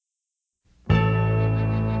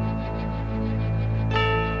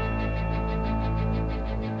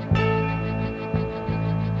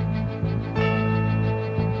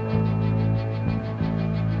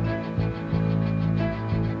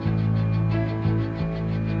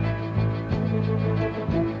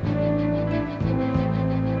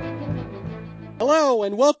Hello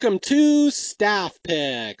and welcome to Staff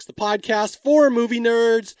Picks, the podcast for movie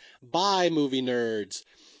nerds by movie nerds.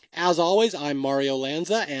 As always, I'm Mario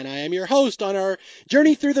Lanza and I am your host on our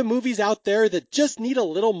journey through the movies out there that just need a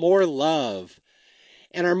little more love.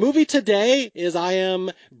 And our movie today is I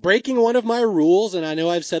am breaking one of my rules, and I know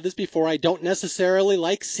I've said this before, I don't necessarily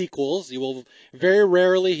like sequels. You will very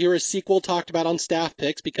rarely hear a sequel talked about on Staff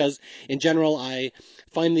Picks because, in general, I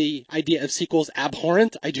find the idea of sequels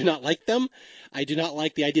abhorrent. I do not like them. I do not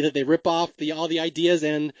like the idea that they rip off all the ideas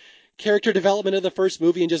and character development of the first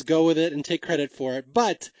movie and just go with it and take credit for it.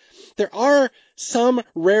 But there are some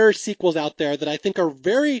rare sequels out there that I think are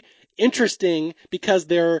very interesting because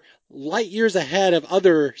they're light years ahead of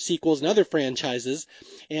other sequels and other franchises,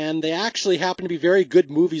 and they actually happen to be very good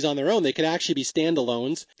movies on their own. They could actually be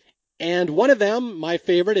standalones. And one of them, my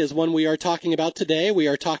favorite, is one we are talking about today. We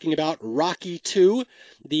are talking about Rocky II,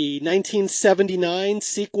 the 1979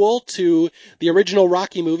 sequel to the original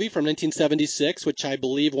Rocky movie from 1976, which I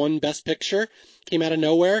believe won Best Picture, came out of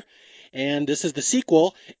nowhere. And this is the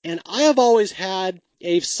sequel. And I have always had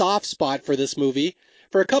a soft spot for this movie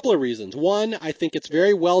for a couple of reasons. One, I think it's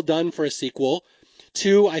very well done for a sequel.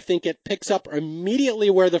 Two, I think it picks up immediately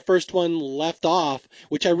where the first one left off,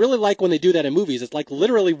 which I really like when they do that in movies. It's like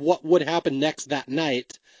literally what would happen next that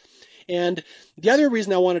night. And the other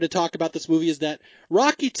reason I wanted to talk about this movie is that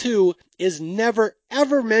Rocky II is never,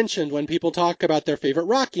 ever mentioned when people talk about their favorite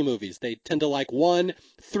Rocky movies. They tend to like 1,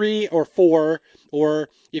 3, or 4, or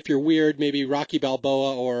if you're weird, maybe Rocky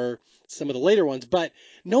Balboa or some of the later ones. But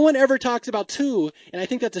no one ever talks about 2, and I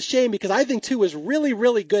think that's a shame because I think 2 is really,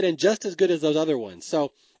 really good and just as good as those other ones.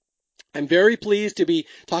 So I'm very pleased to be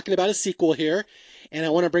talking about a sequel here, and I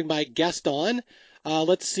want to bring my guest on.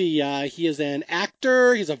 Let's see, he is an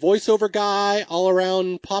actor, he's a voiceover guy,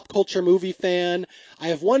 all-around pop culture movie fan. I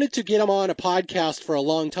have wanted to get him on a podcast for a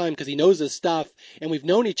long time because he knows his stuff, and we've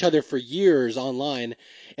known each other for years online.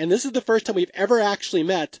 And this is the first time we've ever actually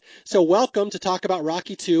met. So welcome to talk about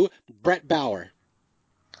Rocky II, Brett Bauer.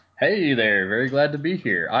 Hey there, very glad to be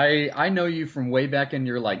here. I know you from way back in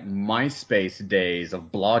your like MySpace days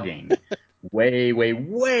of blogging. Way, way,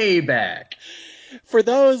 way back. For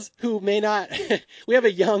those who may not, we have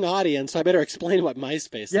a young audience, so I better explain what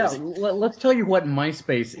MySpace Yeah, is. let's tell you what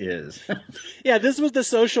MySpace is. Yeah, this was the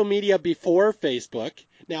social media before Facebook.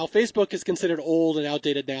 Now, Facebook is considered old and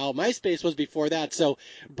outdated now. MySpace was before that. So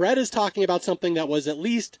Brett is talking about something that was at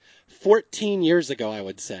least 14 years ago, I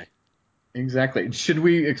would say. Exactly. Should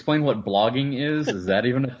we explain what blogging is? Is that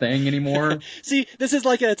even a thing anymore? See, this is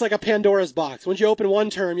like it's like a Pandora's box. Once you open one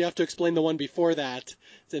term, you have to explain the one before that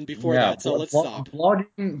and before Yeah, that. So let's stop.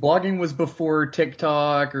 blogging was before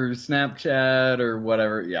TikTok or Snapchat or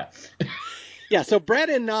whatever. Yeah. Yeah, so Brett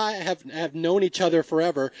and I have known each other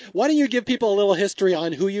forever. Why don't you give people a little history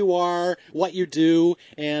on who you are, what you do,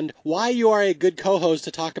 and why you are a good co-host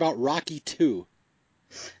to talk about Rocky 2?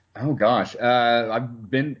 Oh gosh, I've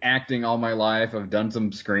been acting all my life. I've done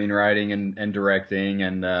some screenwriting and directing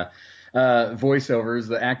and voiceovers.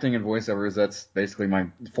 The acting and voiceovers, that's basically my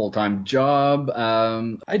full-time job.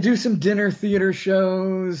 I do some dinner theater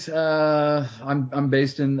shows. I'm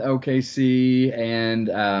based in OKC, and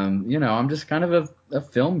I'm just kind of a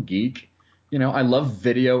film geek. I love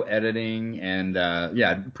video editing and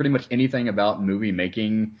yeah, pretty much anything about movie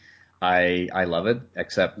making. I love it,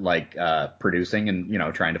 except like producing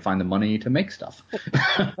and trying to find the money to make stuff.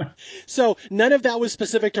 So none of that was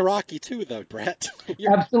specific to Rocky 2, though, Brett.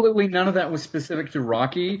 Absolutely none of that was specific to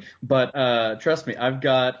Rocky, but trust me,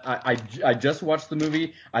 I just watched the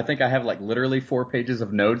movie. I think I have like literally 4 pages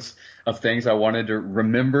of notes of things I wanted to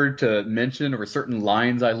remember to mention or certain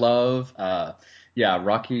lines I love. Yeah,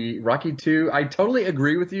 Rocky 2. I totally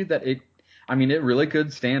agree with you that it really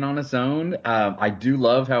could stand on its own. I do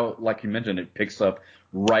love how, like you mentioned, it picks up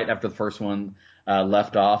right after the first one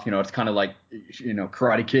left off. It's kind of like,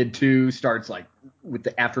 Karate Kid 2 starts like with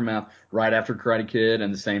the aftermath right after Karate Kid,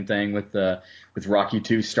 and the same thing with Rocky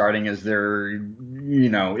 2 starting as they're,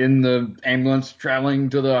 in the ambulance traveling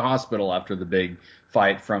to the hospital after the big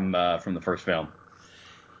fight from the first film.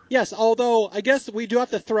 Yes, although I guess we do have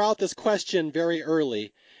to throw out this question very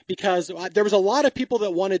early because there was a lot of people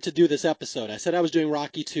that wanted to do this episode. I said I was doing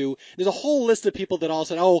Rocky 2. There's a whole list of people that all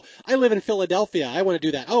said, "Oh, I live in Philadelphia. I want to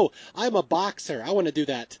do that. Oh, I'm a boxer. I want to do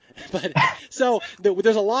that." But so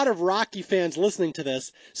there's a lot of Rocky fans listening to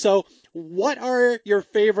this. So, what are your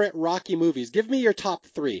favorite Rocky movies? Give me your top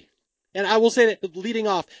 3. And I will say that leading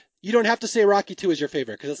off, you don't have to say Rocky 2 is your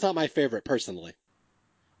favorite because it's not my favorite personally.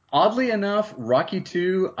 Oddly enough, Rocky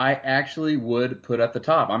 2, I actually would put at the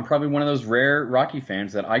top. I'm probably one of those rare Rocky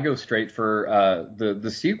fans that I go straight for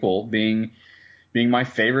the sequel being being my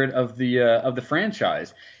favorite of the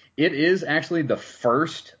franchise. It is actually the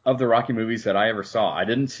first of the Rocky movies that I ever saw. I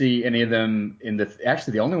didn't see any of them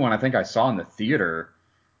actually the only one I think I saw in the theater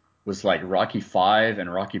was like Rocky 5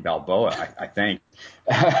 and Rocky Balboa, I think.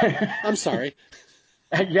 I'm sorry.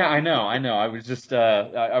 Yeah, I know, I know. I was just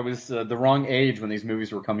I was the wrong age when these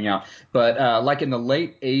movies were coming out. But like in the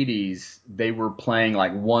late 80s, they were playing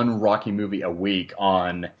like one Rocky movie a week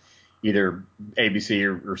on either ABC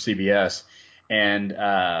or CBS. And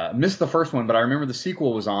missed the first one, but I remember the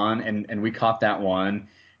sequel was on, and we caught that one.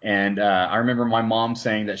 And I remember my mom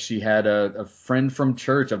saying that she had a friend from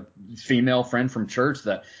church, a female friend from church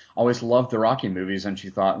that always loved the Rocky movies, and she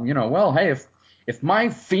thought, well, hey, if my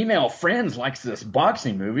female friends likes this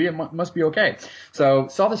boxing movie, it must be okay. So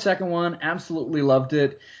saw the second one, absolutely loved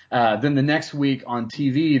it. Then the next week on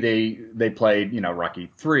TV, they played, Rocky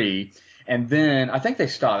 3. And then I think they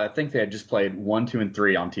stopped. I think they had just played 1, 2, and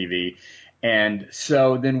 3 on TV. And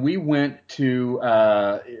so then we rented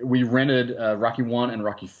Rocky 1 and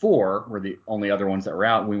Rocky 4 were the only other ones that were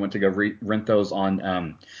out. We went to go rent those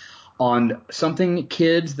on something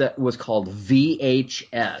kids that was called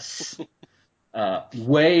VHS.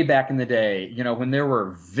 Way back in the day, when there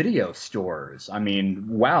were video stores. I mean,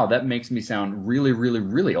 wow, that makes me sound really, really,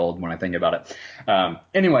 really old when I think about it.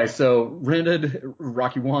 Anyway, so rented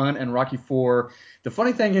Rocky 1 and Rocky 4. The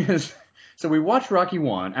funny thing is, so we watched Rocky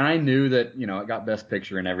 1, and I knew that, it got Best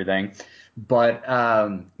Picture and everything. But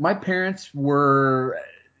my parents were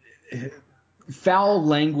foul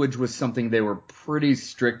language was something they were pretty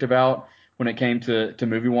strict about when it came to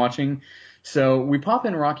movie watching. So we pop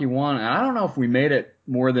in Rocky 1, and I don't know if we made it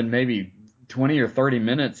more than maybe 20 or 30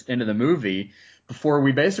 minutes into the movie before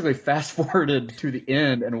we basically fast forwarded to the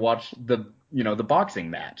end and watched the boxing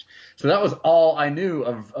match. So that was all I knew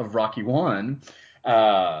of Rocky 1.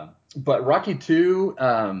 But Rocky 2,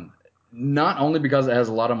 not only because it has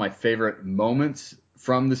a lot of my favorite moments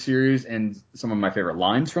from the series and some of my favorite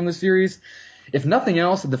lines from the series, if nothing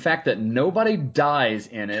else, the fact that nobody dies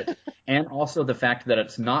in it, and also the fact that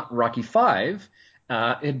it's not Rocky 5,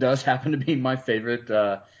 it does happen to be my favorite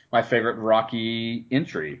Rocky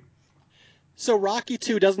entry. So Rocky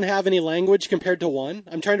 2 doesn't have any language compared to 1?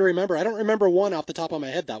 I'm trying to remember. I don't remember 1 off the top of my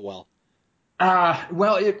head that well.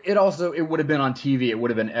 Well, it would have been on TV. It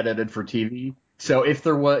would have been edited for TV. So if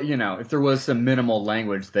there was some minimal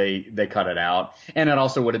language, they cut it out, and it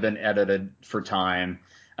also would have been edited for time.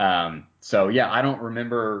 So yeah, I don't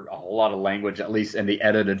remember a whole lot of language, at least in the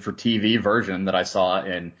edited for TV version that I saw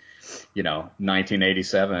in,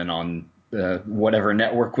 1987 on whatever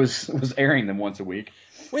network was airing them once a week.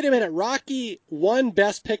 Wait a minute. Rocky won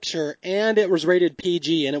Best Picture, and it was rated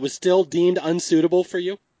PG, and it was still deemed unsuitable for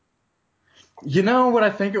you? You know what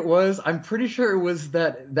I think it was? I'm pretty sure it was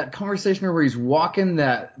that conversation where he's walking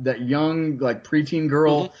that young like preteen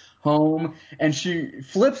girl home, and she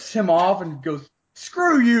flips him off and goes,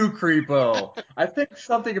 "Screw you, creepo." I think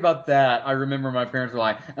something about that. I remember my parents were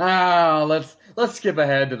like, let's skip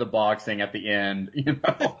ahead to the boxing at the end."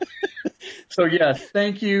 So yes,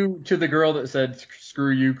 thank you to the girl that said,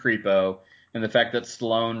 "Screw you, creepo." And the fact that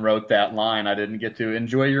Sloane wrote that line, I didn't get to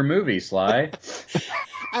enjoy your movie, Sly.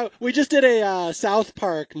 We just did a South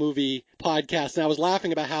Park movie podcast, and I was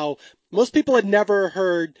laughing about how most people had never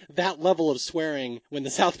heard that level of swearing when the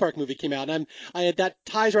South Park movie came out. And that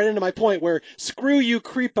ties right into my point where "screw you,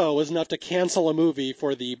 creepo" was enough to cancel a movie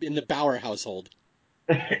in the Bauer household.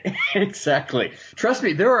 Exactly. Trust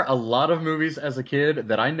me, there are a lot of movies as a kid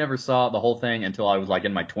that I never saw the whole thing until I was like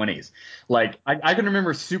in my 20s. Like, I can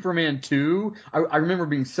remember Superman 2. I remember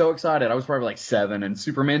being so excited. I was probably like 7, and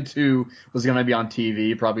Superman 2 was going to be on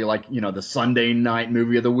TV, probably like, the Sunday night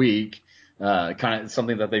movie of the week. Kind of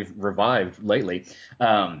something that they've revived lately.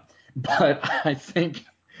 But I think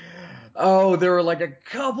there were like a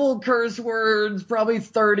couple curse words, probably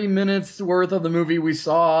 30 minutes worth of the movie we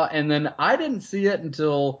saw, and then I didn't see it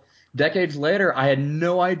until decades later. I had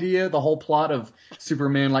no idea the whole plot of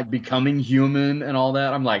Superman like becoming human and all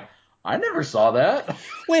that. I'm like, I never saw that.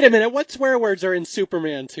 Wait a minute, what swear words are in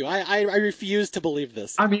Superman 2? I refuse to believe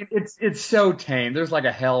this. I mean, it's so tame. There's like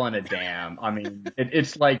a hell and a damn. I mean,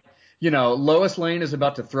 it's like, Lois Lane is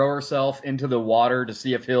about to throw herself into the water to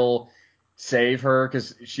see if he'll save her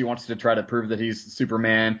because she wants to try to prove that he's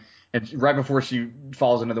Superman. And right before she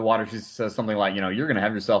falls into the water, she says something like, you're going to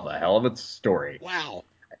have yourself a hell of a story. Wow.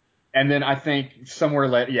 And then I think somewhere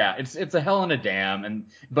later, yeah, it's a hell and a damn.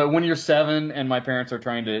 But when you're 7 and my parents are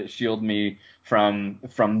trying to shield me from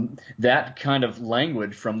that kind of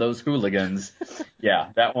language from those hooligans, yeah,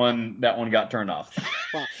 that one got turned off.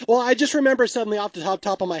 Wow. Well, I just remember suddenly off the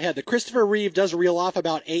top of my head that Christopher Reeve does reel off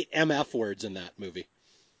about 8 MF words in that movie.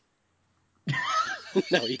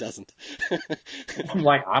 No, he doesn't. I'm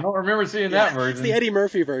like, I don't remember seeing Yeah, that it's the version. Eddie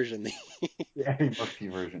Murphy version. The Eddie Murphy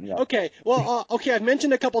version, yeah. Okay, well, okay, I've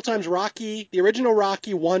mentioned a couple times Rocky, the original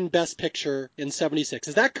Rocky won Best Picture in '76.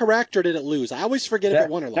 Is that correct, or did it lose? I always forget if it That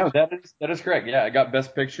won or no, lost. that is correct. Yeah, it got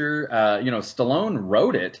Best Picture. Stallone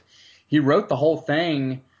wrote it. He wrote the whole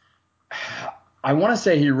thing. I want to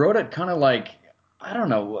say he wrote it kind of like, I don't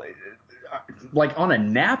know, like on a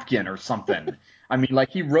napkin or something. I mean, like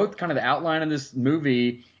he wrote kind of the outline of this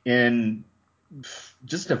movie in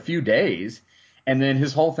just a few days, and then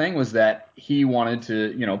his whole thing was that he wanted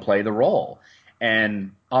to, play the role.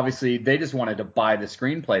 And obviously they just wanted to buy the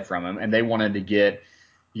screenplay from him, and they wanted to get,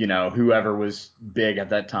 whoever was big at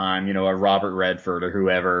that time, a Robert Redford or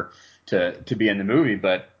whoever to be in the movie.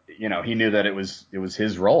 But, he knew that it was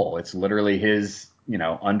his role. It's literally his,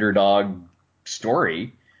 underdog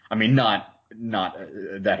story. I mean, not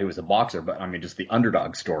that he was a boxer, but I mean, just the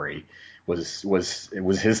underdog story was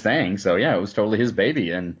his thing. So yeah, it was totally his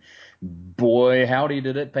baby, and boy, howdy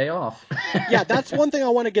did it pay off. Yeah, that's one thing I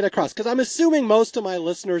want to get across because I'm assuming most of my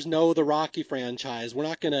listeners know the Rocky franchise. We're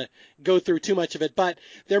not going to go through too much of it, but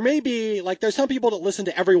there may be, like, there's some people that listen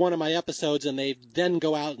to every one of my episodes and they then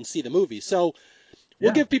go out and see the movie. So we'll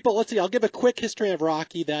Yeah. give people, let's see, I'll give a quick history of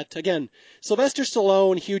Rocky that, again, Sylvester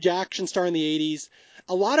Stallone, huge action star in the 80s.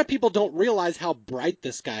 A lot of people don't realize how bright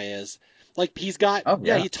this guy is. Like, Oh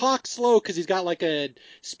yeah, yeah. he talks slow because he's got like a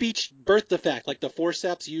speech birth defect, like the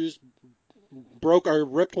forceps used broke or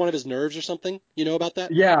ripped one of his nerves or something. You know about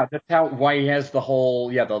that? Yeah, that's why he has the whole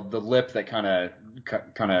the lip that kind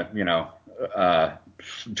of uh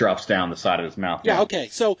drops down the side of his mouth. Yeah, Yeah. okay.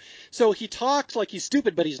 So he talks like he's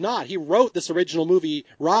stupid, but he's not. He wrote this original movie,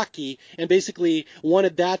 Rocky, and basically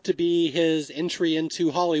wanted that to be his entry into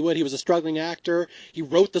Hollywood. He was a struggling actor. He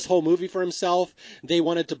wrote this whole movie for himself. They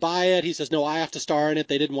wanted to buy it. He says, "No, I have to star in it."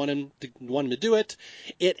 They didn't want him to do it.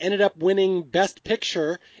 It ended up winning Best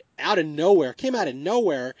Picture out of nowhere. Came out of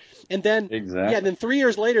nowhere. And then yeah, and Exactly. then 3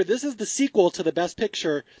 years later, this is the sequel to the Best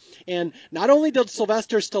Picture. And not only did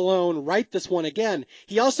Sylvester Stallone write this one again,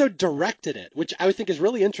 he also directed it, which I think is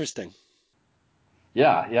really interesting.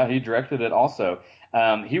 Yeah, yeah, he directed it also.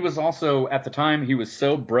 He was also at the time he was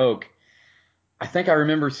so broke. I think I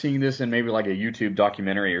remember seeing this in maybe like a YouTube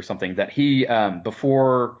documentary or something that he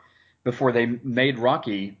before they made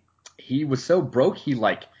Rocky, he was so broke he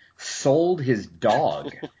like sold his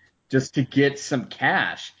dog just to get some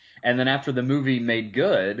cash. And then after the movie made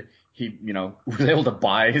good, he, was able to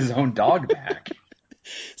buy his own dog back.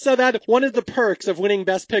 So that one of the perks of winning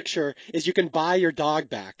Best Picture is you can buy your dog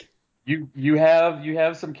back. You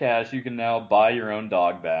have some cash. You can now buy your own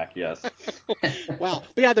dog back. Yes. Wow.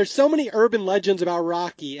 But yeah, there's so many urban legends about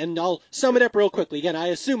Rocky, and I'll sum it up real quickly. Again, I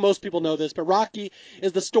assume most people know this, but Rocky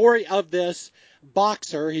is the story of this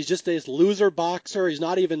boxer. He's just this loser boxer. He's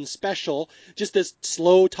not even special, just this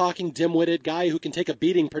slow talking, dim witted guy who can take a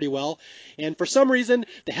beating pretty well. And for some reason,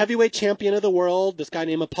 the heavyweight champion of the world, this guy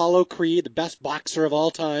named Apollo Creed, the best boxer of all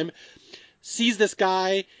time, sees this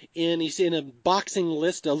guy he's in a boxing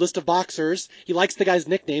list, a list of boxers. He likes the guy's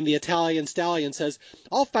nickname, the Italian Stallion, says,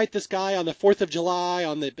 "I'll fight this guy on the 4th of July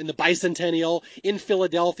in the bicentennial in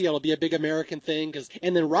Philadelphia. It'll be a big American thing."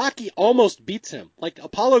 And then Rocky almost beats him. Like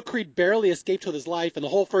Apollo Creed barely escaped with his life, and the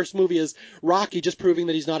whole first movie is Rocky just proving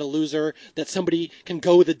that he's not a loser, that somebody can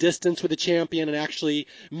go the distance with a champion and actually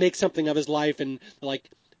make something of his life and like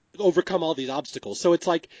overcome all these obstacles. So it's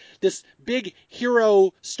like this big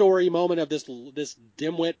hero story moment of this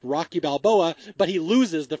dimwit Rocky Balboa, but he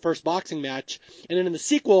loses the first boxing match, and then in the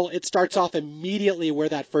sequel it starts off immediately where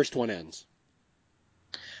that first one ends.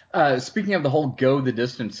 Speaking of the whole go the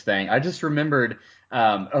distance thing, I just remembered.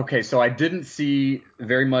 Okay, so I didn't see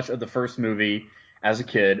very much of the first movie as a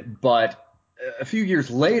kid, but a few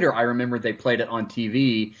years later, I remember they played it on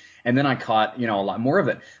TV, and then I caught a lot more of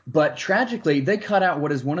it. But tragically, they cut out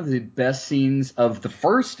what is one of the best scenes of the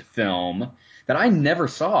first film that I never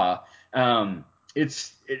saw.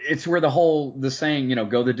 It's where the saying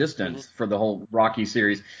go the Hmm. distance for the whole Rocky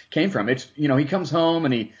series came from. It's he comes home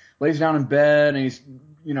and he lays down in bed and he's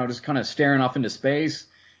just kind of staring off into space.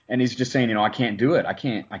 And he's just saying, I can't do it. I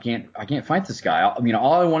can't fight this guy.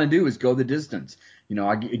 All I want to do is go the distance.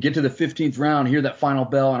 I get to the 15th round, hear that final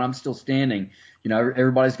bell, and I'm still standing.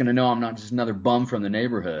 Everybody's going to know I'm not just another bum from the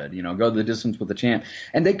neighborhood. Go the distance with the champ.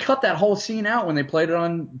 And they cut that whole scene out when they played it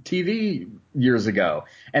on TV years ago.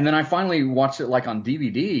 And then I finally watched it like on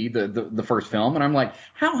DVD, the first film, and I'm like,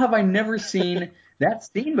 how have I never seen that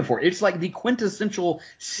scene before? It's like the quintessential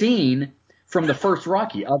scene from the first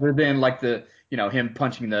Rocky, other than like him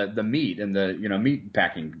punching the meat in the meat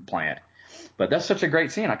packing plant. But that's such a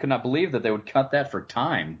great scene. I could not believe that they would cut that for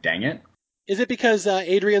time. Dang it. Is it because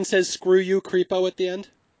Adrian says "screw you, creepo" at the end?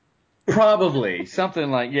 Probably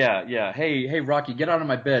something like, yeah. Hey, Rocky, get out of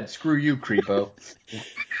my bed. Screw you, creepo.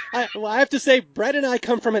 Well, I have to say, Brett and I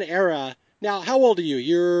come from an era. Now, how old are you?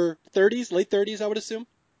 You're 30s, late 30s, I would assume.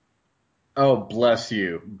 Oh, bless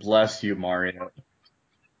you, Mario.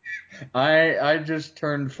 I just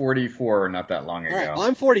turned 44 not that long All right. ago. Well,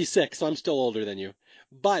 I'm 46, so I'm still older than you.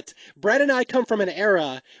 But Brett and I come from an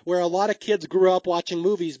era where a lot of kids grew up watching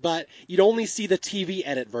movies, but you'd only see the TV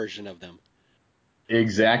edit version of them.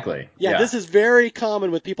 Exactly. Yeah, Yeah. this is very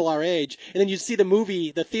common with people our age. And then you see the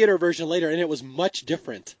movie, the theater version later, and it was much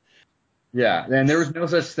different. Yeah, and there was no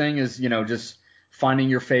such thing as, just finding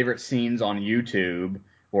your favorite scenes on YouTube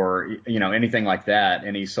or, anything like that,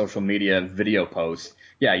 any social media video posts.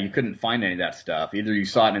 Yeah, you couldn't find any of that stuff. Either you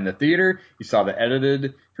saw it in the theater, you saw the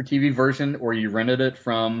edited for TV version, or you rented it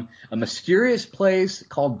from a mysterious place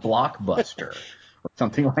called Blockbuster or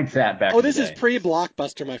something like that back Oh, in the this is day.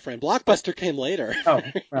 pre-Blockbuster, my friend. Blockbuster came later. Oh,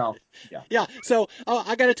 well, yeah. Yeah, so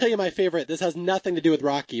I got to tell you my favorite. This has nothing to do with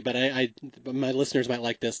Rocky, but my listeners might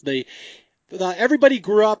like this. Everybody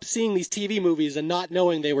grew up seeing these TV movies and not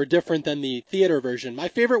knowing they were different than the theater version. My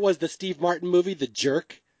favorite was the Steve Martin movie, The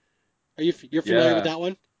Jerk. You're familiar with Yeah. that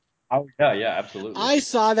one? Oh, yeah, absolutely. I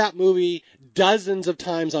saw that movie dozens of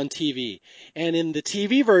times on TV. And in the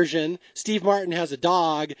TV version, Steve Martin has a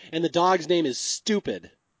dog, and the dog's name is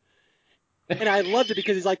Stupid. And I loved it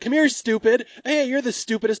because he's like, "Come here, stupid. Hey, you're the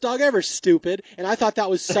stupidest dog ever, stupid." And I thought that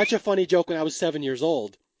was such a funny joke when I was 7 years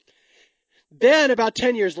old. Then, about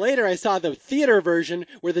 10 years later, I saw the theater version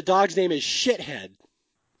where the dog's name is Shithead.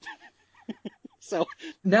 So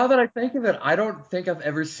Now that I think of it, I don't think I've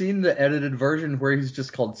ever seen the edited version where he's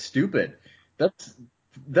just called stupid. That's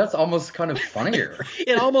that's almost kind of funnier.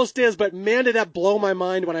 it almost is, but man, did that blow my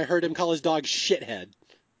mind when I heard him call his dog Shithead.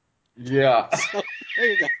 Yeah. So there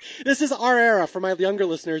you go. This is our era for my younger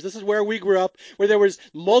listeners. This is where we grew up, where there was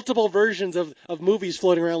multiple versions of movies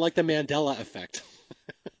floating around like the Mandela effect.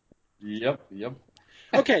 Yep.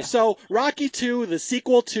 Okay, so Rocky 2, the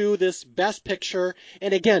sequel to this Best Picture,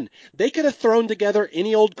 and again, they could have thrown together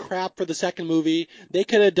any old crap for the second movie. They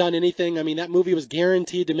could have done anything. I mean, that movie was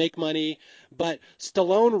guaranteed to make money, but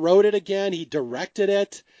Stallone wrote it again. He directed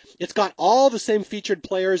it. It's got all the same featured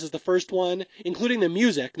players as the first one, including the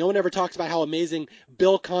music. No one ever talks about how amazing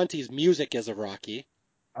Bill Conti's music is of Rocky.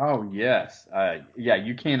 Oh yes. Yeah,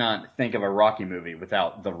 you cannot think of a Rocky movie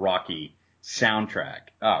without the Rocky soundtrack.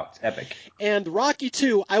 Oh, it's epic. And Rocky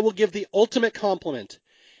 2, I will give the ultimate compliment.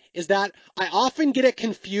 Is that I often get it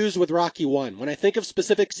confused with Rocky 1. When I think of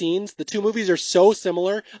specific scenes, the two movies are so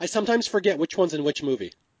similar, I sometimes forget which one's in which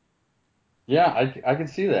movie. Yeah, I can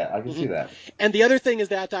see that. I can hmm see that. And the other thing is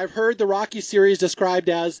that I've heard the Rocky series described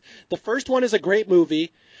as the first one is a great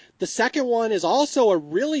movie, the second one is also a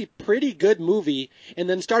really pretty good movie, and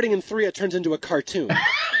then starting in 3 it turns into a cartoon.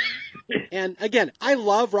 And again, I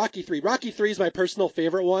love Rocky 3. Rocky 3 is my personal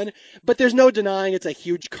favorite one, but there's no denying it's a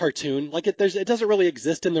huge cartoon. Like it doesn't really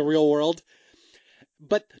exist in the real world.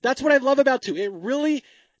 But that's what I love about 2. It really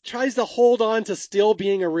tries to hold on to still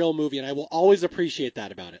being a real movie, and I will always appreciate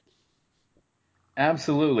that about it.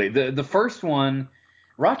 Absolutely. The first one,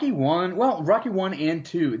 Rocky 1 and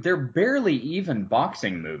 2, they're barely even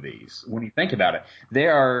boxing movies when you think about it. They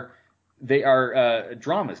are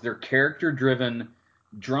dramas. They're character driven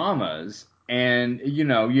dramas, and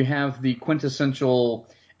you have the quintessential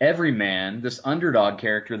everyman, this underdog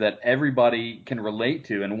character that everybody can relate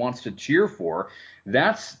to and wants to cheer for.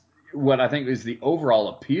 That's what I think is the overall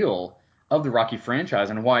appeal of the Rocky franchise,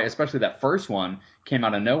 and why especially that first one came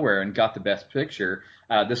out of nowhere and got the best picture.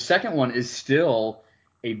 The second one is still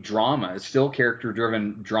a drama. It's still character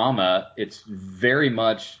driven drama. It's very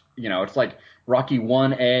much, it's like Rocky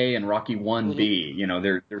 1A and Rocky hmm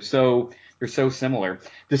 1B. They're so similar.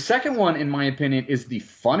 The second one, in my opinion, is the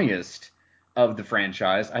funniest of the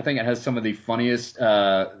franchise. I think it has some of the funniest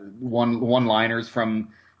one-liners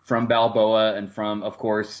from Balboa, and from, of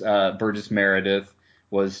course, Burgess Meredith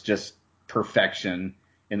was just perfection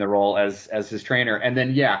in the role as his trainer. And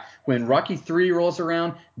then, yeah, when Rocky 3 rolls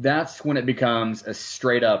around, that's when it becomes a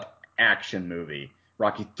straight up action movie.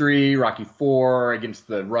 Rocky 3, Rocky 4 against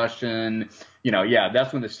the Russian, yeah,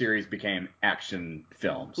 that's when the series became action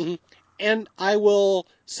films. hmm And I will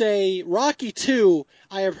say Rocky 2,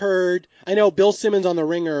 I have heard, I know Bill Simmons on The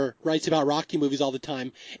Ringer writes about Rocky movies all the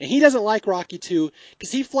time, and he doesn't like Rocky 2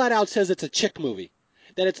 because he flat out says it's a chick movie.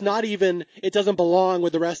 That it's not even, it doesn't belong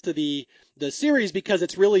with the rest of the series because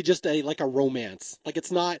it's really just like a romance. Like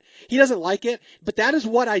it's not, he doesn't like it, but that is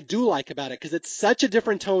what I do like about it because it's such a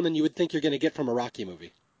different tone than you would think you're going to get from a Rocky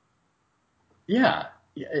movie. Yeah.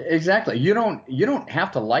 Yeah, exactly. You don't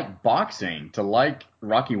have to like boxing to like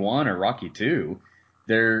Rocky 1 or Rocky 2.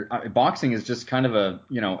 Boxing is just kind of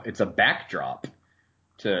it's a backdrop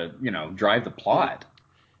to, drive the Mhm. plot.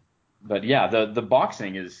 But yeah, the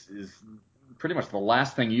boxing is pretty much the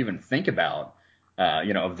last thing you even think about,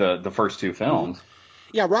 of the first two Mhm. films.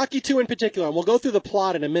 Yeah, Rocky 2 in particular, and we'll go through the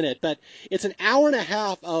plot in a minute, but it's an hour and a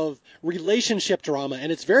half of relationship drama,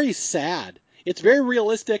 and it's very sad. It's very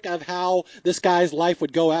realistic of how this guy's life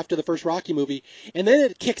would go after the first Rocky movie, and then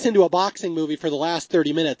it kicks into a boxing movie for the last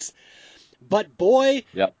 30 minutes. But boy,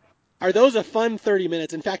 Yep. are those a fun 30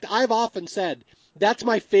 minutes. In fact, I've often said that's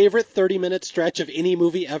my favorite 30-minute stretch of any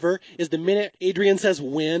movie ever is the minute Adrian says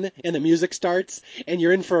win and the music starts and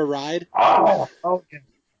you're in for a ride. Oh,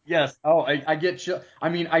 yes. Oh, I get chill. I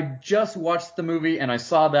mean, I just watched the movie and I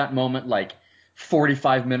saw that moment like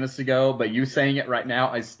 45 minutes ago, but you saying it right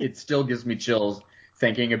now, it still gives me chills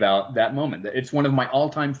thinking about that moment. It's one of my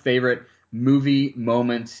all-time favorite movie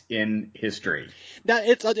moments in history. That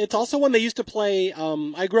it's also one they used to play.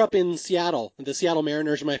 I grew up in Seattle. The Seattle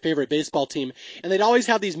Mariners are my favorite baseball team, and they'd always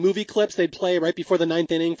have these movie clips they'd play right before the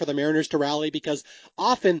ninth inning for the Mariners to rally because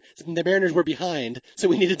often the Mariners were behind, so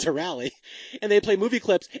we needed to rally, and they'd play movie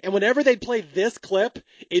clips. And whenever they'd play this clip,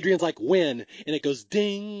 Adrian's like win, and it goes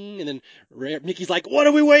ding, and then Mickey's like, what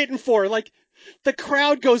are we waiting for? Like the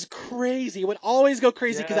crowd goes crazy. It would always go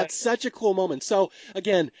crazy because Yeah. that's such a cool moment. So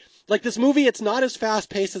again, like this movie, it's not as fast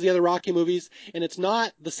paced as the other Rocky movies, and it's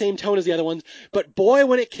not the same tone as the other ones. But boy,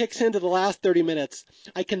 when it kicks into the last 30 minutes,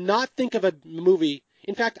 I cannot think of a movie.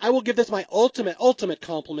 In fact, I will give this my ultimate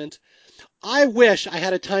compliment. I wish I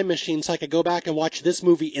had a time machine so I could go back and watch this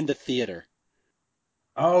movie in the theater.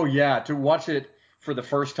 Oh yeah, to watch it for the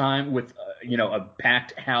first time with a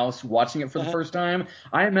packed house watching it for the Uh-huh. first time.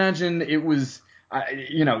 I imagine it was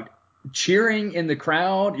cheering in the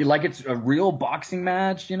crowd like it's a real boxing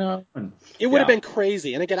match. And It would have yeah. been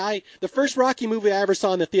crazy. And again, the first Rocky movie I ever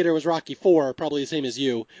saw in the theater was Rocky 4, probably the same as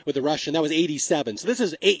you with the Russian. That was 87. So this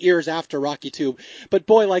is 8 years after Rocky 2. But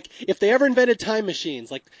boy, like if they ever invented time machines,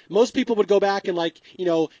 like most people would go back and like,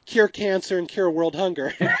 cure cancer and cure world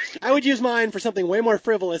hunger. I would use mine for something way more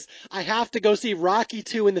frivolous. I have to go see Rocky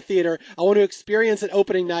 2 in the theater. I want to experience it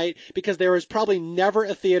opening night because there was probably never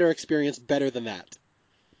a theater experience better than that.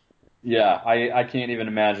 Yeah, I can't even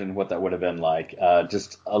imagine what that would have been like.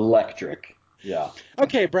 Just electric. Yeah.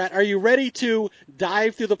 Okay, Brett, are you ready to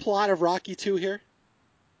dive through the plot of Rocky 2 here?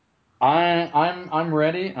 I'm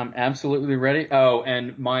ready. I'm absolutely ready. Oh,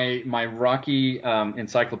 and my Rocky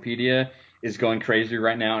encyclopedia is going crazy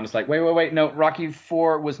right now, and it's like, wait, no, Rocky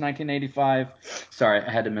 4 was 1985. Sorry, I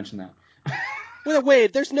had to mention that.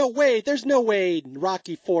 Wait, there's no way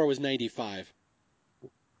Rocky 4 was 95.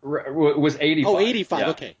 Was Oh, 85. 85. Yeah.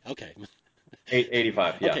 Okay.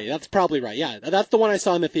 85. Yeah. Okay, that's probably right. Yeah, that's the one I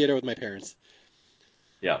saw in the theater with my parents.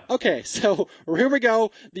 Yeah. Okay, so here we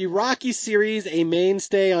go. The Rocky series, a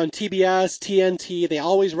mainstay on TBS, TNT. They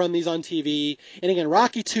always run these on TV. And again,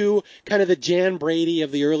 Rocky 2, kind of the Jan Brady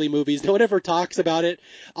of the early movies. No one ever talks about it,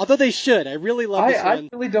 although they should. I really love this I one.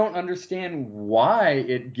 really don't understand why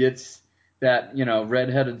it gets that,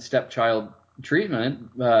 redheaded stepchild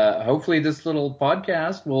treatment. Hopefully this little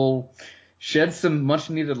podcast will shed some much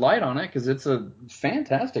needed light on it because it's a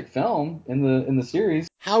fantastic film in the series.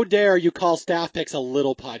 How dare you call Staff Picks a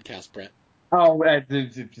little podcast, Brett? Oh,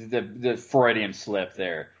 the Freudian slip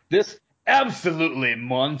there. This absolutely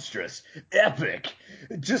monstrous, epic,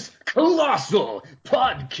 just colossal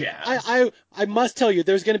podcast. I must tell you,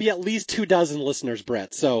 there's going to be at least 2 dozen listeners,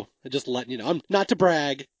 Brett. So just letting you know, I'm not to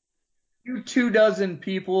brag. You 2 dozen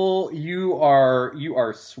people, you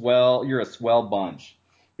are swell. You're a swell bunch.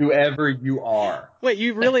 Whoever you are. Wait,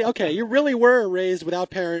 you really okay? You really were raised with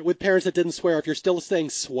parents that didn't swear. If you're still saying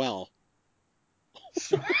swell,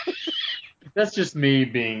 That's just me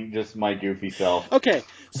being just my goofy self. okay.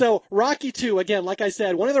 So Rocky 2, again, like I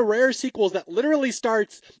said, one of the rare sequels that literally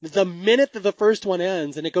starts the minute that the first one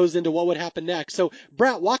ends, and it goes into what would happen next. So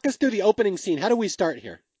Brett, walk us through the opening scene. How do we start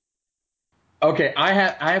here? Okay, I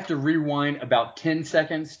have to rewind about 10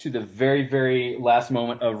 seconds to the very, very last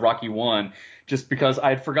moment of Rocky 1 just because I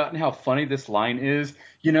had forgotten how funny this line is.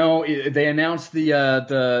 They announced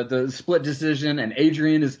the split decision and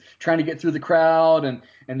Adrian is trying to get through the crowd and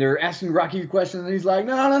they're asking Rocky questions and he's like,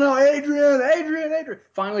 "No, Adrian."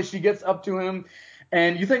 Finally she gets up to him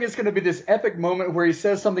and you think it's going to be this epic moment where he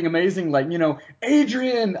says something amazing like,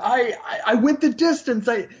 "Adrian, I went the distance."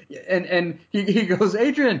 And he goes,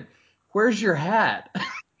 "Adrian, where's your hat?"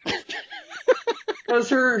 Because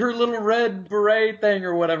her little red beret thing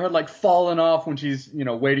or whatever had like fallen off when she's,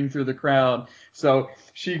 wading through the crowd. So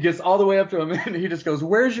she gets all the way up to him and he just goes,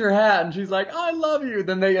 "Where's your hat?" And she's like, "I love you."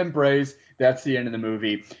 Then they embrace. That's the end of the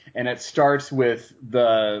movie. And it starts with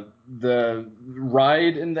the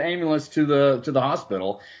ride in the ambulance to the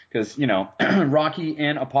hospital because, Rocky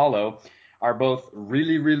and Apollo are both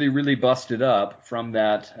really, really, really busted up from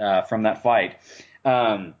that fight.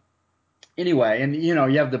 Anyway, and you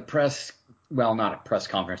have the press, well, not a press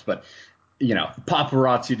conference, but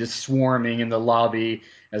paparazzi just swarming in the lobby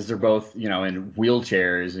as they're both, in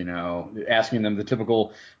wheelchairs, asking them the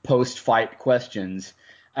typical post-fight questions.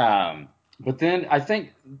 But then I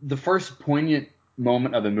think the first poignant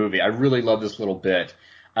moment of the movie, I really love this little bit.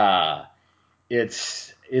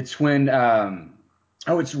 It's when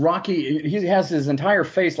it's Rocky. He has his entire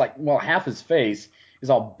face, half his face is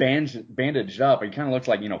all bandaged up. He kind of looks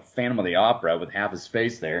like, Phantom of the Opera with half his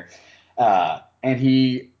face there. And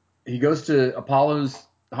he goes to Apollo's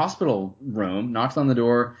hospital room, knocks on the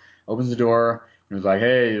door, opens the door, and was like,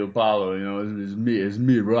 "Hey, Apollo, it's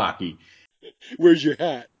me, Rocky. Where's your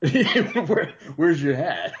hat?" Where's your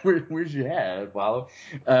hat? Where's your hat, Apollo?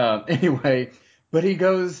 Anyway, but he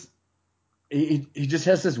goes, he just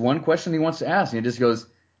has this one question he wants to ask, and he just goes,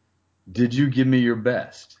 "Did you give me your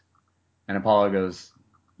best?" And Apollo goes,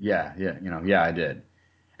 yeah, I did.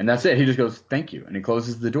 And that's it. He just goes, "Thank you." And he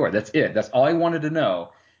closes the door. That's it. That's all he wanted to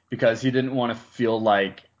know because he didn't want to feel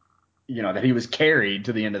like, that he was carried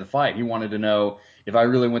to the end of the fight. He wanted to know, if I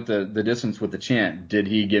really went the distance with the chant, did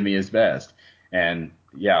he give me his best? And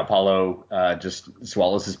yeah, Apollo just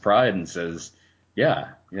swallows his pride and says, yeah,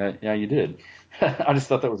 you did. I just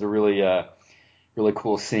thought that was a really, really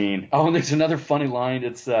cool scene. Oh, and there's another funny line.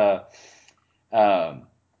 It's, the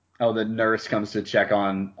nurse comes to check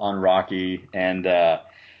on Rocky, and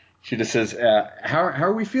she just says, how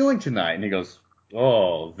are we feeling tonight? And he goes,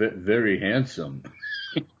 "Oh, very handsome."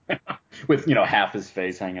 With, half his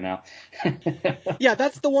face hanging out. Yeah,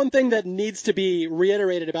 that's the one thing that needs to be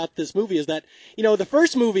reiterated about this movie is that, the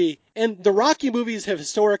first movie and the Rocky movies have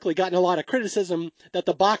historically gotten a lot of criticism that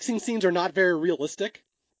the boxing scenes are not very realistic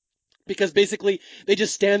because basically they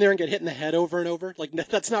just stand there and get hit in the head over and over. Like,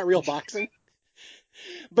 that's not real boxing.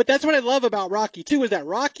 But that's what I love about Rocky too, is that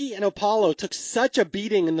Rocky and Apollo took such a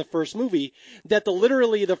beating in the first movie that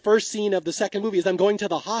literally the first scene of the second movie is them going to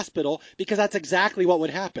the hospital because that's exactly what would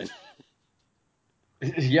happen.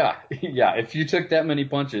 Yeah. If you took that many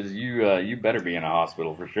punches, you better be in a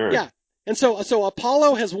hospital for sure. Yeah. And so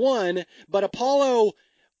Apollo has won, but Apollo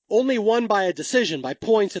only won by a decision, by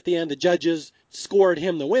points at the end. The judges scored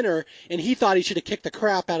him the winner, and he thought he should have kicked the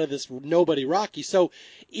crap out of this nobody Rocky. So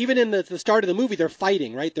even in the start of the movie, they're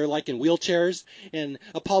fighting, right? They're like in wheelchairs, and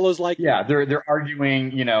Apollo's like, Yeah, they're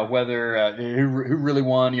arguing, whether who really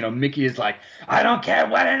won. Mickey is like, "I don't care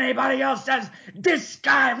what anybody else says. This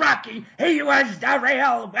guy Rocky, he was the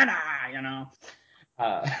real winner."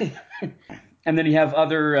 Uh, and then you have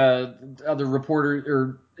other reporters,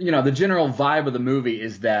 or the general vibe of the movie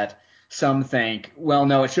is that some think, well,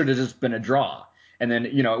 no, it should have just been a draw, and then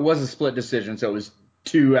it was a split decision, so it was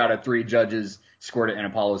 2 out of 3 judges scored it in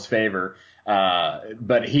Apollo's favor.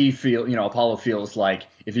 But Apollo feels like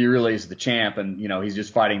if he really is the champ and he's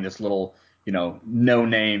just fighting this little no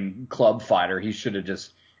name club fighter, he should have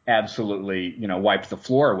just absolutely wiped the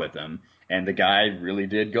floor with him. And the guy really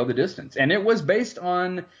did go the distance. And it was based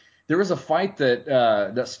on, there was a fight that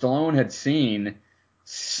Stallone had seen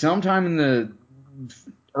sometime in the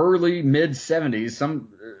early mid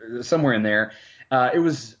 70s, somewhere in there. It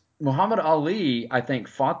was Muhammad Ali, I think,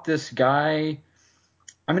 fought this guy.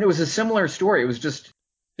 I mean, it was a similar story. It was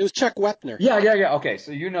Chuck Wepner. Yeah. Okay,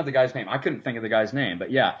 so you know the guy's name. I couldn't think of the guy's name,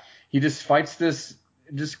 but yeah, he just fights this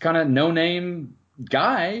just kind of no name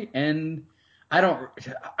guy, and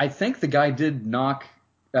I think the guy did knock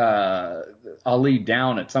Ali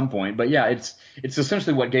down at some point, but yeah, it's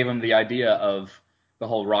essentially what gave him the idea of the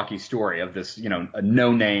whole Rocky story of this, a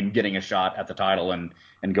no name getting a shot at the title and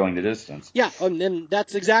going the distance. Yeah, and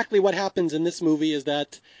that's exactly what happens in this movie is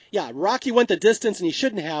that, yeah, Rocky went the distance and he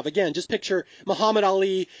shouldn't have. Again, just picture Muhammad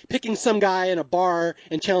Ali picking some guy in a bar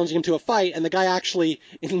and challenging him to a fight, and the guy actually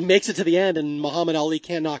makes it to the end and Muhammad Ali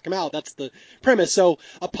can't knock him out. That's the premise. So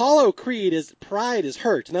Apollo Creed, his pride is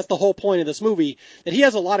hurt, and that's the whole point of this movie, that he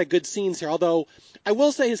has a lot of good scenes here, although I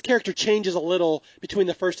will say his character changes a little between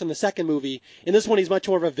the first and the second movie. In this one, he's much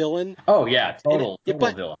more of a villain. Oh yeah, total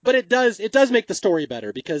villain. But it does make the story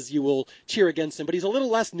better because you will cheer against him. But he's a little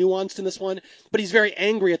less nuanced in this one. But he's very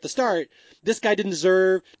angry at the start, this guy didn't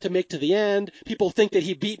deserve to make to the end. People think that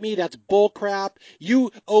he beat me. That's bull crap.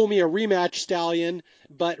 You owe me a rematch, Stallion.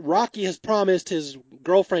 But Rocky has promised his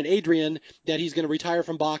girlfriend, Adrian, that he's going to retire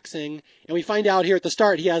from boxing. And we find out here at the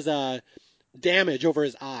start he has damage over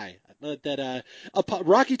his eye.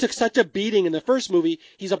 Rocky took such a beating in the first movie,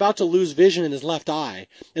 he's about to lose vision in his left eye.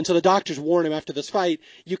 And so the doctors warn him after this fight,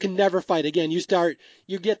 you can never fight again.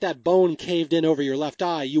 You get that bone caved in over your left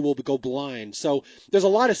eye, you will go blind. So there's a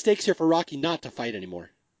lot of stakes here for Rocky not to fight anymore.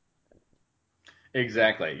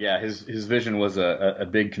 Exactly. Yeah, his vision was a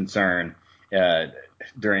big concern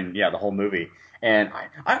during the whole movie. And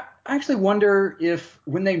I actually wonder if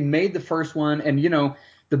when they made the first one, and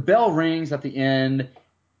the bell rings at the end,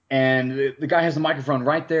 and the guy has the microphone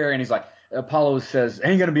right there, and he's like, Apollo says,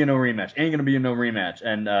 "Ain't gonna be no rematch. Ain't gonna be no rematch."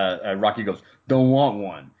 And Rocky goes, "Don't want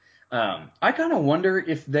one." I kind of wonder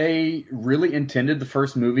if they really intended the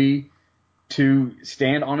first movie to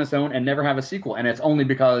stand on its own and never have a sequel. And it's only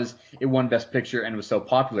because it won Best Picture and was so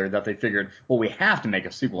popular that they figured, well, we have to make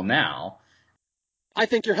a sequel now. I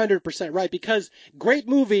think you're 100% right, because great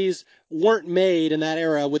movies weren't made in that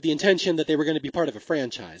era with the intention that they were going to be part of a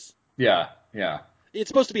franchise. Yeah, yeah. It's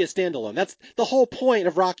supposed to be a standalone. That's the whole point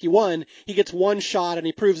of Rocky 1. He gets one shot and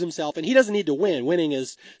he proves himself, and he doesn't need to win. Winning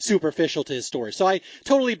is superficial to his story. So I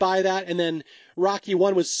totally buy that. And then Rocky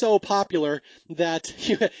 1 was so popular that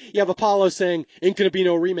you have Apollo saying, "Ain't gonna be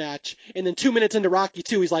no rematch." And then 2 minutes into Rocky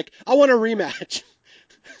 2, he's like, "I want a rematch."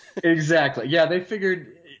 Exactly. Yeah, they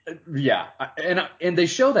figured. Yeah, and they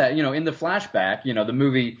show that in the flashback. The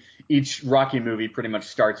movie, each Rocky movie pretty much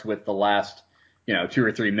starts with the last 2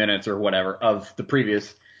 or 3 minutes or whatever of the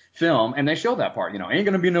previous film, and they show that part. Ain't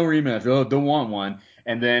gonna be no rematch. Oh, don't want one.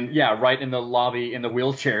 And then right in the lobby in the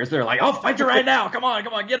wheelchairs, they're like, "I'll fight you right now. Come on,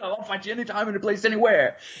 get up. I'll fight you anytime, any place,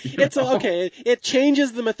 anywhere." It's okay. It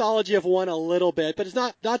changes the mythology of one a little bit, but it's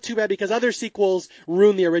not too bad because other sequels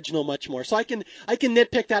ruin the original much more. So I can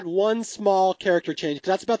nitpick that one small character change because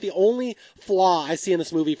that's about the only flaw I see in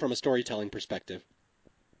this movie from a storytelling perspective.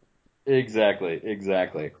 Exactly,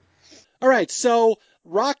 exactly. All right, so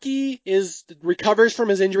Rocky recovers from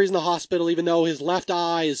his injuries in the hospital, even though his left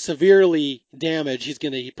eye is severely damaged.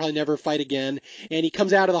 He probably never fight again. And he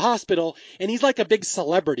comes out of the hospital, and he's like a big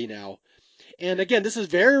celebrity now. And again, this is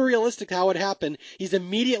very realistic how it happened. He's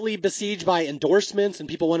immediately besieged by endorsements and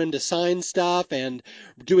people want him to sign stuff and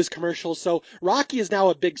do his commercials. So Rocky is now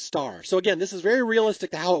a big star. So again, this is very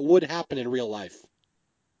realistic to how it would happen in real life.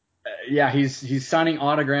 Yeah, he's signing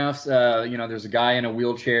autographs. There's a guy in a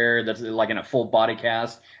wheelchair that's like in a full body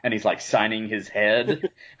cast, and he's like signing his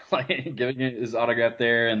head, like giving his autograph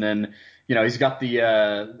there. And then he's got the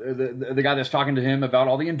guy that's talking to him about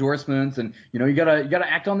all the endorsements, and you gotta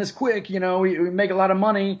act on this quick. We make a lot of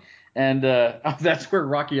money, and that's where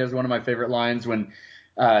Rocky has one of my favorite lines when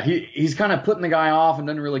he's kind of putting the guy off and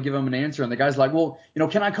doesn't really give him an answer. And the guy's like, well,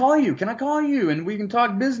 can I call you? Can I call you? And we can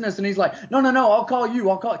talk business. And he's like, no, I'll call you.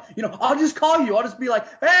 I'll just call you. I'll just be like,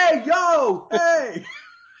 hey, yo, hey.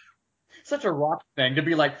 Such a rock thing to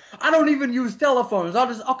be like, I don't even use telephones.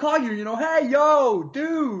 I'll call you, hey, yo,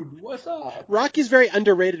 dude, what's up? Rocky's very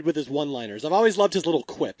underrated with his one-liners. I've always loved his little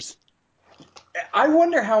quips. I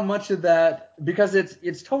wonder how much of that, because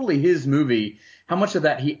it's totally his movie, how much of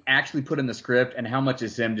that he actually put in the script and how much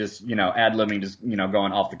is him just, ad-libbing, just,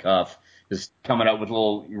 going off the cuff, just coming up with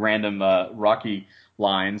little random Rocky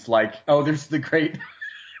lines. Like, oh, there's the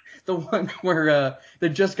one where they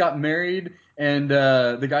just got married and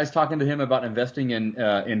the guy's talking to him about investing in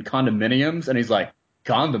condominiums, and he's like,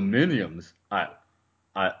 condominiums?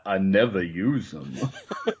 I never use them.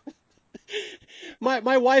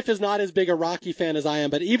 My wife is not as big a Rocky fan as I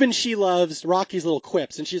am, but even she loves Rocky's little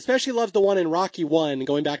quips, and she especially loves the one in Rocky 1,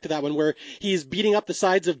 going back to that one where he's beating up the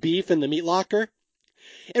sides of beef in the meat locker.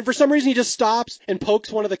 And for some reason he just stops and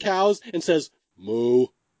pokes one of the cows and says, "Moo."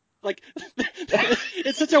 Like,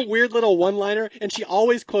 it's such a weird little one-liner, and she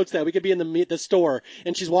always quotes that. We could be in the store,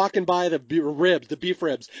 and she's walking by the beef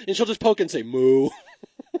ribs, and she'll just poke and say, "Moo."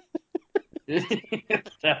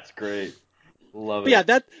 That's great. Love But yeah,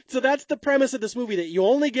 it. that's the premise of this movie, that you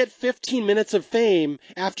only get 15 minutes of fame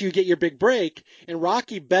after you get your big break, and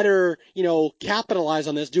Rocky better, capitalize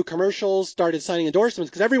on this, do commercials, started signing endorsements,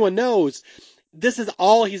 because everyone knows this is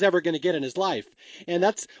all he's ever going to get in his life. And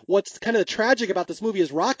that's what's kind of the tragic about this movie is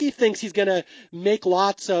Rocky thinks he's going to make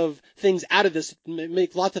lots of things out of this,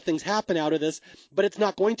 make lots of things happen out of this, but it's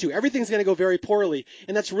not going to. Everything's going to go very poorly.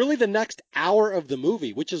 And that's really the next hour of the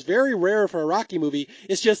movie, which is very rare for a Rocky movie.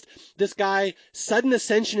 It's just this guy, sudden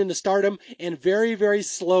ascension into stardom and very, very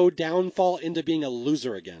slow downfall into being a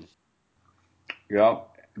loser again. Yep.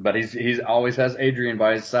 But he's always has Adrian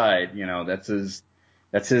by his side. That's his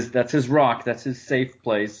That's his rock. That's his safe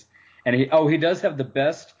place. And he does have the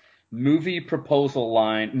best movie proposal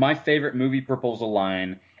line. My favorite movie proposal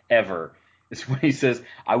line ever is when he says,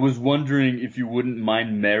 "I was wondering if you wouldn't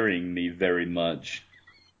mind marrying me very much."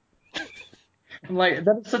 I'm like,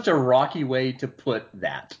 that is such a Rocky way to put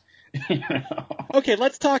that. You know? Okay,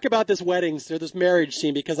 let's talk about this wedding or this marriage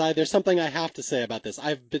scene because there's something I have to say about this.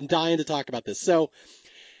 I've been dying to talk about this. So,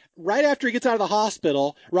 right after he gets out of the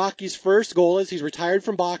hospital, Rocky's first goal is he's retired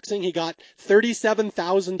from boxing. He got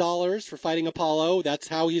 $37,000 for fighting Apollo. That's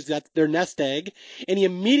how he's got their nest egg. And he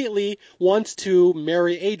immediately wants to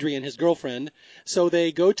marry Adrian, his girlfriend. So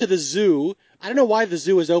they go to the zoo. I don't know why the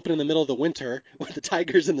zoo is open in the middle of the winter with the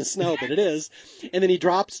tigers in the snow, but it is. And then he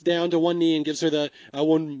drops down to one knee and gives her the,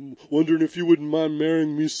 wondering if you wouldn't mind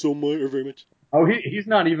marrying me so much or very much. Oh, he's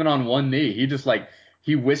not even on one knee. He just like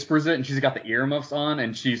he whispers it, and she's got the earmuffs on,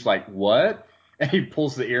 and she's like, "What?" And he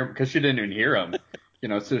pulls the ear because she didn't even hear him. You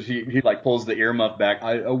know, so he like pulls the earmuff back.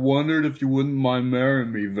 I wondered if you wouldn't mind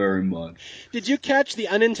marrying me very much. Did you catch the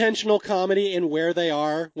unintentional comedy in where they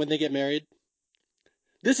are when they get married?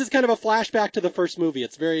 This is kind of a flashback to the first movie.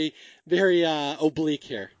 It's very, very oblique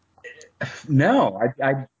here. No,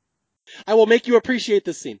 I I will make you appreciate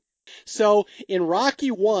this scene. So in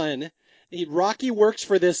Rocky 1, Rocky works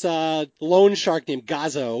for this loan shark named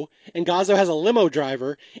Gazzo, and Gazzo has a limo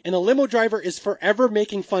driver, and the limo driver is forever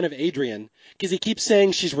making fun of Adrian because he keeps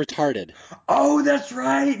saying she's retarded. Oh, that's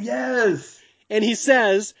right. Yes. And he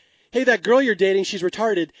says, "Hey, that girl you're dating, she's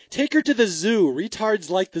retarded. Take her to the zoo. Retards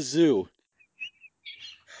like the zoo."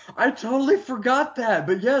 I totally forgot that,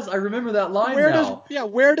 but yes, I remember that line now.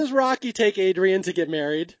 Where does Rocky take Adrian to get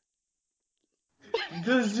married?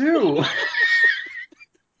 The zoo.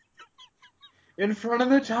 In front of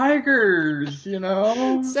the tigers, you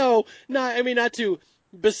know? So, not to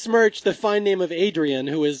besmirch the fine name of Adrian,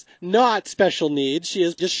 who is not special needs. She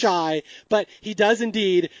is just shy, but he does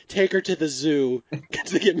indeed take her to the zoo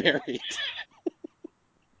to get married.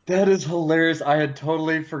 That is hilarious. I had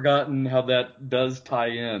totally forgotten how that does tie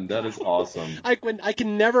in. That is awesome. I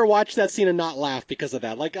can never watch that scene and not laugh because of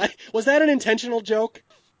that. Was that an intentional joke?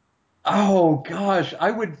 Oh gosh, I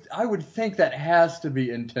would think that has to be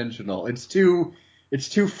intentional. It's too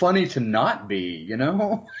funny to not be, you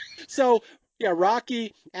know? So, yeah,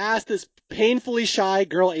 Rocky asked this painfully shy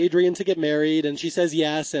girl, Adrian, to get married, and she says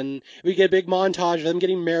yes, and we get a big montage of them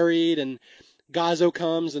getting married, and Gazzo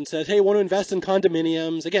comes and says, "Hey, want to invest in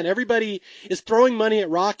condominiums?" Again, everybody is throwing money at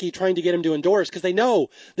Rocky trying to get him to endorse because they know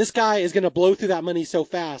this guy is going to blow through that money so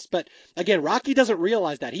fast. But again, Rocky doesn't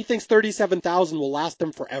realize that. He thinks 37,000 will last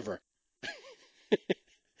them forever.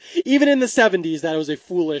 Even in the 70s, that was a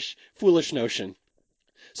foolish, foolish notion.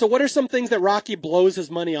 So what are some things that Rocky blows his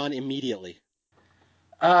money on immediately?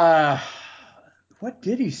 Uh, what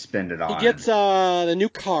did he spend it He on? gets a new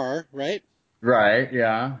car, right? Right,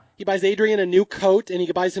 yeah. He buys Adrian a new coat, and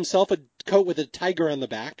he buys himself a coat with a tiger on the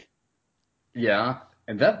back. Yeah.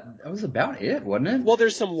 And that was about it, wasn't it? Well,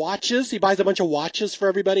 there's some watches. He buys a bunch of watches for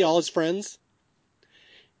everybody, all his friends.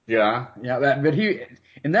 Yeah, yeah, but he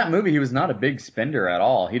in that movie he was not a big spender at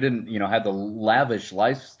all. He didn't, have the lavish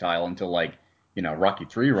lifestyle until like, Rocky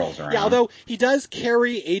 3 rolls Yeah, around. although he does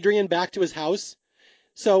carry Adrian back to his house.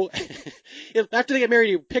 So after they get married,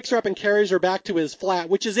 he picks her up and carries her back to his flat,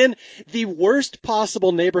 which is in the worst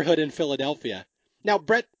possible neighborhood in Philadelphia. Now,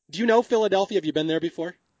 Brett, do you know Philadelphia? Have you been there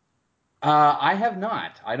before? I have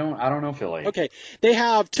not. I don't know Philly. Okay, they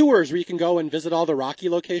have tours where you can go and visit all the Rocky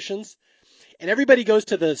locations. And everybody goes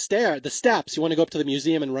to the steps. You want to go up to the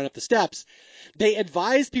museum and run up the steps. They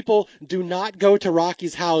advise people do not go to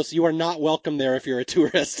Rocky's house. You are not welcome there if you're a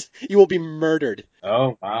tourist. You will be murdered.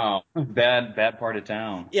 Oh, wow. Bad part of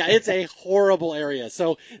town. Yeah, it's a horrible area.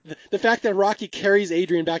 So the fact that Rocky carries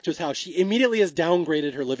Adrian back to his house, she immediately has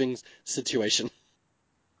downgraded her living situation.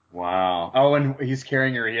 Wow. Oh, and he's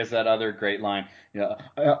carrying her. He has that other great line. Yeah,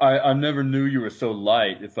 I never knew you were so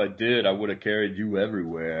light. If I did, I would have carried you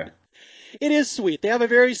everywhere. It is sweet. They have a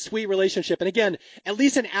very sweet relationship. And again, at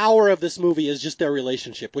least an hour of this movie is just their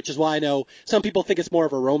relationship, which is why I know some people think it's more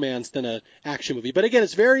of a romance than an action movie. But again,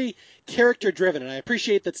 it's very character driven, and I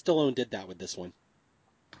appreciate that Stallone did that with this one.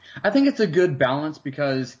 I think it's a good balance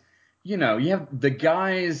because, you have the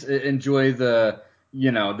guys enjoy the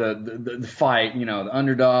fight, the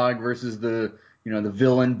underdog versus the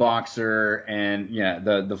villain boxer and yeah,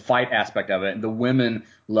 the fight aspect of it. And the women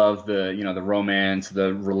love the romance,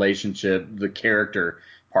 the relationship, the character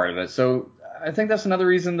part of it. So I think that's another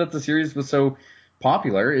reason that the series was so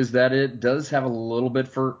popular is that it does have a little bit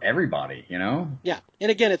for everybody. Yeah. And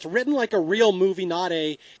again, it's written like a real movie, not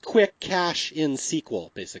a quick cash in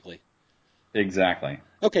sequel, basically. Exactly.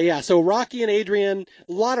 Okay, yeah. So Rocky and Adrian,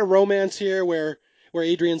 a lot of romance here where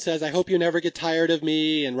Adrian says, "I hope you never get tired of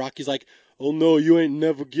me," and Rocky's like, "Oh no, you ain't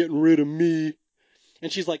never getting rid of me."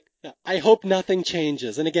 And she's like, "I hope nothing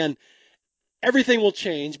changes." And again, everything will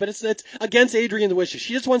change, but it's against Adrian's wishes.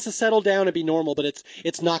 She just wants to settle down and be normal, but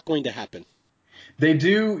it's not going to happen. They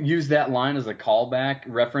do use that line as a callback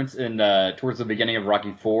reference in towards the beginning of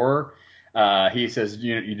Rocky Four. He says,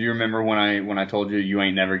 "You do remember when I told you you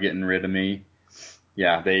ain't never getting rid of me?"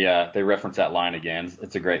 Yeah, they reference that line again.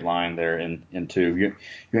 It's a great line there in two. You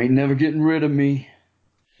ain't never getting rid of me.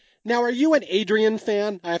 Now, are you an Adrian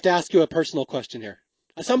fan? I have to ask you a personal question here.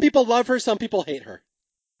 Some people love her, some people hate her.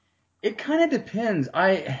 It kind of depends.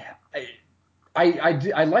 I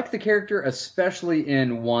like the character, especially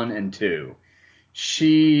in one and two.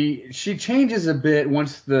 She changes a bit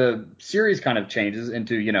once the series kind of changes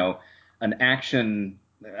into an action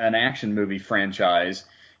movie franchise.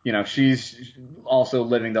 She's also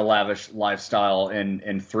living the lavish lifestyle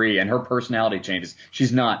in three, and her personality changes.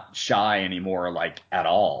 She's not shy anymore, like at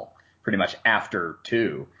all, pretty much after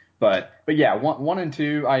two. But yeah, one and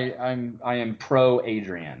two, I am pro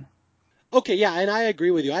Adrian. Okay, yeah, and I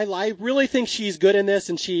agree with you. I really think she's good in this,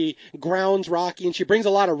 and she grounds Rocky, and she brings a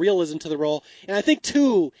lot of realism to the role. And I think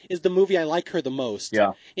two is the movie I like her the most.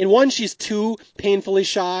 Yeah. In one, she's too painfully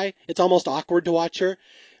shy. It's almost awkward to watch her.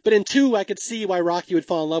 But in two, I could see why Rocky would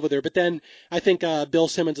fall in love with her. But then I think Bill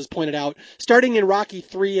Simmons has pointed out, starting in Rocky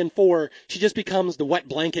 3 and 4, she just becomes the wet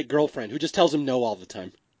blanket girlfriend who just tells him no all the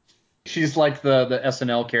time. She's like the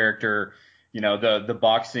SNL character, the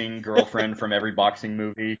boxing girlfriend from every boxing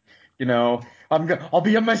movie. I'll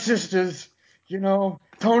be at my sister's.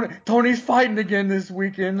 Tony's fighting again this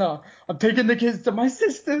weekend. I'm taking the kids to my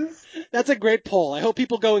sister's. That's a great poll. I hope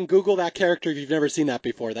people go and Google that character if you've never seen that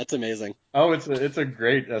before. That's amazing. Oh, it's a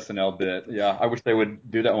great SNL bit. Yeah, I wish they would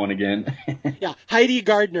do that one again. Yeah, Heidi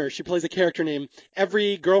Gardner. She plays a character named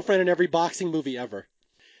every girlfriend in every boxing movie ever.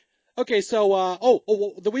 Okay, so well,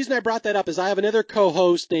 the reason I brought that up is I have another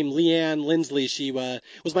co-host named Leanne Lindsley. She was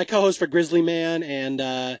my co-host for Grizzly Man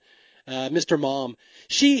and Mr. Mom.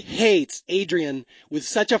 She hates Adrian with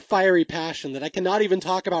such a fiery passion that I cannot even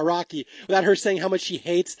talk about Rocky without her saying how much she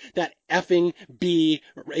hates that effing B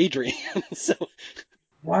Adrian. So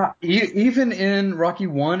Wow. Even in Rocky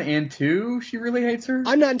 1 and 2, she really hates her?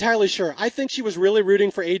 I'm not entirely sure. I think she was really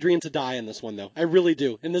rooting for Adrian to die in this one, though. I really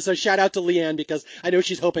do. And this is a shout out to Leanne because I know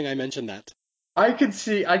she's hoping I mention that. I could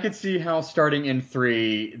see how starting in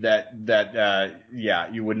 3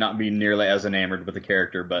 yeah, you would not be nearly as enamored with the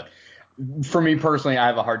character, but for me personally, I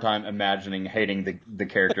have a hard time imagining hating the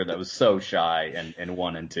character that was so shy in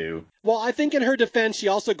 1 and 2. Well, I think in her defense, she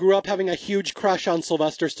also grew up having a huge crush on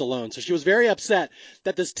Sylvester Stallone, so she was very upset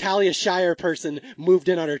that this Talia Shire person moved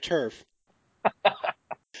in on her turf.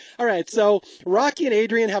 All right, so Rocky and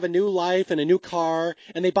Adrian have a new life and a new car,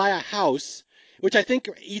 and they buy a house, which I think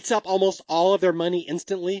eats up almost all of their money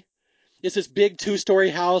instantly. It's this big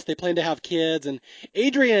two-story house. They plan to have kids, and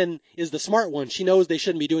Adrian is the smart one. She knows they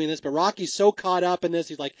shouldn't be doing this, but Rocky's so caught up in this.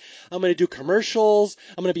 He's like, I'm going to do commercials.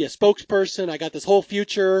 I'm going to be a spokesperson. I got this whole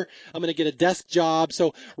future. I'm going to get a desk job.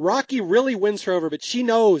 So Rocky really wins her over, but she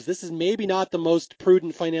knows this is maybe not the most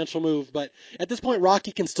prudent financial move. But at this point,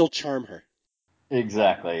 Rocky can still charm her.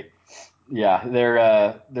 Exactly. Yeah,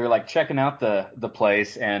 they're like checking out the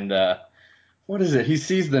place and what is it? He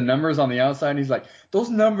sees the numbers on the outside and he's like, those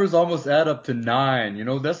numbers almost add up to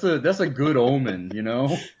 9, that's a good omen.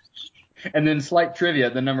 And then slight trivia,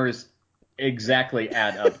 the numbers exactly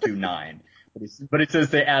add up to 9. But it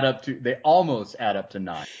says they almost add up to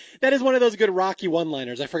 9. That is one of those good Rocky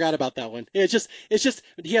one-liners. I forgot about that one. It's just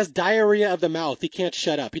he has diarrhea of the mouth. He can't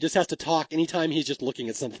shut up. He just has to talk anytime he's just looking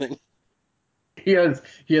at something. He has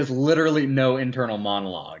literally no internal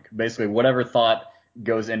monologue. Basically, whatever thought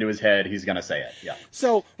goes into his head, he's gonna say it. Yeah.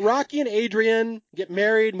 So Rocky and Adrian get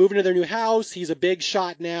married, move into their new house. He's a big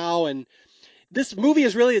shot now, and this movie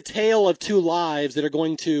is really a tale of two lives that are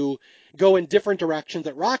going to go in different directions.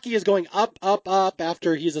 That Rocky is going up, up, up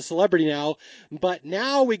after he's a celebrity now, but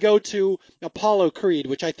now we go to Apollo Creed,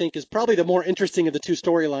 which I think is probably the more interesting of the two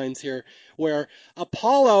storylines here, where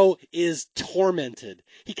Apollo is tormented.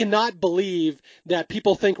 He cannot believe that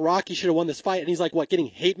people think Rocky should have won this fight, and he's like, what, getting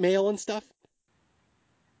hate mail and stuff?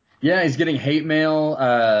 Yeah, he's getting hate mail,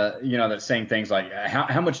 that's saying things like,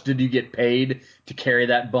 how much did you get paid to carry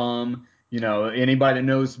that bum? Anybody that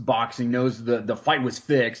knows boxing knows the fight was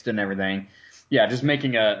fixed and everything. Yeah, just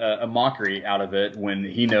making a mockery out of it when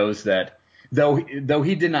he knows that though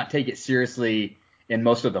he did not take it seriously in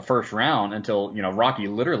most of the first round until, Rocky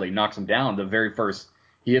literally knocks him down the very first,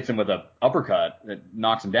 he hits him with a uppercut that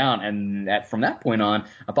knocks him down, and from that point on,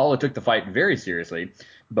 Apollo took the fight very seriously.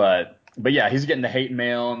 But yeah, he's getting the hate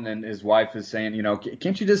mail, and then his wife is saying,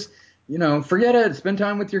 can't you just, forget it, spend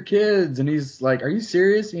time with your kids? And he's like, are you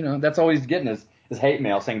serious? That's all he's getting is hate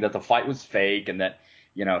mail saying that the fight was fake and that,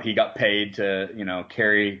 he got paid to,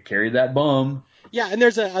 carry that bum. Yeah, and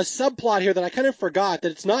there's a subplot here that I kind of forgot,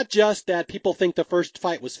 that it's not just that people think the first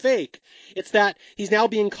fight was fake. It's that he's now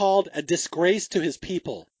being called a disgrace to his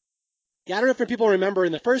people. Yeah, I don't know if people remember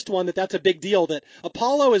in the first one that that's a big deal, that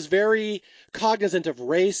Apollo is very cognizant of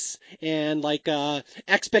race and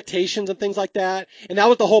expectations and things like that. And that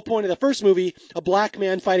was the whole point of the first movie, a black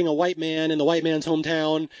man fighting a white man in the white man's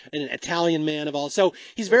hometown, and an Italian man of all. So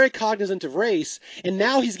he's very cognizant of race, and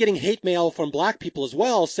now he's getting hate mail from black people as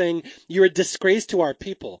well saying, you're a disgrace to our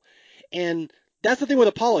people. And that's the thing with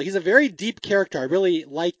Apollo. He's a very deep character. I really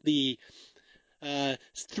like the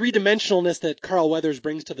three-dimensionalness that Carl Weathers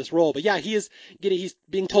brings to this role. But yeah, he's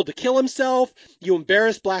being told to kill himself. You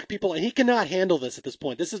embarrass black people, and he cannot handle this at this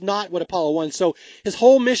point. This is not what Apollo wants. So his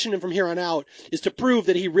whole mission from here on out is to prove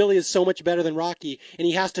that he really is so much better than Rocky, and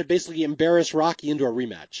he has to basically embarrass Rocky into a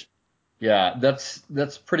rematch. Yeah,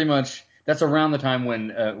 that's pretty much that's around the time when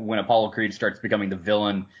Apollo Creed starts becoming the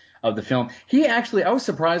villain of the film. I was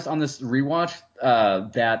surprised on this rewatch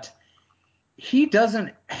that he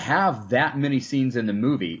doesn't have that many scenes in the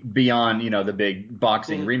movie beyond, the big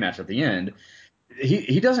boxing Mm-hmm. rematch at the end.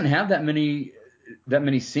 He doesn't have that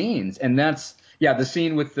many scenes, and that's yeah, the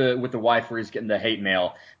scene with the wife where he's getting the hate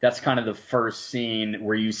mail. That's kind of the first scene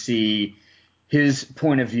where you see his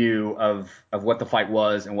point of view of what the fight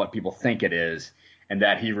was and what people think it is, and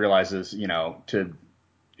that he realizes, to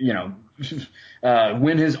you know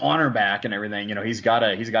win his honor back and everything. He's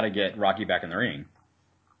gotta get Rocky back in the ring.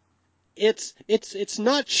 It's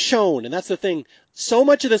not shown, and that's the thing. So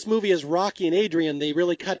much of this movie is Rocky and Adrian. They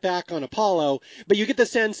really cut back on Apollo, but you get the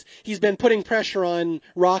sense he's been putting pressure on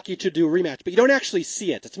Rocky to do a rematch, but you don't actually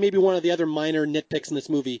see it. It's maybe one of the other minor nitpicks in this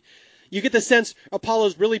movie. You get the sense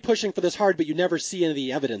Apollo's really pushing for this hard, but you never see any of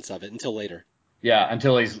the evidence of it until later. Yeah,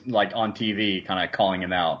 until he's like on TV, kind of calling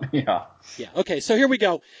him out. Yeah. Yeah. Okay. So here we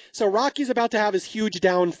go. So Rocky's about to have his huge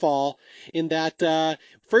downfall in that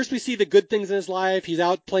first we see the good things in his life. He's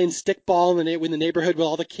out playing stickball in the neighborhood with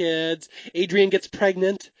all the kids. Adrian gets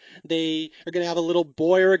pregnant. They are going to have a little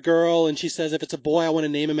boy or a girl, and she says, if it's a boy, I want to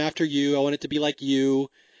name him after you. I want it to be like you.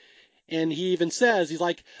 And he even says, he's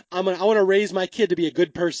like, I want to raise my kid to be a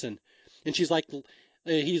good person. And she's like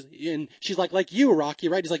you, Rocky,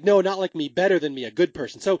 right? He's like, no, not like me, better than me, a good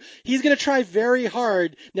person. So he's going to try very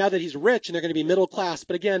hard now that he's rich and they're going to be middle class.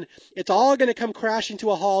 But again, it's all going to come crashing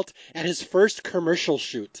to a halt at his first commercial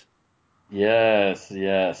shoot. Yes,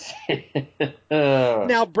 yes.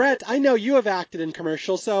 Now, Brett, I know you have acted in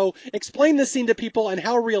commercials, so explain this scene to people and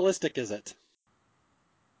how realistic is it?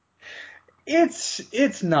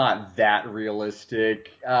 It's not that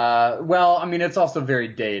realistic. Well, I mean, it's also very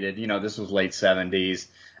dated. This was late 70s.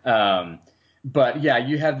 Um, but yeah,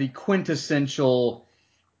 you have the quintessential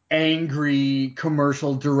angry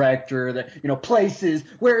commercial director that places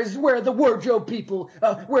where are the wardrobe people,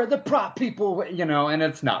 where are the prop people, and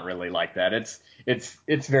it's not really like that.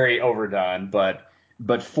 It's very overdone, but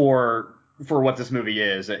for what this movie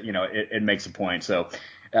is, it makes a point. So,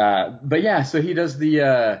 but yeah, so he does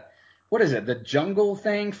the what is it, the jungle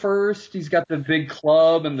thing first. He's got the big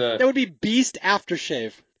club and the That would be Beast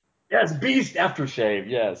Aftershave. yes, Beast aftershave,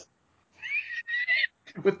 yes,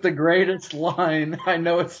 with the greatest line. I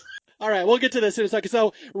know it's All right, we'll get to this in a second.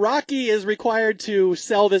 So Rocky is required to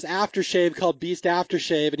sell this aftershave called Beast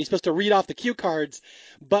Aftershave, and he's supposed to read off the cue cards.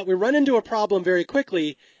 But we run into a problem very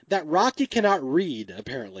quickly that Rocky cannot read,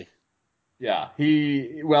 apparently. yeah,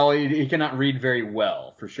 he cannot read very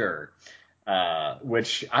well for sure.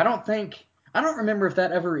 Which I don't remember if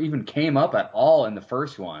that ever even came up at all in the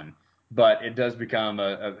first one, but it does become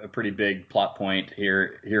a pretty big plot point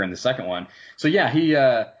here in the second one. So yeah, he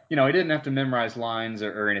didn't have to memorize lines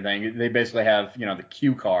or anything. They basically have, the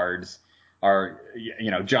cue cards are,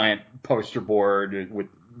 giant poster board with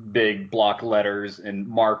big block letters and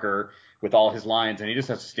marker with all his lines, and he just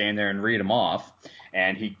has to stand there and read them off.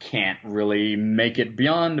 And he can't really make it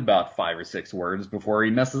beyond about 5 or 6 words before he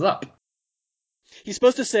messes up. He's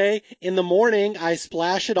supposed to say, in the morning I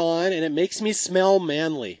splash it on and it makes me smell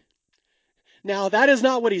manly. Now that is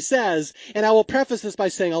not what he says, and I will preface this by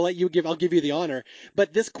saying I'll give you the honor.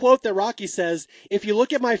 But this quote that Rocky says, if you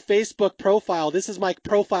look at my Facebook profile, this is my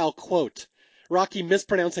profile quote. Rocky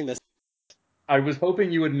mispronouncing this. I was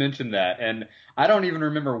hoping you would mention that, and I don't even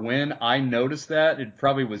remember when I noticed that. It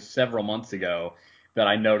probably was several months ago, that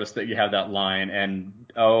I noticed that you have that line,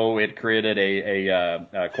 and oh, it created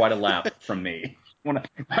a quite a laugh from me.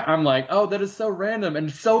 I'm like, oh, that is so random,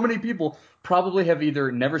 and so many people probably have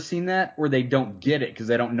either never seen that or they don't get it because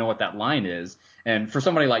they don't know what that line is. And for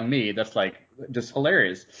somebody like me, that's like just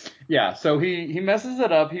hilarious. Yeah, so he messes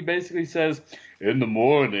it up. He basically says, in the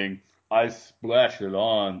morning I splash it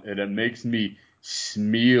on, and it makes me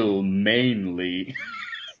smell mainly.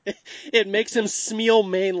 It makes him smell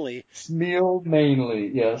mainly. Smell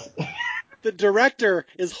mainly, yes. The director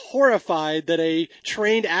is horrified that a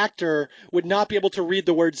trained actor would not be able to read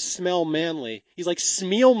the word smell manly. He's like,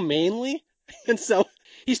 smell mainly? And so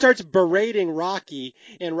he starts berating Rocky,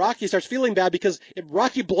 and Rocky starts feeling bad because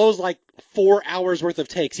Rocky blows like 4 hours worth of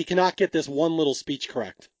takes. He cannot get this one little speech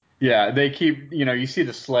correct. Yeah, they keep, you see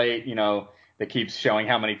the slate, that keeps showing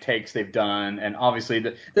how many takes they've done. And obviously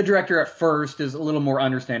the director at first is a little more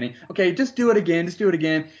understanding. Okay, just do it again, just do it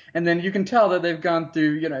again. And then you can tell that they've gone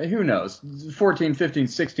through, who knows, 14, 15,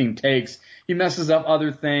 16 takes. He messes up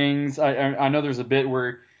other things. I know there's a bit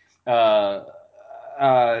where,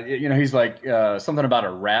 he's like, something about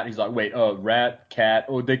a rat. He's like, wait, rat, cat.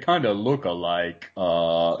 Oh, they kind of look alike.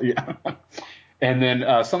 Yeah. And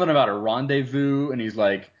then, something about a rendezvous. And he's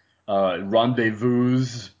like, rendezvous.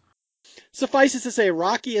 Suffice it to say,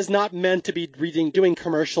 Rocky is not meant to be doing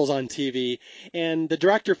commercials on TV, and the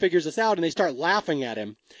director figures this out, and they start laughing at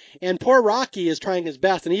him. And poor Rocky is trying his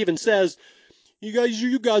best, and he even says,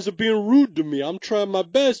 you guys are being rude to me. I'm trying my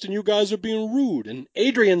best, and you guys are being rude." And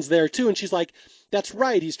Adrian's there too, and she's like, "That's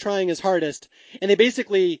right. He's trying his hardest." And they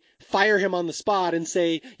basically fire him on the spot and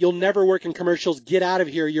say, "You'll never work in commercials. Get out of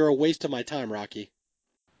here. You're a waste of my time, Rocky."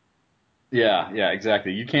 Yeah,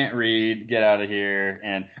 exactly. You can't read, get out of here.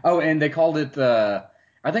 And they called it,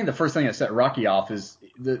 I think the first thing that set Rocky off is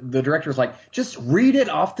the director's like, just read it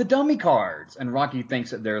off the dummy cards. And Rocky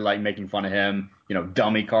thinks that they're like making fun of him,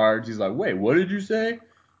 dummy cards. He's like, wait, what did you say?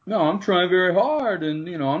 No, I'm trying very hard, and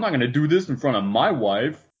I'm not going to do this in front of my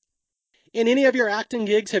wife. In any of your acting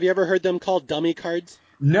gigs, have you ever heard them called dummy cards?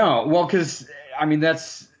 No, well, because I mean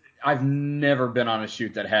I've never been on a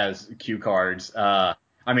shoot that has cue cards.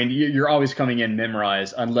 I mean you're always coming in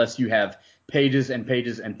memorized unless you have pages and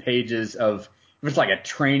pages and pages of. If it's like a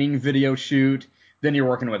training video shoot, then you're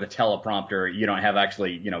working with a teleprompter. You don't have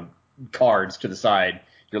actually cards to the side.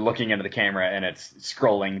 You're looking into the camera and it's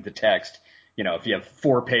scrolling the text. If you have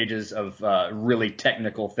 4 pages of really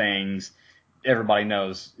technical things, everybody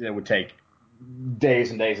knows it would take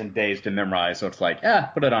days and days and days to memorize. So it's like,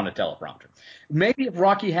 put it on a teleprompter. Maybe if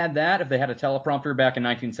Rocky had that, if they had a teleprompter back in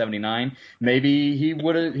 1979, maybe he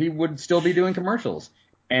would still be doing commercials,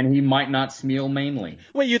 and he might not smell mainly.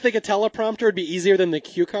 Wait, you think a teleprompter would be easier than the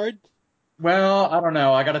cue card? Well, I don't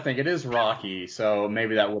know. I got to think it is Rocky, so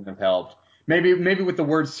maybe that wouldn't have helped. Maybe with the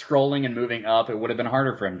words scrolling and moving up, it would have been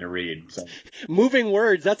harder for him to read. So. Moving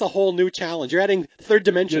words, that's a whole new challenge. You're adding third Yeah,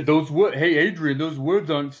 dimension. those words. Hey, Adrian, those words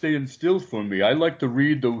aren't staying still for me. I like to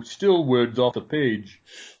read those still words off the page.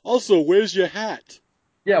 Also, where's your hat?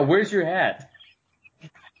 Yeah, where's your hat?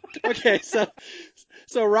 Okay,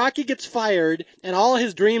 so Rocky gets fired, and all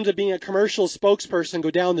his dreams of being a commercial spokesperson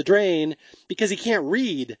go down the drain because he can't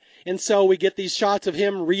read. And so we get these shots of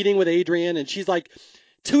him reading with Adrian, and she's like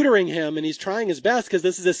tutoring him, and he's trying his best because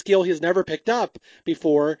this is a skill he's never picked up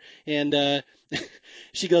before. And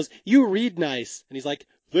she goes, "You read nice," and he's like,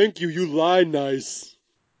 "Thank you. You lie nice."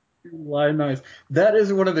 Lie nice. That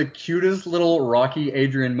is one of the cutest little Rocky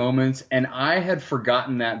Adrian moments, and I had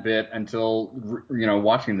forgotten that bit until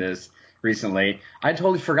watching this recently. I'd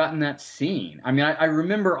totally forgotten that scene. I mean, I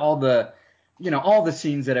remember all the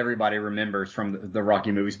scenes that everybody remembers from the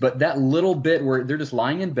Rocky movies, but that little bit where they're just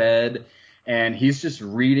lying in bed and he's just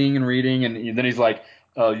reading and reading, and then he's like,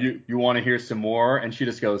 "You want to hear some more?" And she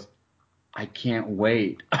just goes, "I can't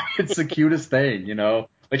wait." It's the cutest thing.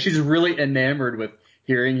 Like she's really enamored with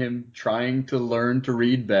hearing him trying to learn to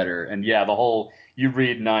read better. And yeah, the whole "you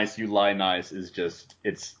read nice, you lie nice" is just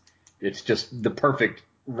it's just the perfect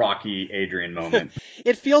Rocky Adrian moment.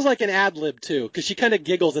 It feels like an ad lib too, because she kind of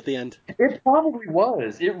giggles at the end. It probably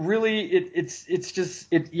was. It really it's just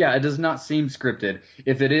it does not seem scripted.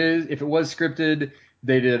 If it was scripted,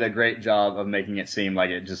 they did a great job of making it seem like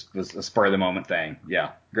it just was a spur of the moment thing.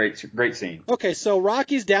 Yeah. Great scene. Okay, so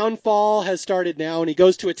Rocky's downfall has started now, and he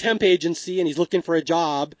goes to a temp agency and he's looking for a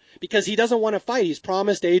job because he doesn't want to fight. He's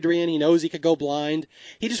promised Adrian, he knows he could go blind.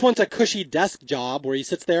 He just wants a cushy desk job where he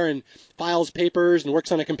sits there and files papers and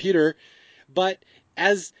works on a computer. But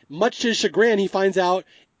as much to his chagrin, he finds out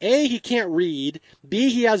A, he can't read, B,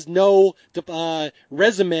 he has no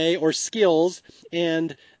resume or skills,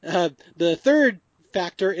 and the third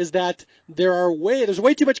factor is that there's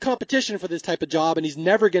way too much competition for this type of job, and he's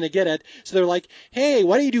never going to get it. So they're like, hey,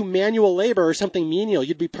 why don't you do manual labor or something menial?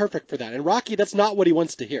 You'd be perfect for that. And Rocky, that's not what he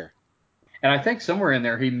wants to hear. And I think somewhere in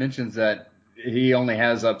there he mentions that he only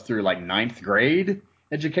has up through like ninth grade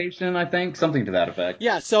education, I think, something to that effect.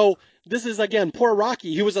 Yeah, so this is, again, poor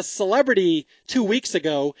Rocky. He was a celebrity 2 weeks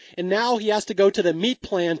ago, and now he has to go to the meat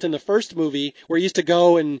plant in the first movie where he used to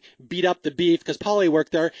go and beat up the beef because Polly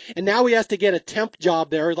worked there. And now he has to get a temp job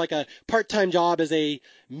there, like a part-time job as a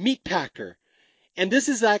meat packer. And this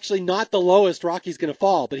is actually not the lowest Rocky's going to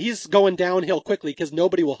fall, but he's going downhill quickly because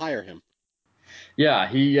nobody will hire him. Yeah,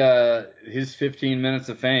 his 15 minutes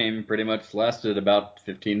of fame pretty much lasted about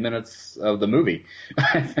 15 minutes of the movie,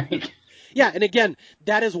 I think. Yeah, and again,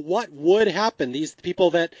 that is what would happen. These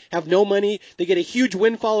people that have no money, they get a huge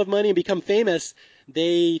windfall of money and become famous.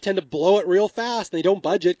 They tend to blow it real fast. They don't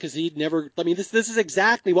budget because he'd never. I mean, this is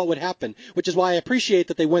exactly what would happen, which is why I appreciate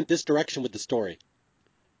that they went this direction with the story.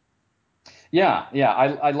 Yeah,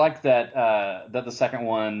 I like that that the second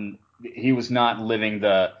one he was not living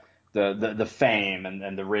the fame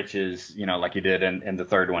and the riches, you know, like he did in the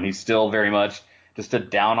third one. He's still very much just a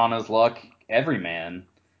down on his luck everyman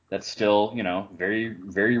that's still, you know, very,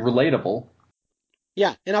 very relatable.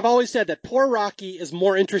 Yeah, and I've always said that poor Rocky is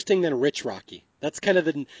more interesting than rich Rocky. That's kind of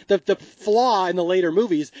the flaw in the later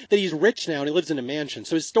movies that he's rich now and he lives in a mansion,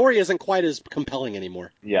 so his story isn't quite as compelling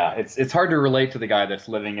anymore. Yeah, it's hard to relate to the guy that's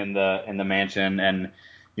living in the mansion and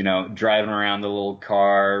you know driving around the little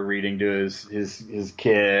car, reading to his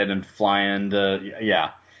kid and flying to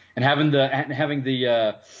yeah, and having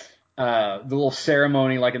the little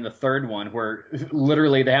ceremony like in the third one where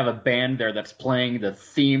literally they have a band there that's playing the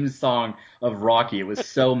theme song of Rocky. It was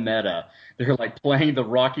so meta. They're like playing the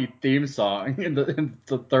Rocky theme song in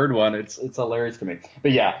the third one. It's hilarious to me.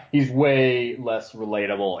 But yeah, he's way less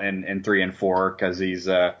relatable in 3 and 4 because he's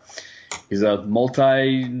a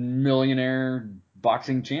multi-millionaire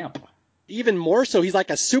boxing champ. Even more so, he's like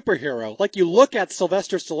a superhero. Like you look at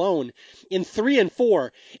Sylvester Stallone in 3 and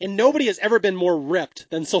 4, and nobody has ever been more ripped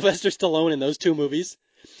than Sylvester Stallone in those two movies.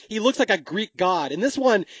 He looks like a Greek god. In this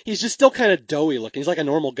one, he's just still kind of doughy looking. He's like a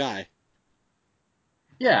normal guy.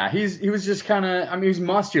 Yeah, he was just kind of I mean he's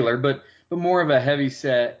muscular but more of a heavy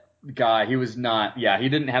set guy. He was not yeah he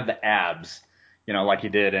didn't have the abs you know like he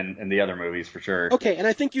did in the other movies for sure. Okay, and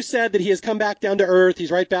I think you said that he has come back down to earth.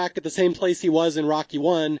 He's right back at the same place he was in Rocky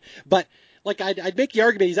 1. But, like, I'd make the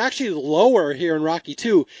argument he's actually lower here in Rocky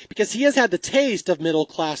 2 because he has had the taste of middle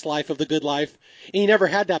class life, of the good life, and he never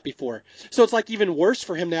had that before. So it's like even worse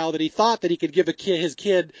for him now that he thought that he could give his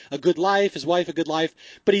kid a good life, his wife a good life,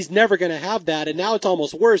 but he's never going to have that. And now it's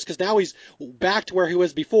almost worse because now he's back to where he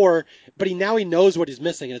was before, but now he knows what he's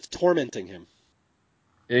missing and it's tormenting him.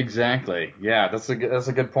 Exactly. Yeah, that's a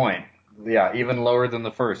good point. Yeah, even lower than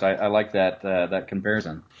the first. I like that that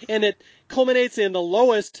comparison. And it culminates in the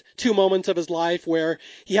lowest two moments of his life where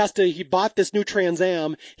he bought this new Trans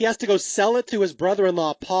Am. He has to go sell it to his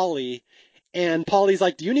brother-in-law, Paulie. And Paulie's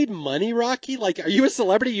like, do you need money, Rocky? Like, are you a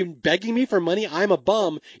celebrity? You begging me for money? I'm a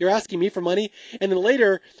bum. You're asking me for money. And then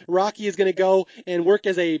later, Rocky is going to go and work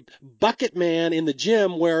as a bucket man in the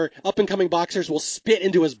gym where up and coming boxers will spit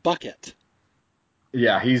into his bucket.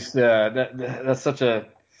 Yeah, he's that's such a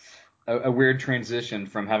weird transition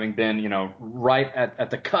from having been, you know, right at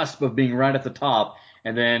the cusp of being right at the top,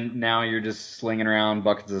 and then now you're just slinging around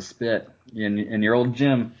buckets of spit in your old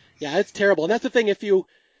gym. Yeah, it's terrible. And that's the thing. If you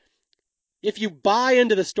buy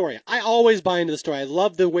into the story, I always buy into the story. I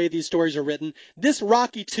love the way these stories are written. This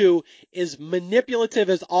Rocky 2 is manipulative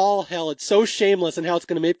as all hell. It's so shameless in how it's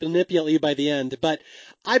going to manipulate you by the end. But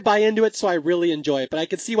I buy into it, so I really enjoy it. But I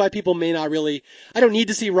can see why people may not really. I don't need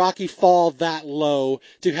to see Rocky fall that low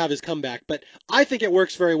to have his comeback. But I think it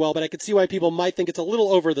works very well. But I can see why people might think it's a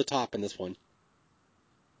little over the top in this one.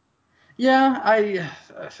 Yeah,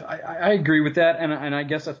 I agree with that, and I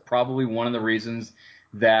guess that's probably one of the reasons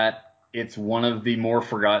that it's one of the more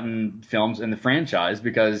forgotten films in the franchise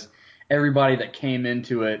because everybody that came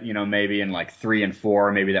into it, you know, maybe in like 3 and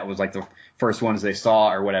 4, maybe that was like the first ones they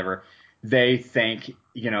saw or whatever, they think,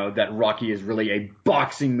 you know, that Rocky is really a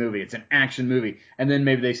boxing movie, it's an action movie, and then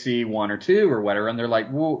maybe they see 1 or 2 or whatever, and they're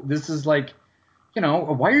like, well, this is like you know,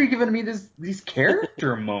 why are you giving me these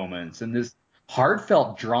character moments and this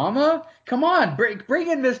heartfelt drama? Come on, bring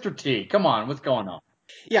in Mr. T. Come on, what's going on?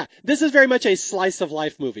 Yeah, this is very much a slice of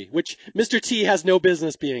life movie, which Mr. T has no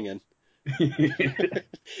business being in.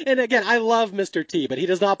 And again, I love Mr. T, but he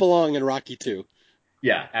does not belong in Rocky 2.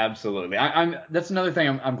 Yeah, absolutely. I'm that's another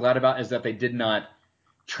thing I'm glad about is that they did not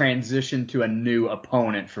transition to a new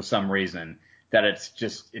opponent for some reason. That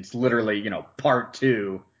it's literally, you know, part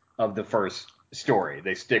 2 of the first story.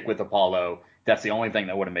 They stick with Apollo. That's the only thing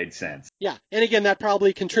that would have made sense. Yeah, and again, that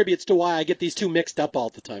probably contributes to why I get these two mixed up all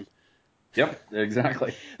the time. Yep,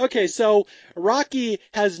 exactly. Okay, so Rocky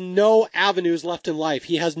has no avenues left in life.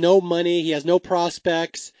 He has no money. He has no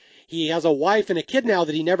prospects. He has a wife and a kid now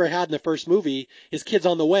that he never had in the first movie. His kid's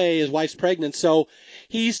on the way. His wife's pregnant. So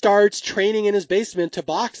he starts training in his basement to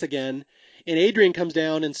box again. And Adrian comes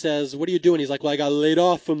down and says, "What are you doing?" He's like, "Well, I got laid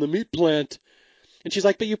off from the meat plant." And she's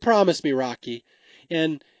like, "But you promised me, Rocky."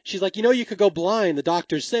 And she's like, "You could go blind. The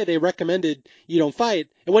doctors say they recommended you don't fight."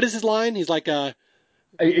 And what is his line? He's like,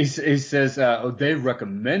 He says, oh, they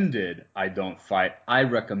recommended I don't fight. I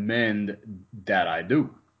recommend that I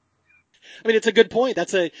do. I mean, it's a good point.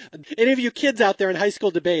 Any of you kids out there in high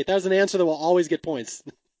school debate, that was an answer that will always get points.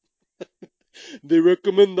 They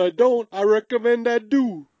recommend I don't. I recommend I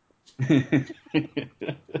do.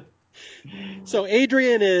 So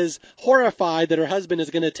Adrian is horrified that her husband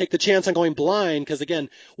is going to take the chance on going blind because, again,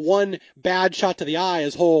 one bad shot to the eye,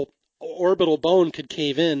 his whole orbital bone could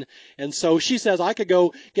cave in. And so she says, "I could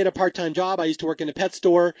go get a part-time job. I used to work in a pet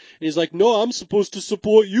store." And he's like, "No, I'm supposed to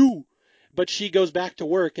support you." But she goes back to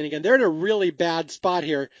work. And again, they're in a really bad spot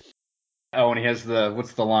here. Oh, and he has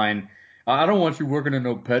what's the line? I don't want you working in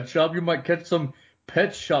no pet shop. You might catch some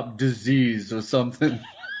pet shop disease or something.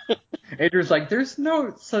 Adrian's like, there's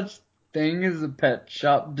no such thing as a pet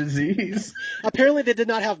shop disease. Apparently, they did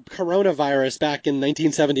not have coronavirus back in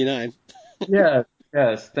 1979. Yeah,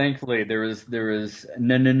 yes. Thankfully, there is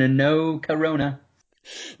no corona.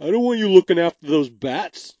 I don't want you looking after those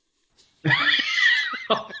bats.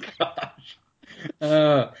 Oh gosh.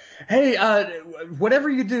 Hey, whatever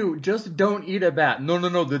you do, just don't eat a bat. No, no,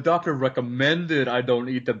 no. The doctor recommended I don't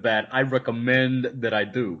eat the bat. I recommend that I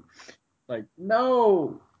do. Like,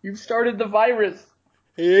 no, you've started the virus.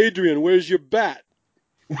 Hey, Adrian, where's your bat?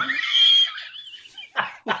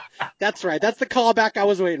 That's right. That's the callback I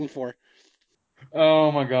was waiting for.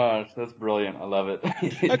 Oh my gosh, that's brilliant. I love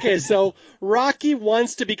Okay, it. so Rocky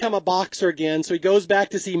wants to become a boxer again, so he goes back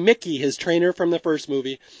to see Mickey, his trainer from the first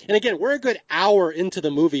movie. And again, we're a good hour into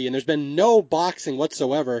the movie, and there's been no boxing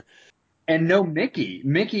whatsoever. And no Mickey.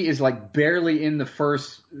 Mickey is like barely in the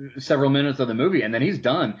first several minutes of the movie, and then he's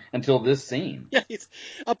done until this scene. Yeah, he's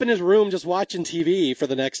up in his room just watching TV for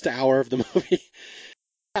the next hour of the movie.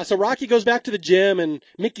 Yeah, so Rocky goes back to the gym, and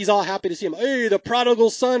Mickey's all happy to see him. Hey, the prodigal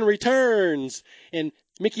son returns, and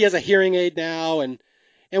Mickey has a hearing aid now, and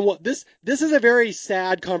what this is a very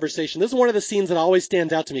sad conversation. This is one of the scenes that always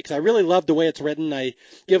stands out to me because I really love the way it's written. I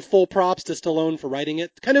give full props to Stallone for writing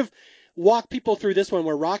it. Kind of walk people through this one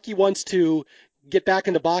where Rocky wants to get back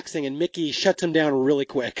into boxing, and Mickey shuts him down really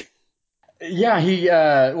quick.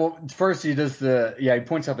 Yeah, well, first he does he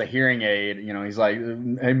points out the hearing aid. You know, he's like,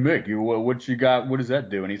 "Hey Mick, what you got? What does that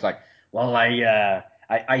do?" And he's like, "Well,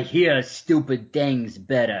 I hear stupid things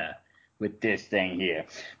better with this thing here."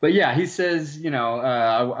 But yeah, he says, you know,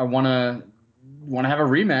 I wanna have a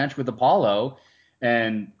rematch with Apollo,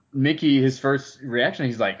 and Mickey, his first reaction,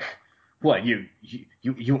 he's like, "What, you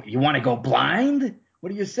want to go blind?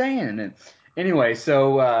 What are you saying?" And anyway,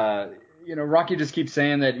 so you know, Rocky just keeps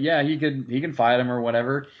saying that, yeah, he can fight him or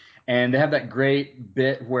whatever, and they have that great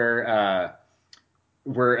bit where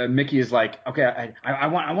Mickey is like, okay, I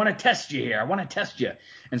want to test you here, I want to test you,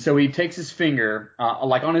 and so he takes his finger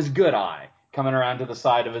like on his good eye, coming around to the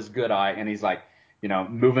side of his good eye, and he's like, you know,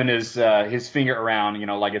 moving his finger around, you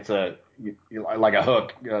know, like it's like a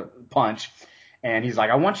hook punch, and he's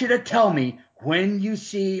like, I want you to tell me when you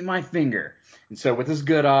see my finger. And so with his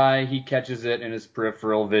good eye, he catches it in his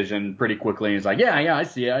peripheral vision pretty quickly. And he's like, yeah, I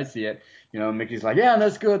see it, I see it. You know, Mickey's like, yeah,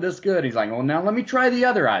 that's good, that's good. He's like, well, now let me try the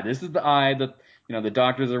other eye. This is the eye that, you know, the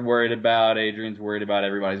doctors are worried about. Adrian's worried about.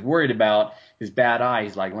 Everybody's worried about his bad eye.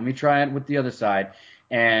 He's like, let me try it with the other side.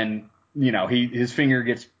 And, you know, his finger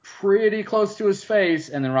gets pretty close to his face.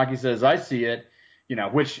 And then Rocky says, I see it. You know,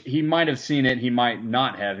 which he might have seen it, he might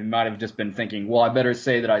not have. He might have just been thinking, well, I better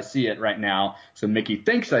say that I see it right now, so Mickey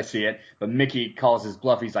thinks I see it. But Mickey calls his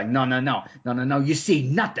bluff. He's like, no, you see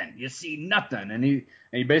nothing, and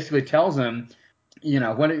he basically tells him, you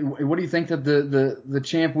know, what do you think that the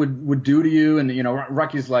champ would do to you? And you know,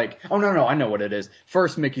 Rocky's like, oh no, I know what it is.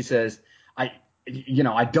 First, Mickey says, I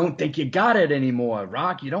don't think you got it anymore,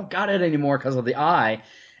 Rock. You don't got it anymore because of the eye.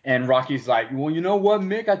 And Rocky's like, well, you know what,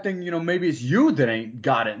 Mick? I think, you know, maybe it's you that ain't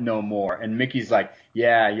got it no more. And Mickey's like,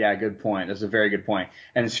 yeah, good point. That's a very good point.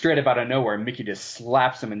 And straight up out of nowhere, Mickey just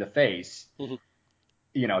slaps him in the face,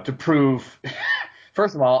 you know, to prove,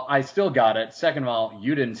 first of all, I still got it. Second of all,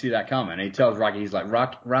 you didn't see that coming. And he tells Rocky, he's like,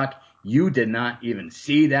 Rock, you did not even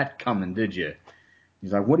see that coming, did you?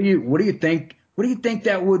 He's like, what do you what do you think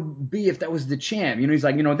that would be if that was the champ? He's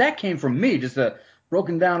like, that came from me, just a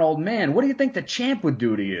broken down old man. What do you think the champ would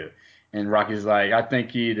do to you? And Rocky's like, I think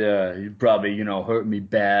he'd probably, hurt me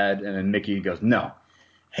bad. And then Mickey goes, no,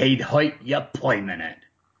 he'd hurt you permanent.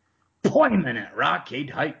 Permanent, Rock, he'd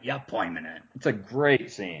hurt you permanent. It's a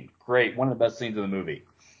great scene. Great. One of the best scenes of the movie.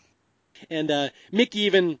 And Mickey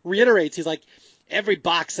even reiterates, he's like, every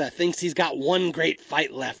boxer thinks he's got one great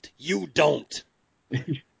fight left. You don't.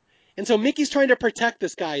 And so Mickey's trying to protect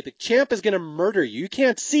this guy. The champ is going to murder you. You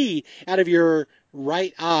can't see out of your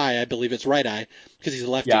right eye. I believe it's right eye because he's a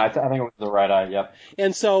lefty. Yeah, I think it was the right eye, yep.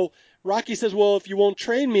 And so Rocky says, well, if you won't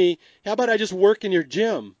train me, how about I just work in your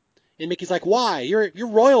gym? And Mickey's like, why? You're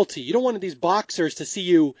royalty. You don't want these boxers to see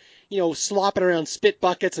you, slopping around spit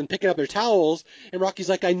buckets and picking up their towels. And Rocky's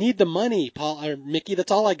like, I need the money, Mickey.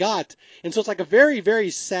 That's all I got. And so it's like a very, very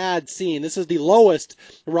sad scene. This is the lowest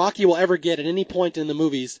Rocky will ever get at any point in the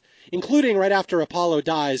movies, including right after Apollo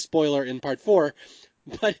dies, spoiler in part 4.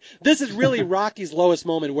 But this is really Rocky's lowest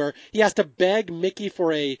moment where he has to beg Mickey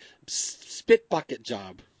for a spit bucket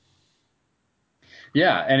job.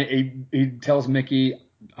 Yeah, and he tells Mickey,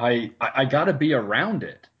 I got to be around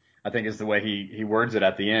it, I think is the way he words it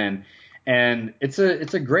at the end. And it's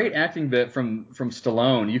a great acting bit from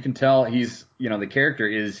Stallone. You can tell he's, the character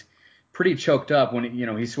is pretty choked up when,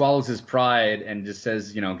 he swallows his pride and just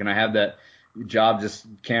says, can I have that job just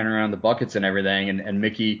carrying around the buckets and everything? And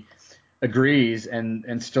Mickey agrees, and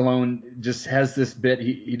Stallone just has this bit.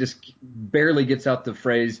 He just barely gets out the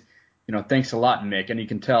phrase, thanks a lot, Mick. And you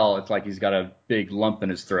can tell it's like he's got a big lump in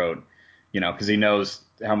his throat, because he knows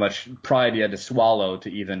how much pride he had to swallow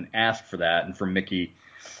to even ask for that, and for Mickey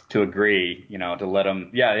to agree, to let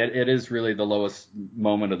him. Yeah, it is really the lowest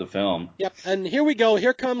moment of the film. Yep, and here we go.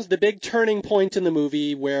 Here comes the big turning point in the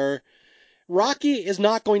movie where Rocky is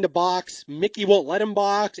not going to box. Mickey won't let him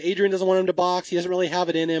box. Adrian doesn't want him to box. He doesn't really have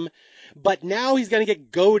it in him. But now he's going to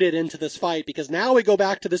get goaded into this fight because now we go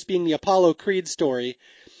back to this being the Apollo Creed story.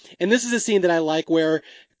 And this is a scene that I like where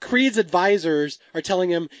Creed's advisors are telling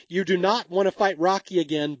him, you do not want to fight Rocky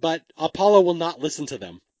again, but Apollo will not listen to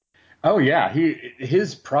them. Oh yeah,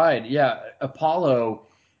 his pride. Yeah, Apollo.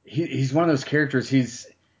 He's one of those characters.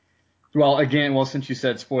 Well, since you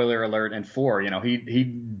said spoiler alert in 4, he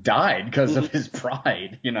died because of his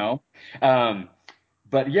pride.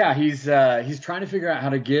 But yeah, he's trying to figure out how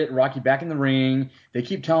to get Rocky back in the ring. They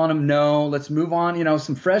keep telling him, no, let's move on,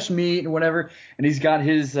 some fresh meat or whatever. And he's got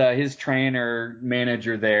his trainer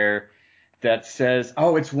manager there that says,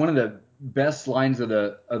 oh, it's one of the best lines of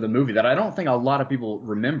the movie that I don't think a lot of people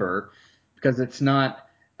remember, because it's not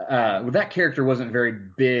that character wasn't very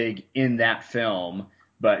big in that film,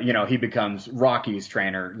 but he becomes Rocky's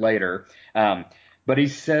trainer later. But he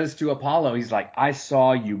says to Apollo, he's like, I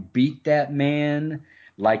saw you beat that man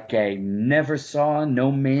like I never saw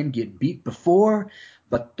no man get beat before,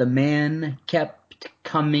 but the man kept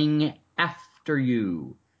coming after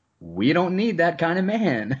you. We don't need that kind of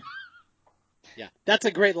man. Yeah, that's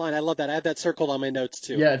a great line. I love that. I have that circled on my notes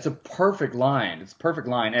too. Yeah, it's a perfect line. It's a perfect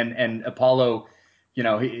line. And Apollo,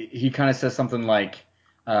 he kind of says something like,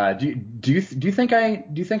 do you think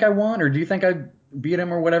I won, or do you think I beat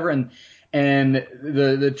him, or whatever? And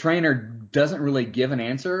the trainer doesn't really give an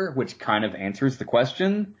answer, which kind of answers the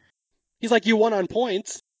question. He's like, you won on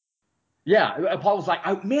points. Yeah, Apollo's like,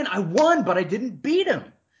 I won, but I didn't beat him.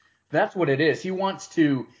 That's what it is.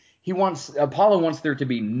 Apollo wants there to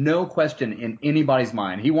be no question in anybody's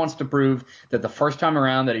mind. He wants to prove that the first time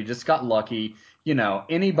around that he just got lucky.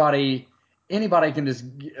 Anybody can just,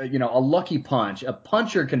 a lucky punch. A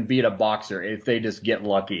puncher can beat a boxer if they just get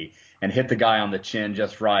lucky and hit the guy on the chin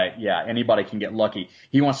just right. Yeah, anybody can get lucky.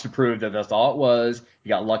 He wants to prove that that's all it was. He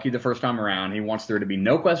got lucky the first time around. He wants there to be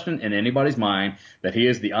no question in anybody's mind that he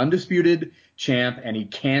is the undisputed champ, and he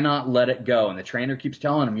cannot let it go. And the trainer keeps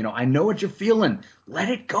telling him, I know what you're feeling. Let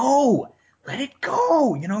it go. Let it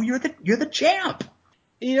go. You're the champ.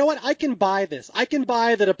 And you know what? I can buy this. I can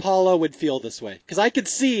buy that Apollo would feel this way because I could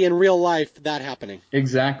see in real life that happening.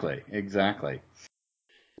 Exactly.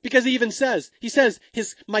 Because he says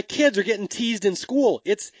my kids are getting teased in school.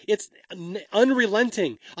 It's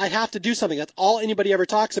unrelenting. I have to do something. That's all anybody ever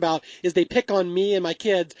talks about is they pick on me and my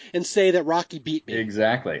kids and say that Rocky beat me.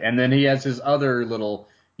 Exactly. And then he has his other little,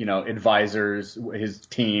 advisors, his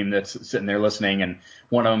team that's sitting there listening, and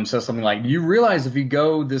one of them says something like, do you realize if you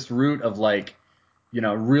go this route of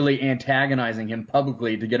really antagonizing him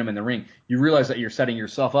publicly to get him in the ring, you realize that you're setting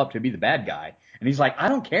yourself up to be the bad guy? And he's like, I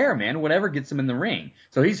don't care, man. Whatever gets him in the ring.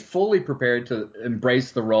 So he's fully prepared to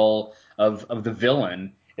embrace the role of the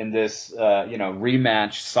villain in this,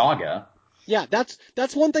 rematch saga. Yeah,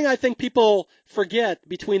 that's one thing I think people forget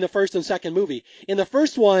between the first and second movie. In the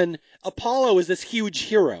first one, Apollo is this huge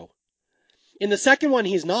hero. In the second one,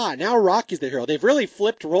 he's not. Now Rocky's the hero. They've really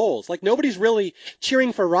flipped roles. Like nobody's really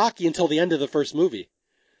cheering for Rocky until the end of the first movie.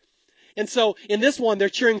 And so in this one, they're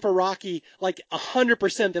cheering for Rocky like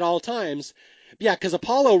 100% at all times. Yeah, because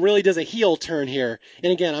Apollo really does a heel turn here.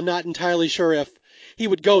 And again, I'm not entirely sure if he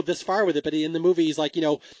would go this far with it, but in the movie, he's like,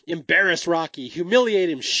 embarrass Rocky, humiliate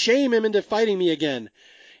him, shame him into fighting me again.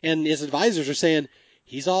 And his advisors are saying,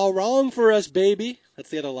 he's all wrong for us, baby. That's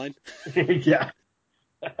the other line. Yeah,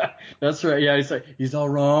 that's right. Yeah, he's like, he's all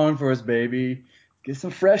wrong for us, baby. Get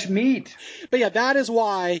some fresh meat. But yeah, that is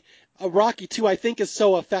why Rocky 2, I think, is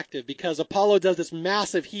so effective because Apollo does this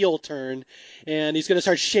massive heel turn and he's going to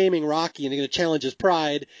start shaming Rocky and he's going to challenge his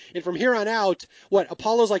pride. And from here on out,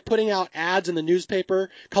 Apollo's like putting out ads in the newspaper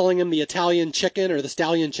calling him the Italian chicken or the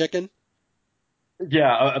stallion chicken.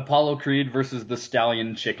 Yeah, Apollo Creed versus the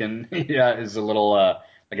Stallion Chicken. Yeah, is a little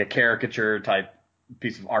like a caricature type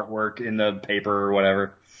piece of artwork in the paper or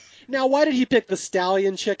whatever. Now, why did he pick the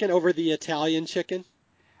stallion chicken over the Italian chicken?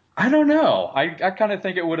 I don't know. I kind of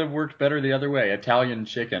think it would have worked better the other way. Italian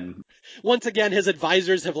chicken. Once again, his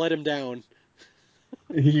advisors have let him down.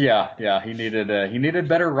 Yeah, yeah. He needed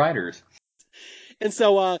better writers. And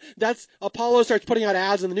so that's Apollo starts putting out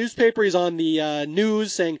ads in the newspaper. He's on the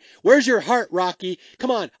news saying, "Where's your heart, Rocky?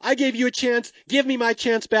 Come on, I gave you a chance. Give me my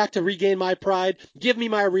chance back to regain my pride. Give me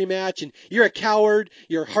my rematch. And you're a coward.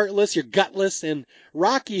 You're heartless. You're gutless." And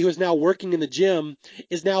Rocky, who is now working in the gym,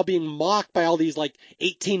 is now being mocked by all these like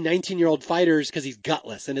 18, 19-year-old fighters because he's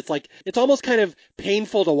gutless. And it's like it's almost kind of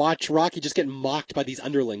painful to watch Rocky just get mocked by these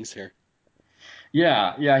underlings here.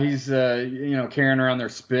 Yeah, yeah. He's carrying around their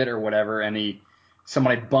spit or whatever, and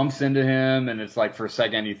somebody bumps into him, and it's like for a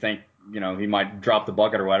second you think he might drop the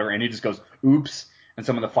bucket or whatever, and he just goes oops, and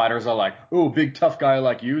some of the fighters are like, oh, big tough guy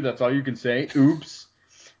like you, that's all you can say, oops.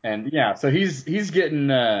 And yeah, so he's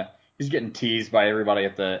getting teased by everybody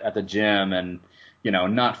at the gym, and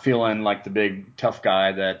not feeling like the big tough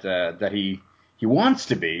guy that he wants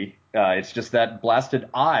to be. It's just that blasted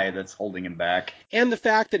eye that's holding him back. And the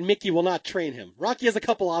fact that Mickey will not train him. Rocky has a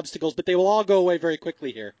couple obstacles, but they will all go away very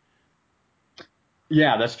quickly here.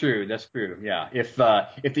 Yeah, that's true. That's true. Yeah. If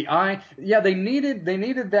the eye, yeah, they needed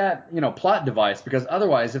that, plot device, because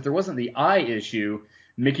otherwise if there wasn't the eye issue,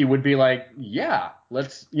 Mickey would be like, yeah,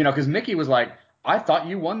 let's, because Mickey was like, I thought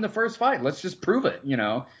you won the first fight. Let's just prove it.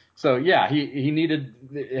 So yeah, he needed,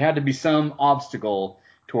 it had to be some obstacle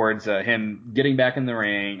towards him getting back in the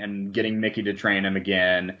ring and getting Mickey to train him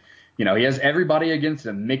again. He has everybody against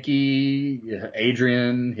him. Mickey,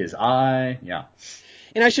 Adrian, his eye. Yeah.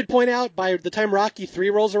 And I should point out, by the time Rocky 3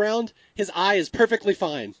 rolls around, his eye is perfectly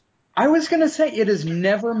fine. I was gonna say it is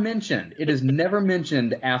never mentioned. It is never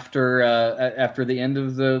mentioned after the end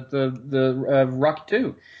of the Rocky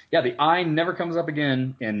 2. Yeah, the eye never comes up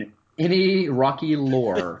again in any Rocky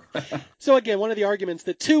lore. So again, one of the arguments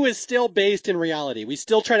that 2 is still based in reality. We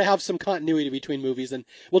still try to have some continuity between movies, and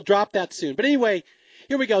we'll drop that soon. But anyway,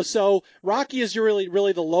 here we go. So Rocky is really,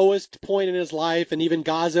 really the lowest point in his life, and even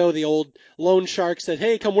Gazzo, the old loan shark, said,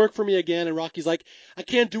 "Hey, come work for me again." And Rocky's like, "I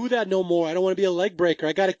can't do that no more. I don't want to be a leg breaker.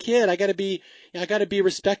 I got a kid. I got to be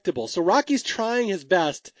respectable." So Rocky's trying his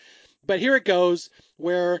best, but here it goes,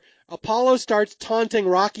 where Apollo starts taunting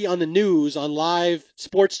Rocky on the news on live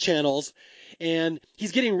sports channels, and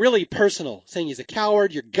he's getting really personal, saying he's a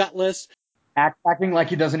coward, you're gutless. Acting like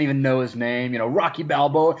he doesn't even know his name. Rocky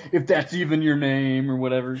Balboa, if that's even your name or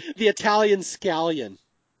whatever. The Italian scallion.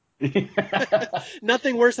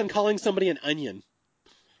 Nothing worse than calling somebody an onion.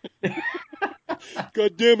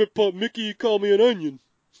 God damn it, Pop Mickey, you call me an onion.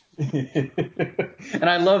 And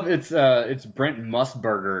I love it's Brent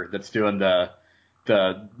Musburger that's doing the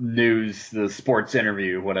news, the sports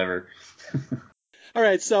interview, whatever. All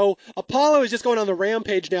right, so Apollo is just going on the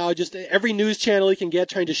rampage now, just every news channel he can get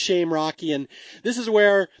trying to shame Rocky, and this is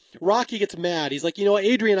where Rocky gets mad. He's like,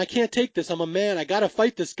 Adrian, I can't take this. I'm a man. I gotta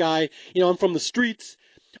fight this guy. I'm from the streets.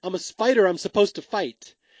 I'm a fighter. I'm supposed to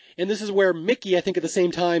fight. And this is where Mickey, I think at the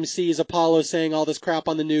same time, sees Apollo saying all this crap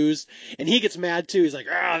on the news, and he gets mad too. He's like,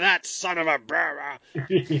 that son of a brah,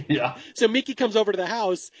 brah. Yeah. So Mickey comes over to the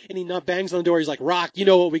house and he bangs on the door. He's like, "Rock, you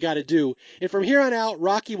know what we got to do." And from here on out,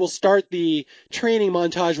 Rocky will start the training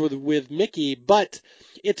montage with Mickey, but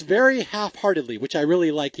it's very half-heartedly, which I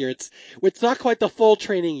really like here. It's not quite the full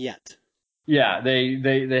training yet. Yeah,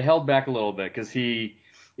 they held back a little bit because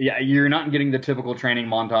yeah, you're not getting the typical training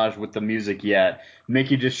montage with the music yet.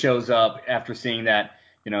 Mickey just shows up after seeing that,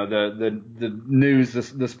 the news,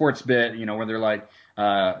 the sports bit, where they're like,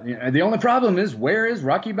 The only problem is, where is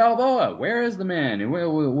Rocky Balboa? Where is the man?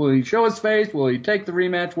 Will he show his face? Will he take the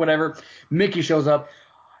rematch? Whatever. Mickey shows up.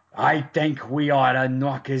 I think we ought to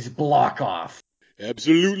knock his block off.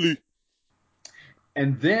 Absolutely.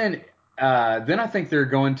 And then I think they're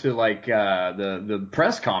going to like the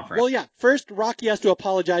press conference. Well, yeah. First, Rocky has to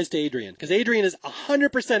apologize to Adrian because Adrian is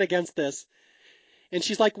 100% against this. And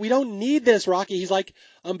she's like, "We don't need this, Rocky." He's like,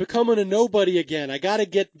 "I'm becoming a nobody again. I gotta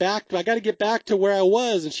get back to where I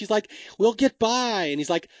was." And she's like, "We'll get by." And he's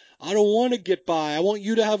like, "I don't want to get by. I want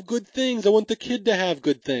you to have good things. I want the kid to have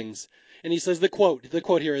good things." And he says the quote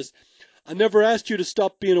here is, "I never asked you to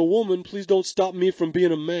stop being a woman. Please don't stop me from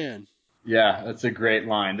being a man." Yeah, that's a great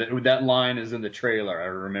line. That line is in the trailer. I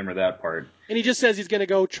remember that part. And he just says he's going to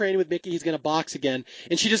go train with Mickey. He's going to box again.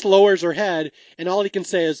 And she just lowers her head. And all he can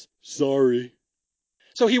say is, "Sorry."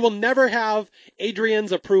 So he will never have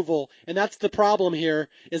Adrian's approval, and that's the problem here,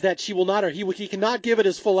 is that she will not, or he cannot give it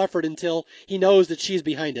his full effort until he knows that she's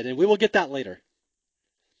behind it, and we will get that later.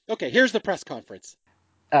 Okay, here's the press conference.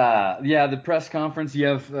 Yeah, the press conference. You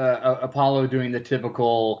have Apollo doing the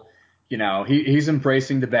typical, he's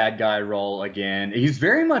embracing the bad guy role again. He's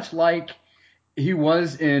very much like he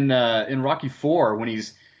was in Rocky IV when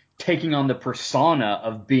he's taking on the persona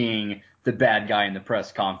of being the bad guy in the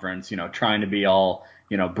press conference, trying to be all,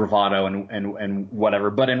 bravado and whatever.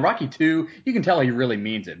 But in Rocky II, you can tell he really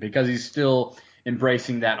means it because he's still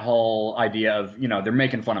embracing that whole idea of, they're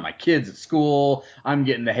making fun of my kids at school. I'm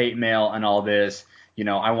getting the hate mail and all this.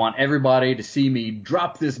 I want everybody to see me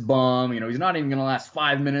drop this bum. He's not even going to last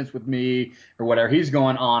 5 minutes with me or whatever. He's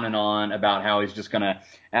going on and on about how he's just going to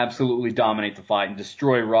absolutely dominate the fight and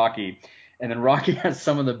destroy Rocky. And then Rocky has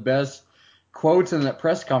some of the best quotes in that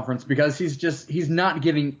press conference because he's not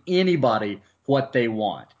giving anybody what they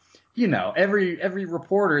want. Every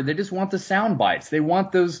reporter, they just want the sound bites. They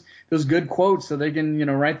want those good quotes so they can,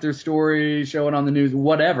 write their story, show it on the news,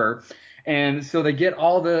 whatever. And so they get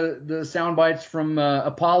all the sound bites from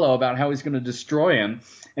Apollo about how he's going to destroy him.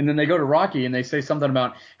 And then they go to Rocky and they say something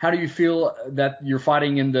about, how do you feel that you're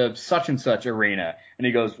fighting in the such and such arena? And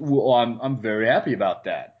he goes, well, I'm very happy about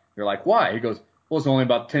that. They're like, why? He goes, well, it's only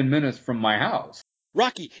about 10 minutes from my house.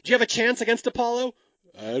 Rocky, do you have a chance against Apollo?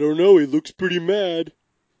 I don't know. He looks pretty mad.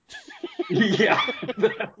 Yeah.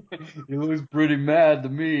 He looks pretty mad to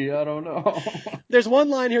me. I don't know. There's one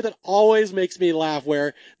line here that always makes me laugh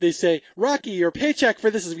where they say, "Rocky, your paycheck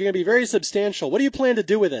for this is going to be very substantial. What do you plan to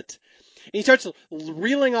do with it?" And he starts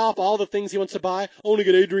reeling off all the things he wants to buy. "I want to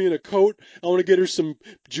get Adrian a coat. I want to get her some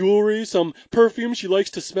jewelry, some perfume. She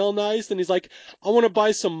likes to smell nice." And he's like, "I want to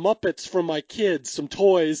buy some Muppets from my kids, some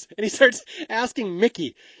toys." And he starts asking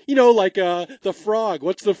Mickey, like the frog.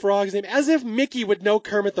 What's the frog's name? As if Mickey would know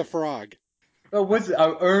Kermit the Frog. Oh, what's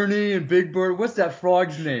Ernie and Big Bird? What's that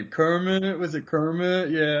frog's name? Kermit? Was it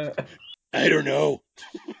Kermit? Yeah. I don't know.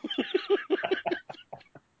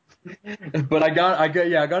 But I got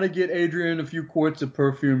to get Adrian a few quarts of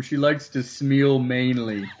perfume. She likes to smell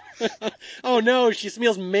mainly. Oh no, she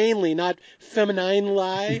smells mainly, not feminine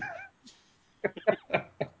lie.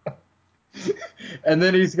 And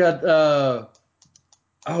then he's got that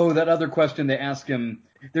other question they ask him.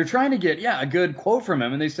 They're trying to get a good quote from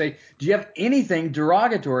him, and they say, "Do you have anything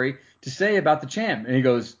derogatory to say about the champ?" And he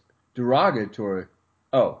goes, "Derogatory?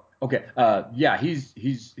 Oh, okay. Yeah,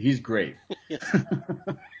 he's great." Yes.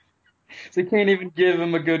 So they can't even give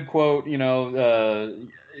him a good quote,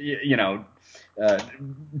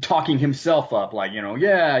 talking himself up, like,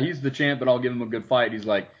 yeah, he's the champ, but I'll give him a good fight. He's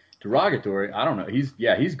like, derogatory? I don't know.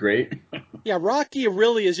 He's great. Yeah, Rocky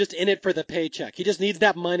really is just in it for the paycheck. He just needs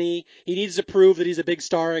that money. He needs to prove that he's a big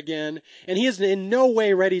star again. And he is in no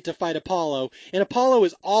way ready to fight Apollo. And Apollo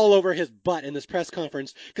is all over his butt in this press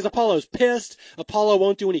conference because Apollo's pissed. Apollo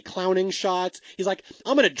won't do any clowning shots. He's like,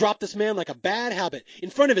 "I'm going to drop this man like a bad habit in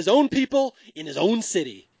front of his own people in his own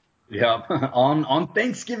city." Yeah, on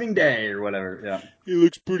Thanksgiving Day or whatever. Yeah. He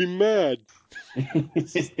looks pretty mad.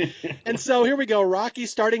 And so here we go, Rocky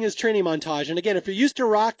starting his training montage. And again, if you're used to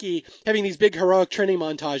Rocky having these big heroic training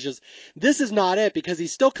montages, this is not it because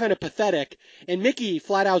he's still kind of pathetic. And Mickey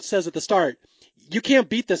flat out says at the start, "You can't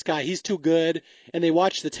beat this guy. He's too good." And they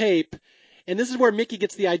watch the tape. And this is where Mickey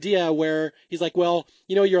gets the idea where he's like, "Well,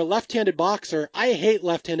 you're a left-handed boxer. I hate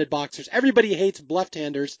left-handed boxers. Everybody hates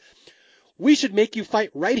left-handers. We should make you fight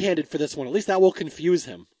right-handed for this one. At least that will confuse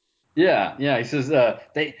him." Yeah. He says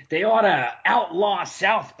they ought to outlaw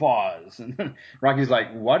southpaws. And Rocky's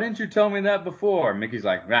like, "Why didn't you tell me that before?" Mickey's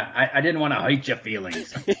like, I didn't want to hurt your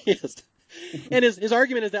feelings." Yes. And his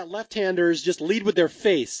argument is that left-handers just lead with their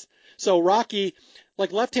face. So Rocky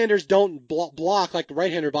Like left-handers don't block like the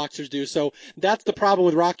right-hander boxers do. So that's the problem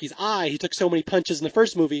with Rocky's eye. He took so many punches in the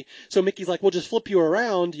first movie. So Mickey's like, we'll just flip you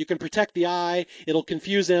around. You can protect the eye. It'll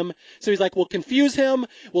confuse him. So he's like, we'll confuse him.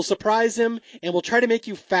 We'll surprise him. And we'll try to make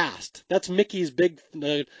you fast. That's Mickey's big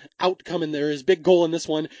outcome in there, his big goal in this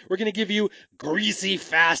one. We're going to give you greasy,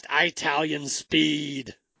 fast Italian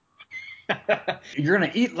speed. You're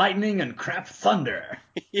gonna eat lightning and crap thunder.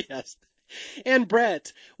 Yes. And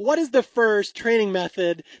Brett, what is the first training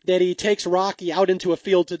method that he takes Rocky out into a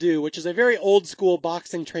field to do, which is a very old school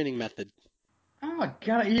boxing training method? Oh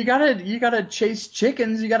god, you gotta chase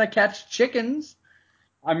chickens. You gotta catch chickens.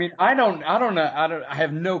 I mean, I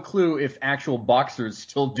have no clue if actual boxers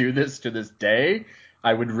still do this to this day.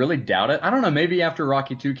 I would really doubt it. I don't know. Maybe after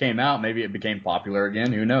Rocky 2 came out, maybe it became popular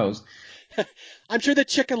again. Who knows? I'm sure the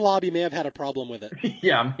chicken lobby may have had a problem with it.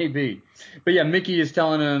 Yeah, maybe. But yeah, Mickey is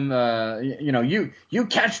telling him, you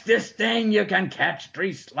catch this thing, you can catch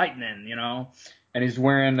greased lightning, And he's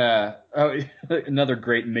wearing another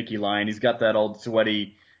great Mickey line. He's got that old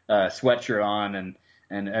sweaty sweatshirt on,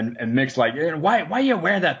 and Mick's like, why you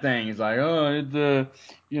wear that thing? He's like,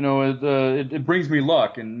 it brings me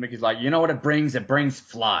luck. And Mickey's like, you know what it brings? It brings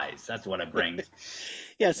flies. That's what it brings.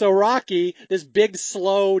 Yeah, so Rocky, this big,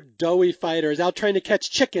 slow, doughy fighter, is out trying to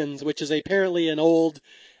catch chickens, which is apparently an old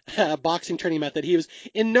boxing training method. He was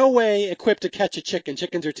in no way equipped to catch a chicken.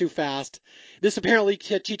 Chickens are too fast. This apparently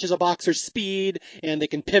teaches a boxer speed, and they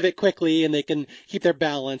can pivot quickly, and they can keep their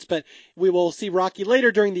balance. But we will see Rocky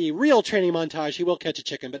later during the real training montage. He will catch a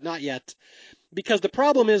chicken, but not yet. Because the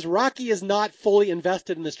problem is Rocky is not fully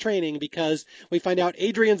invested in this training because we find out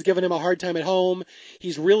Adrian's given him a hard time at home.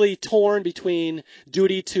 He's really torn between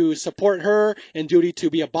duty to support her and duty to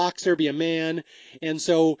be a boxer, be a man. And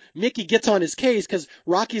so Mickey gets on his case because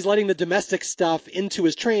Rocky's letting the domestic stuff into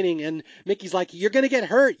his training, and Mickey's like, you're going to get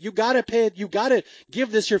hurt. You got to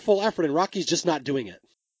give this your full effort, and Rocky's just not doing it.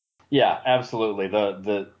 Yeah, absolutely.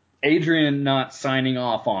 The Adrian not signing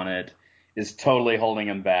off on it is totally holding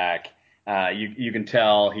him back. You can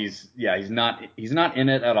tell he's not in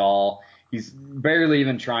it at all. He's barely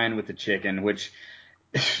even trying with the chicken, which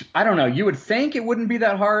I don't know. You would think it wouldn't be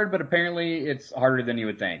that hard, but apparently it's harder than you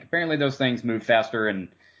would think. Apparently those things move faster and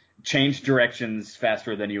change directions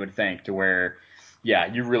faster than you would think, to where, yeah,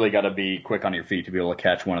 you really got to be quick on your feet to be able to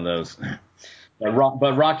catch one of those.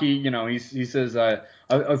 But Rocky, he says, I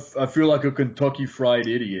feel like a Kentucky Fried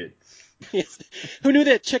Idiot. Yes. Who knew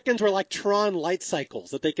that chickens were like Tron light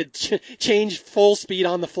cycles, that they could change full speed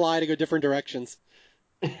on the fly to go different directions?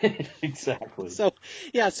 Exactly.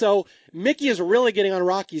 So Mickey is really getting on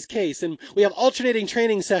Rocky's case, and we have alternating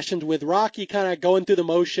training sessions with Rocky kind of going through the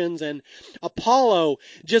motions and Apollo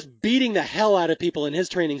just beating the hell out of people in his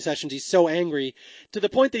training sessions. He's so angry to the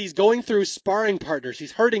point that he's going through sparring partners.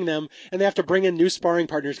 He's hurting them, and they have to bring in new sparring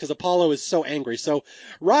partners because Apollo is so angry. So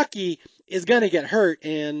Rocky is going to get hurt,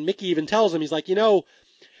 and Mickey even tells him, he's like,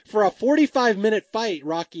 for a 45-minute fight,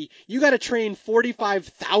 Rocky, you got to train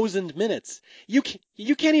 45,000 minutes. You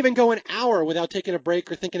can't even go an hour without taking a break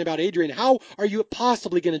or thinking about Adrian. How are you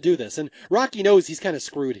possibly going to do this? And Rocky knows he's kind of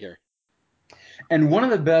screwed here. And one of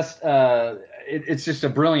the best, it's just a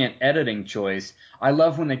brilliant editing choice. I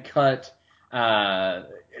love when they cut.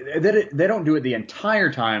 They don't do it the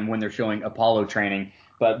entire time when they're showing Apollo training,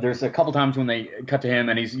 but there's a couple times when they cut to him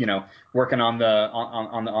and he's working on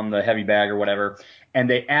the heavy bag or whatever, and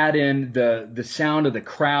they add in the sound of the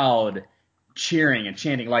crowd cheering and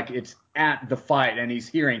chanting like it's at the fight, and he's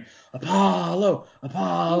hearing Apollo,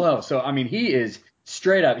 Apollo. So I mean, he is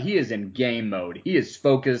straight up. He is in game mode. He is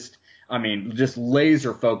focused. I mean, just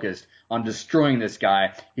laser focused on destroying this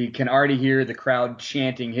guy. He can already hear the crowd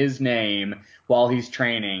chanting his name while he's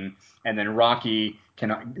training, and then Rocky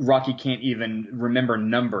can't even remember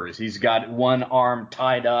numbers. He's got one arm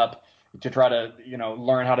tied up to try to,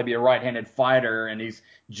 learn how to be a right-handed fighter, and he's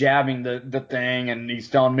jabbing the thing, and he's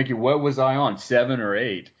telling Mickey, what was I on, 7 or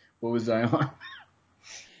 8? What was I on?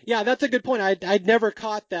 Yeah, that's a good point. I'd never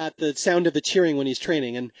caught the sound of the cheering when he's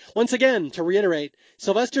training. And once again, to reiterate,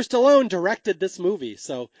 Sylvester Stallone directed this movie,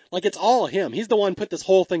 so it's all him. He's the one put this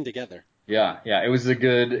whole thing together. Yeah, it was a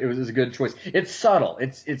good choice. It's subtle.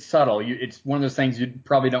 It's subtle. It's one of those things you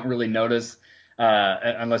probably don't really notice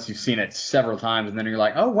unless you've seen it several times, and then you're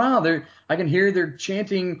like, oh wow, I can hear they're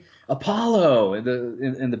chanting Apollo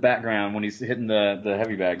in the background when he's hitting the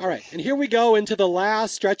heavy bag. All right, and here we go into the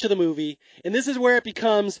last stretch of the movie, and this is where it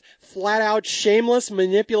becomes flat out shameless,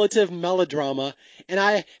 manipulative melodrama, and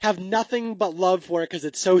I have nothing but love for it because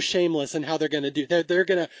it's so shameless in how they're going to do. They're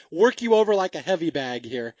going to work you over like a heavy bag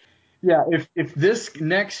here. Yeah, if this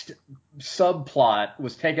next subplot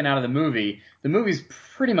was taken out of the movie's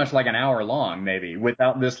pretty much like an hour long, maybe,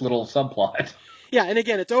 without this little subplot. Yeah, and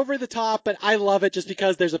again, it's over the top, but I love it just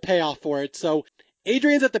because there's a payoff for it. So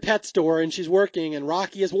Adrian's at the pet store and she's working, and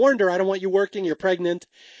Rocky has warned her, I don't want you working, you're pregnant.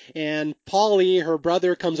 And Paulie, her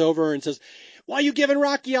brother, comes over and says, why are you giving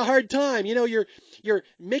Rocky a hard time? You know, you're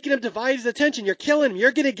making him divide his attention. You're killing him.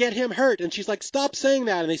 You're going to get him hurt. And she's like, stop saying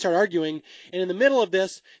that. And they start arguing. And in the middle of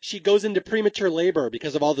this, she goes into premature labor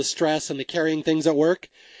because of all the stress and the carrying things at work.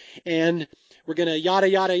 And we're going to yada,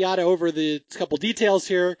 yada, yada over the couple details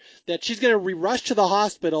here that she's going to rush to the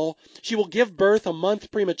hospital. She will give birth a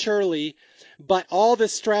month prematurely, but all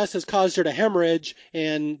this stress has caused her to hemorrhage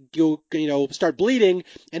and start bleeding.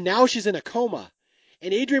 And now she's in a coma.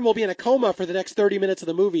 And Adrian will be in a coma for the next 30 minutes of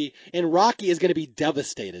the movie, and Rocky is going to be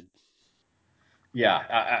devastated. Yeah,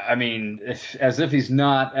 I mean, as if he's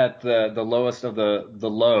not at the lowest of the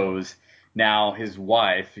lows. Now his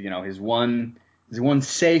wife, his one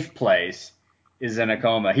safe place is in a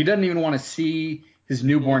coma. He doesn't even want to see his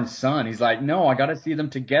newborn son. He's like, no, I got to see them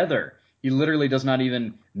together. He literally does not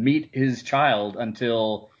even meet his child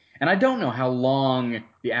until, and I don't know how long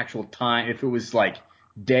the actual time, if it was like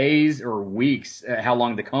days or weeks, how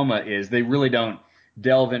long the coma is. They really don't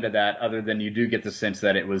delve into that, other than you do get the sense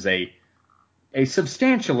that it was a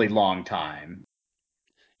substantially long time.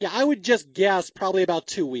 Yeah, I would just guess probably about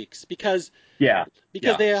 2 weeks Yeah,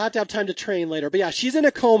 because yeah. they have to have time to train later. But yeah, she's in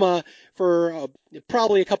a coma for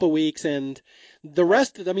probably a couple weeks, and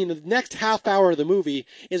the next half hour of the movie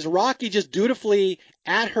is Rocky just dutifully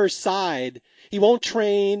at her side. He won't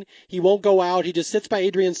train, he won't go out, he just sits by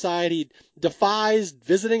Adrian's side. He defies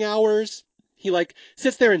visiting hours. He like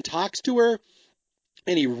sits there and talks to her.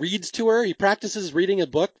 And he reads to her. He practices reading a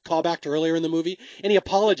book, call back to earlier in the movie, and he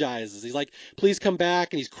apologizes. He's like, please come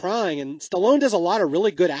back, and he's crying. And Stallone does a lot of really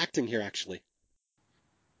good acting here, actually.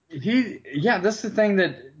 Yeah, that's the thing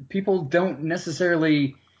that people don't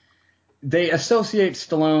necessarily, they associate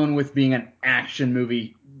Stallone with being an action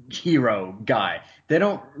movie hero guy. They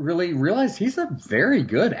don't really realize he's a very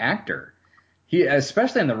good actor. He,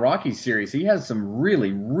 especially in the Rocky series, he has some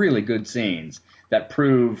really, really good scenes that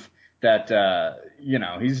prove that,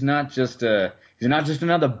 he's not just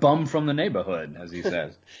another bum from the neighborhood, as he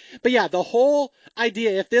says. But yeah, the whole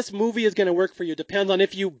idea, if this movie is going to work for you, depends on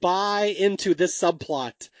if you buy into this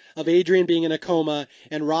subplot of Adrian being in a coma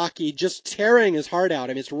and Rocky just tearing his heart out. I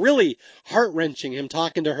mean, it's really heart wrenching, him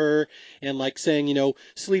talking to her and like saying,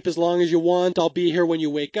 sleep as long as you want. I'll be here when you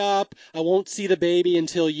wake up. I won't see the baby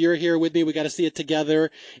until you're here with me. We got to see it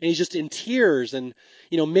together. And he's just in tears. And,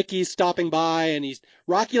 Mickey's stopping by and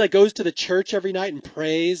Rocky like goes to the church every night and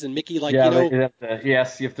prays. And Mickey like, Yeah,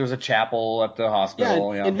 yes, if there's a chapel at the yeah, and,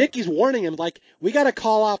 hospital, yeah. and Mickey's warning him, like, we got to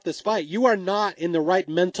call off this fight. You are not in the right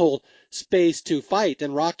mental space to fight.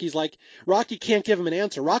 And Rocky's like, Rocky can't give him an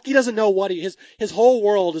answer. Rocky doesn't know his whole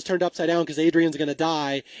world is turned upside down because Adrian's going to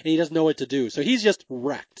die and he doesn't know what to do. So he's just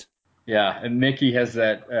wrecked. Yeah, and Mickey has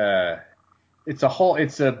that, it's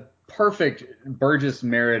a perfect Burgess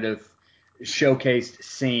Meredith showcased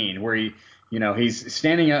scene where he's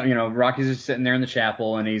standing up, Rocky's just sitting there in the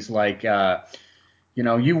chapel and he's like,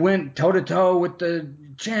 you went toe to toe with the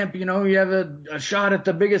champ, you have a shot at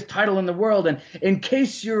the biggest title in the world. And in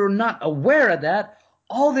case you're not aware of that,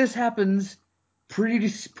 all this happens pretty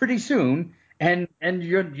soon. And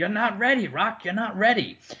you're not ready, Rock. You're not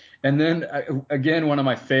ready. And then again, one of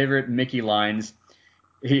my favorite Mickey lines.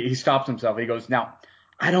 He stops himself. He goes, "Now,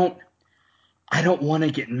 I don't I don't want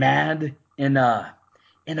to get mad in a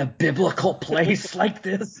biblical place like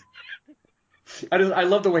this." I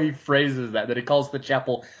love the way he phrases that he calls the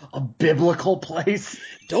chapel a biblical place.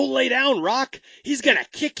 Don't lay down, Rock. He's going to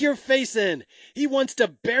kick your face in. He wants to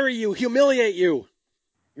bury you, humiliate you.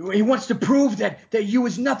 He wants to prove that you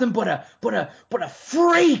is nothing but a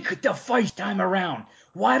freak the first time around.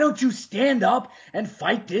 Why don't you stand up and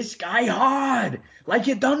fight this guy hard like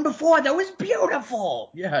you done before? That was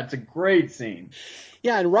beautiful. Yeah, it's a great scene.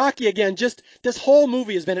 Yeah, and Rocky again, just this whole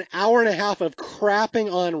movie has been an hour and a half of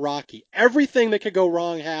crapping on Rocky. Everything that could go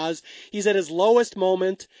wrong has. He's at his lowest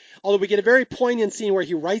moment. Although we get a very poignant scene where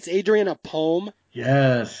he writes Adrian a poem.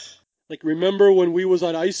 Yes. Like, remember when we was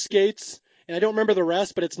on ice skates? And I don't remember the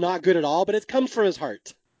rest, but it's not good at all, but it comes from his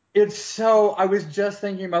heart. I was just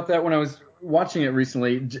thinking about that when I was watching it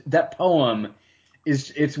recently. That poem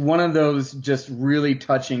it's one of those just really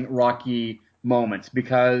touching Rocky moments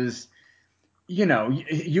because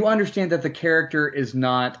you understand that the character is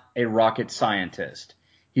not a rocket scientist.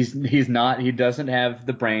 He's not. He doesn't have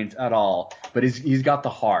the brains at all, but he's got the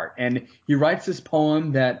heart. And he writes this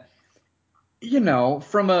poem that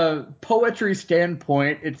from a poetry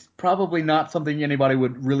standpoint, it's probably not something anybody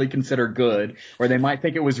would really consider good, or they might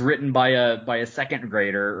think it was written by a second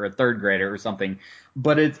grader or a third grader or something.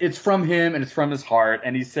 But it's from him and it's from his heart.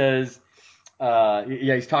 And he says, yeah,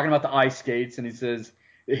 he's talking about the ice skates, and he says,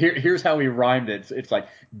 here's how he rhymed it. It's like,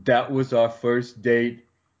 that was our first date,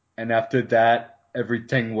 and after that,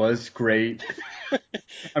 everything was great.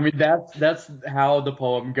 I mean, that's how the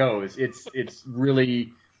poem goes. It's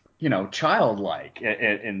really, childlike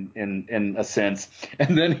in a sense.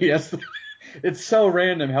 And then he has, it's so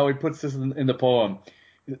random how he puts this in the poem.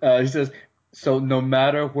 He says, so no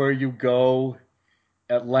matter where you go,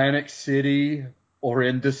 Atlantic City or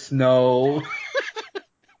in the snow.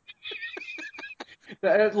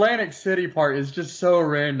 The Atlantic City part is just so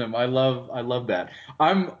random. I love that.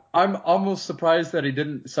 I'm almost surprised that he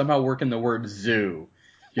didn't somehow work in the word zoo.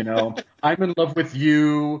 I'm in love with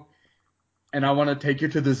you and I want to take you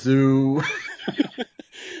to the zoo.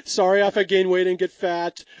 Sorry if I gain weight and get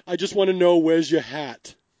fat. I just want to know where's your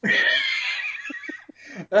hat.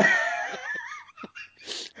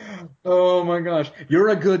 Oh my gosh. You're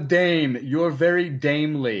a good dame. You're very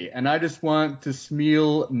damely, and I just want to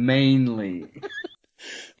smeal mainly.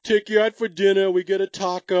 Take you out for dinner, we get a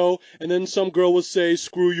taco, and then some girl will say,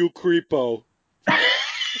 screw you, creepo.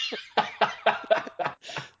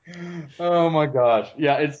 Oh my gosh.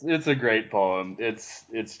 Yeah, it's a great poem.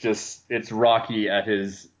 It's Rocky at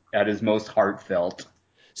his most heartfelt.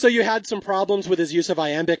 So you had some problems with his use of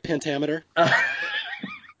iambic pentameter?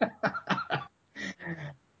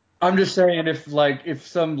 I'm just saying if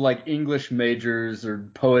some like English majors or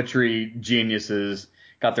poetry geniuses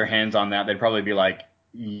got their hands on that, they'd probably be like,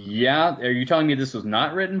 "Yeah, are you telling me this was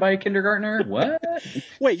not written by a kindergartner? What?"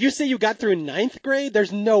 Wait, you say you got through ninth grade?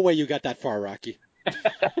 There's no way you got that far, Rocky.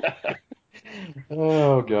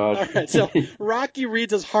 Oh All gosh. right, so Rocky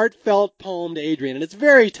reads his heartfelt poem to Adrian, and it's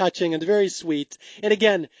very touching and very sweet. And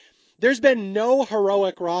again, there's been no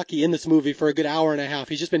heroic Rocky in this movie for a good hour and a half.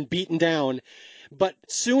 He's just been beaten down. But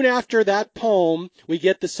soon after that poem, we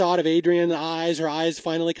get the shot of Adrian's eyes, her eyes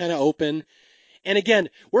finally kind of open. And again,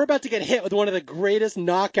 we're about to get hit with one of the greatest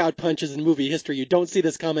knockout punches in movie history. You don't see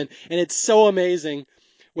this coming, and it's so amazing.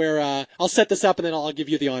 Where I'll set this up and then I'll give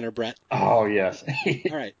you the honor, Brett. Oh yes.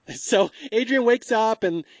 All right. So Adrian wakes up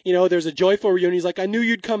and, there's a joyful reunion. He's like, I knew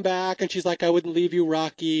you'd come back. And she's like, I wouldn't leave you,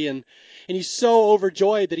 Rocky. And he's so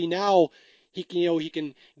overjoyed that he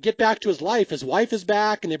can get back to his life. His wife is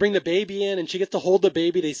back and they bring the baby in and she gets to hold the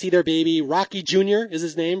baby. They see their baby. Rocky Jr. is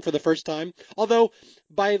his name for the first time. Although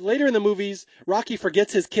by later in the movies, Rocky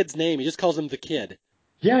forgets his kid's name. He just calls him the kid.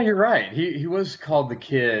 Yeah, you're right. He was called the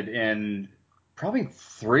Kid in probably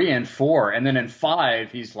 3 and 4, and then in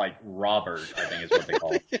 5 he's like Robert, I think is what they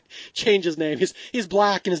call him. Change his name. He's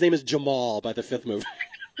black and his name is Jamal by the fifth movie.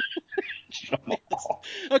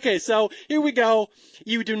 Okay, so here we go.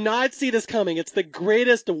 You do not see this coming. It's the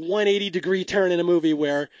greatest 180-degree turn in a movie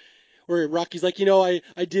where Rocky's like,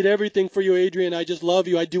 I did everything for you, Adrian. I just love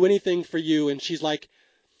you. I'd do anything for you. And she's like,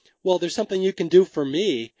 well, there's something you can do for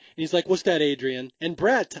me. And he's like, what's that, Adrian? And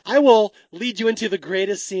Brett, I will lead you into the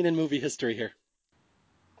greatest scene in movie history here.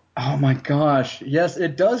 Oh my gosh. Yes,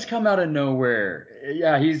 it does come out of nowhere.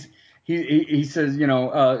 Yeah, he says,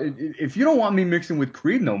 if you don't want me mixing with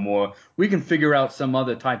Creed no more, we can figure out some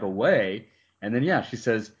other type of way. And then yeah, she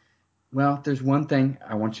says, well, there's one thing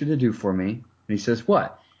I want you to do for me. And he says,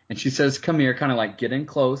 what? And she says, come here, kind of like get in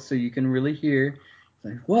close so you can really hear.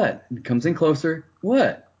 He's like, what? And he comes in closer.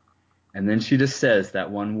 What? And then she just says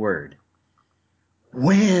that one word.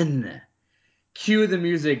 Win. Cue the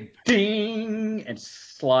music, ding, and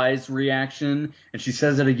Sly's reaction, and she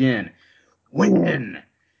says it again. Win,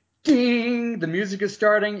 ding, the music is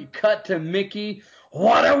starting, cut to Mickey.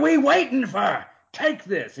 What are we waiting for? Take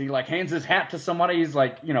this. He like hands his hat to somebody. He's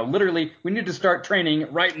like, literally, we need to start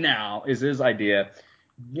training right now is his idea,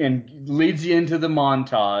 and leads you into the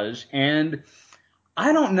montage. And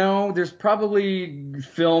I don't know. There's probably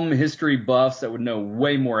film history buffs that would know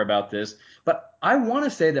way more about this, but I want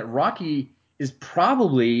to say that Rocky is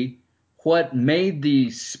probably what made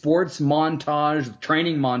the sports montage,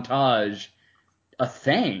 training montage, a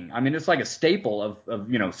thing. I mean, it's like a staple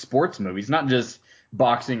of sports movies, not just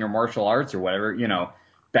boxing or martial arts or whatever.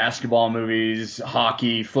 Basketball movies,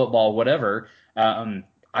 hockey, football, whatever.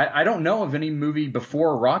 I don't know of any movie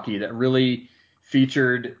before Rocky that really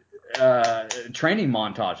featured training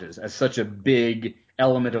montages as such a big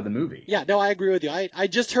element of the movie. Yeah, no, I agree with you. I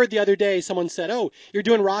just heard the other day someone said, oh, you're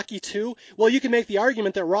doing Rocky 2? Well, you can make the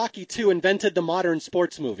argument that Rocky 2 invented the modern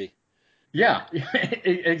sports movie. Yeah,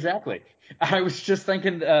 exactly. I was just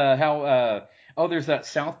thinking how there's that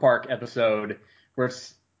South Park episode where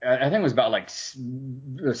I think it was about like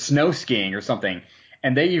snow skiing or something,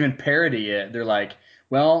 and they even parody it. They're like,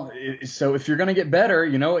 well, so if you're gonna get better,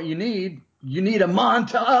 you know what you need? You need a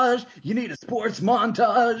montage. You need a sports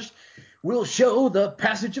montage. We'll show the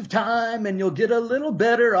passage of time, and you'll get a little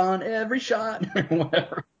better on every shot.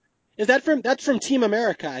 Whatever. That's from Team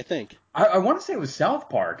America, I think. I want to say it was South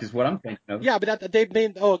Park, is what I'm thinking of. Yeah, but they've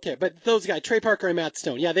made. Oh, okay. But those guys, Trey Parker and Matt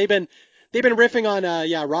Stone. Yeah, they've been riffing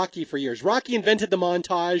on Rocky for years. Rocky invented the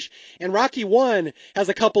montage, and Rocky 1 has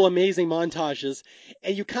a couple amazing montages.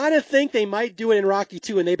 And you kind of think they might do it in Rocky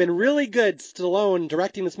 2, and they've been really good. Stallone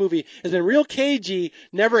directing this movie has been real cagey,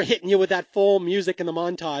 never hitting you with that full music in the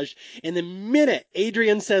montage. And the minute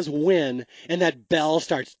Adrian says win, and that bell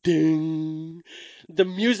starts ding, the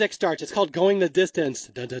music starts. It's called Going the Distance.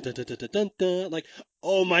 Dun, dun, dun, dun, dun, dun, dun, dun. Like,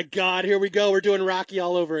 oh my God, here we go. We're doing Rocky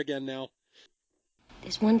all over again now.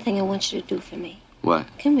 There's one thing I want you to do for me. What?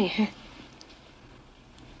 Come here.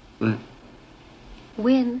 What?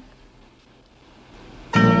 Win.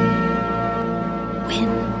 Win.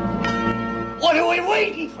 What are we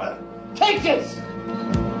waiting for? Take this!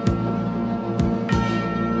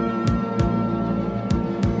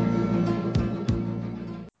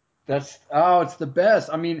 It's the best.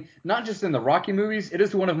 I mean, not just in the Rocky movies, it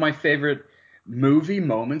is one of my favorite movie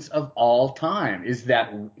moments of all time. Is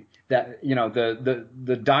that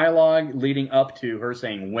the dialogue leading up to her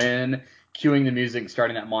saying when, cueing the music,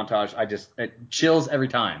 starting that montage. It chills every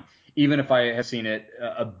time. Even if I have seen it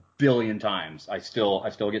a billion times, I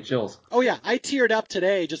still get chills. Oh yeah, I teared up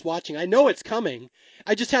today just watching. I know it's coming.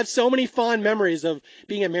 I just have so many fond memories of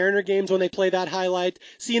being at Mariner games when they play that highlight,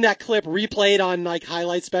 seeing that clip replayed on like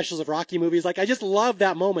highlight specials of Rocky movies. Like I just love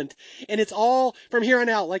that moment. And it's all from here on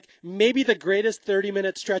out, like maybe the greatest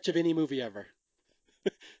 30-minute stretch of any movie ever.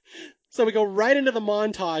 So we go right into the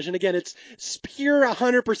montage, and again, it's pure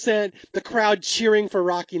 100% the crowd cheering for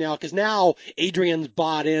Rocky now, because now Adrian's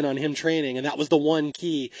bought in on him training, and that was the one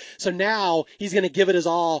key. So now he's going to give it his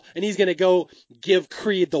all, and he's going to go give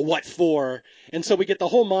Creed the what for. And so we get the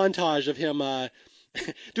whole montage of him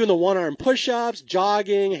doing the one-arm push-ups,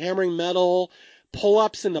 jogging, hammering metal,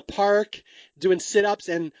 pull-ups in the park, doing sit-ups,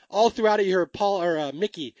 and all throughout it you hear Paul or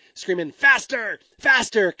Mickey screaming faster,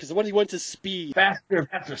 faster, because what he wants is speed. Faster,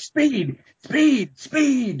 faster, speed, speed,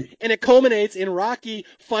 speed. And it culminates in Rocky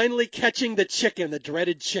finally catching the chicken, the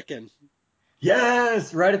dreaded chicken.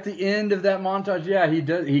 Yes, right at the end of that montage, yeah, he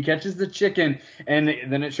does. He catches the chicken, and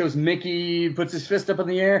then it shows Mickey puts his fist up in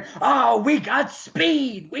the air. Oh, we got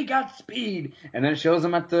speed, we got speed, and then it shows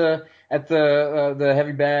him at the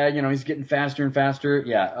heavy bag. You know, he's getting faster and faster.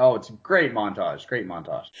 Yeah. Oh, it's a great montage. Great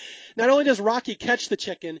montage. Not only does Rocky catch the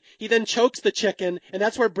chicken, he then chokes the chicken, and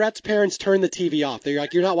that's where Brett's parents turn the TV off. They're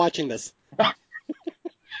like, "You're not watching this."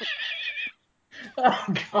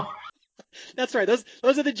 Oh God. That's right. Those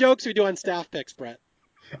are the jokes we do on Staff Picks, Brett.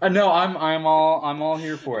 No, I'm all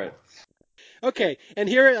here for it. Okay, and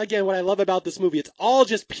here again, what I love about this movie, it's all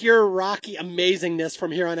just pure Rocky amazingness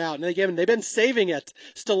from here on out. And again, they've been saving it.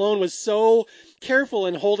 Stallone was so careful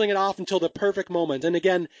in holding it off until the perfect moment. And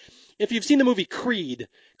again, if you've seen the movie Creed,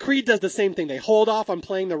 Creed does the same thing. They hold off on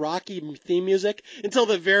playing the Rocky theme music until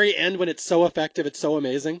the very end when it's so effective, it's so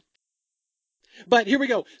amazing. But here we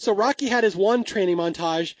go. So Rocky had his one training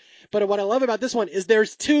montage, but what I love about this one is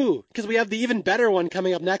there's two, because we have the even better one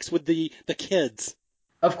coming up next with the kids.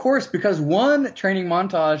 Of course, because one training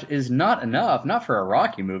montage is not enough, not for a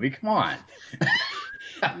Rocky movie. Come on.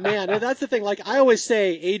 Man, that's the thing. Like I always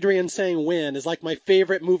say, Adrian saying win is like my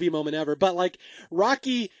favorite movie moment ever. But like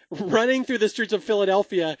Rocky running through the streets of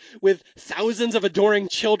Philadelphia with thousands of adoring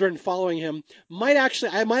children following him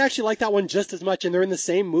I might actually like that one just as much, and they're in the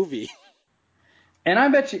same movie. And I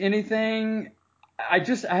bet you anything, I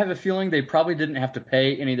have a feeling they probably didn't have to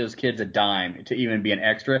pay any of those kids a dime to even be an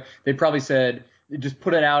extra. They probably said, just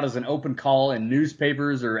put it out as an open call in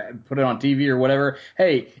newspapers or put it on TV or whatever.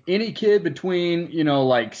 Hey, any kid between,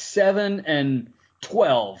 like 7 and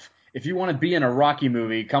 12, if you want to be in a Rocky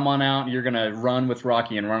movie, come on out. You're going to run with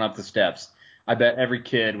Rocky and run up the steps. I bet every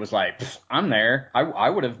kid was like, I'm there. I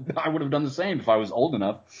would have done the same if I was old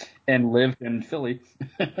enough and lived in Philly.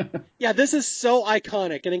 Yeah, this is so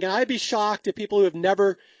iconic. And again, I'd be shocked if people who have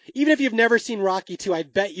never, even if you've never seen Rocky 2, I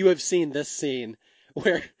bet you have seen this scene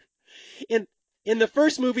where in the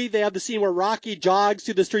first movie, they have the scene where Rocky jogs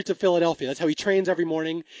through the streets of Philadelphia. That's how he trains every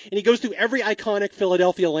morning. And he goes through every iconic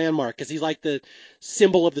Philadelphia landmark because he's like the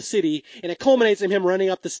symbol of the city. And it culminates in him running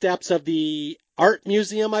up the steps of the art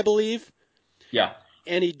museum, I believe. Yeah.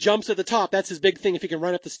 And he jumps at the top. That's his big thing. If he can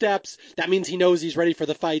run up the steps, that means he knows he's ready for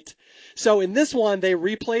the fight. So in this one, they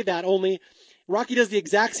replay that, only Rocky does the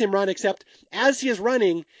exact same run, except as he is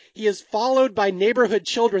running, he is followed by neighborhood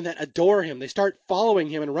children that adore him. They start following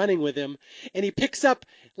him and running with him, and he picks up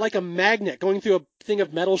like a magnet going through a thing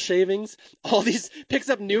of metal shavings. Picks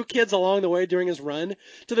up new kids along the way during his run,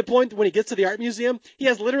 to the point when he gets to the art museum, he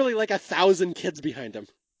has literally like 1,000 kids behind him.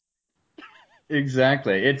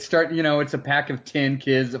 Exactly. It's a pack of 10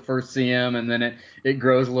 kids that first see him, and then it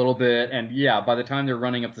grows a little bit. And yeah, by the time they're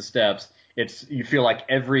running up the steps, you feel like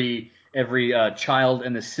every child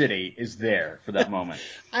in the city is there for that moment.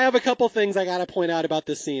 I have a couple things I gotta point out about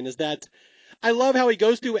this scene, is that I love how he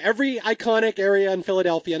goes through every iconic area in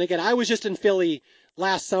Philadelphia. And again, I was just in Philly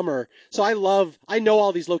last summer, so I know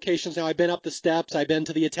all these locations now. I've been up the steps, I've been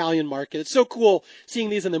to the Italian market. It's so cool seeing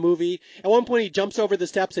these in the movie. At one point, he jumps over the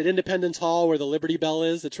steps at Independence Hall where the Liberty Bell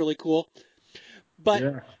is. It's really cool. But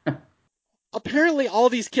Yeah. apparently, all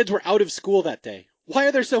these kids were out of school that day. Why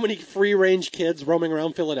are there so many free-range kids roaming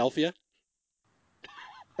around Philadelphia?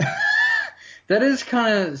 That is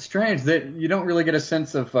kind of strange that you don't really get a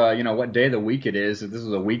sense of, what day of the week it is. If this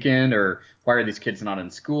is a weekend, or why are these kids not in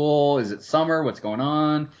school? Is it summer? What's going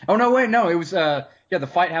on? Oh, no, wait, no. It was, the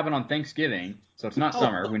fight happened on Thanksgiving, so it's not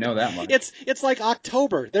summer. We know that much. It's like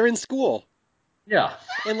October. They're in school. Yeah.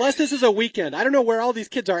 Unless this is a weekend. I don't know where all these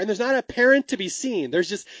kids are. And there's not a parent to be seen. There's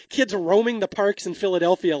just kids roaming the parks in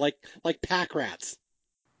Philadelphia like pack rats.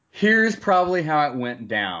 Here's probably how it went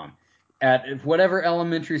down. At whatever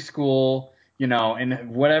elementary school, in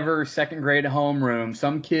whatever second grade homeroom,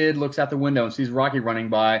 some kid looks out the window and sees Rocky running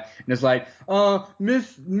by and is like,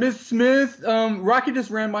 Miss Smith, Rocky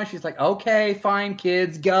just ran by. She's like, okay, fine,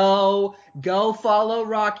 kids, go follow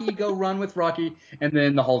Rocky, go run with Rocky. And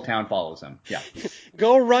then the whole town follows him. Yeah.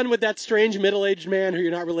 Go run with that strange middle-aged man who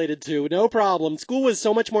you're not related to. No problem. School was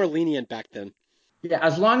so much more lenient back then. Yeah,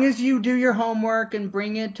 as long as you do your homework and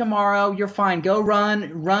bring it tomorrow, you're fine. Go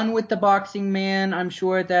run with the boxing man. I'm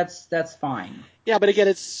sure that's fine. Yeah, but again,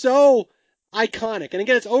 it's so iconic. And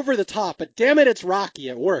again, it's over the top, but damn it, it's Rocky.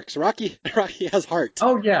 It works. Rocky has heart.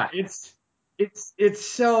 Oh yeah, it's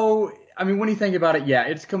so. I mean, when you think about it, yeah,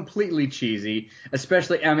 it's completely cheesy.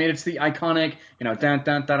 Especially, I mean, it's the iconic, dun dun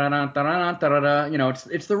dun dun dun dun dun dun.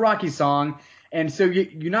 It's the Rocky song, and so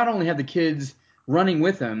you not only have the kids running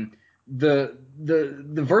with him. The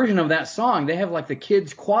version of that song, they have like the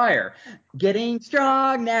kids choir, getting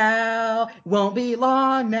strong now, won't be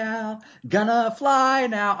long now, gonna fly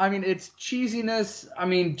now. I mean, it's cheesiness. I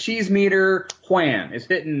mean, cheese meter wham is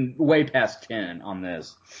hitting way past 10 on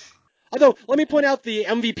this. Although, let me point out the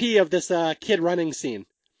MVP of this kid running scene.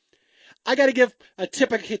 I got to give a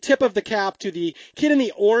tip of the cap to the kid in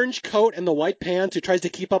the orange coat and the white pants who tries to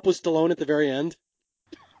keep up with Stallone at the very end.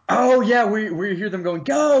 Oh yeah, we hear them going,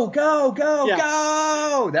 go, go, go, Yeah.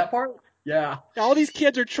 go. That part? Yeah. All these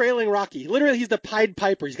kids are trailing Rocky. Literally, he's the Pied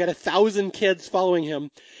Piper. He's got 1,000 kids following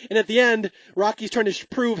him. And at the end, Rocky's trying to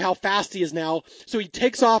prove how fast he is now. So he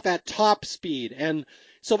takes off at top speed. And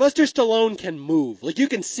Sylvester Stallone can move. Like, you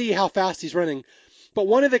can see how fast he's running. But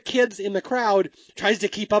one of the kids in the crowd tries to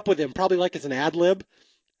keep up with him, probably like it's an ad lib.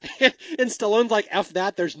 And Stallone's like, F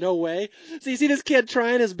that, there's no way. So you see this kid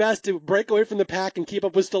trying his best to break away from the pack and keep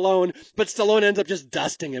up with Stallone, but Stallone ends up just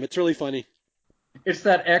dusting him. It's really funny. It's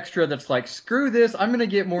that extra that's like, screw this, I'm going to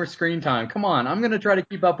get more screen time. Come on, I'm going to try to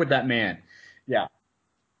keep up with that man. Yeah.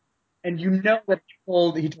 And that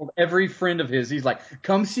he told every friend of his, he's like,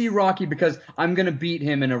 come see Rocky because I'm going to beat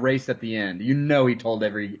him in a race at the end. He told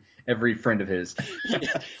every friend of his.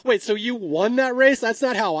 Yeah. Wait, so you won that race? That's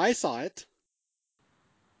not how I saw it.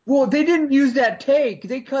 Well, they didn't use that take.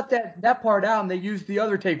 They cut that part out and they used the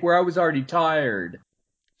other take where I was already tired.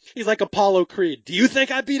 He's like Apollo Creed. Do you think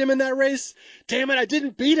I beat him in that race? Damn it, I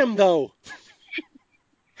didn't beat him, though.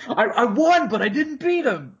 I won, but I didn't beat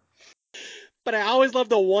him. But I always love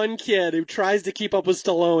the one kid who tries to keep up with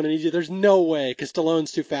Stallone, and there's no way, because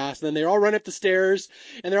Stallone's too fast. And then they all run up the stairs,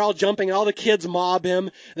 and they're all jumping, and all the kids mob him.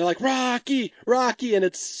 And they're like, Rocky, Rocky, and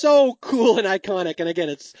it's so cool and iconic. And again,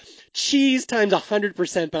 it's cheese times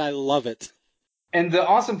 100%, but I love it. And the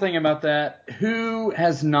awesome thing about that, who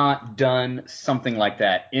has not done something like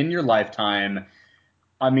that in your lifetime?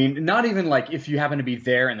 I mean, not even like if you happen to be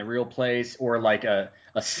there in the real place or like a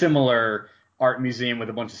similar art museum with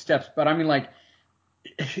a bunch of steps, but I mean like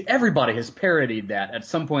everybody has parodied that at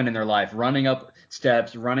some point in their life, running up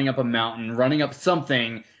steps, running up a mountain, running up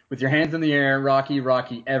something with your hands in the air, Rocky,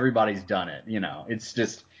 Rocky, everybody's done it. It's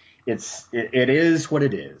just, it is what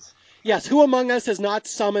it is. Yes, who among us has not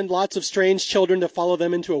summoned lots of strange children to follow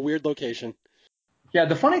them into a weird location? Yeah,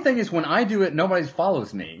 the funny thing is when I do it, nobody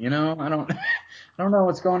follows me. I don't I don't know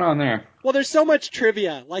what's going on there. Well, there's so much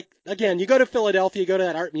trivia. Like, again, you go to Philadelphia, you go to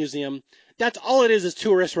that art museum. That's all it is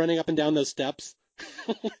tourists running up and down those steps.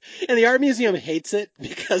 And the art museum hates it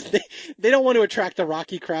because they don't want to attract the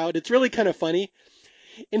Rocky crowd. It's really kind of funny.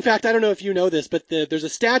 In fact, I don't know if you know this, but there's a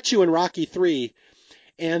statue in Rocky 3,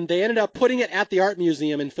 and they ended up putting it at the art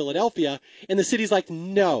museum in Philadelphia, and the city's like,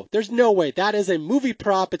 no, there's no way. That is a movie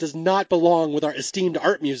prop. It does not belong with our esteemed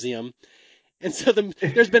art museum. And so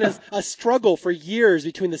there's been a struggle for years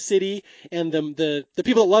between the city and the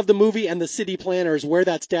people that love the movie and the city planners where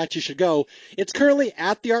that statue should go. It's currently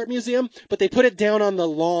at the art museum, but they put it down on the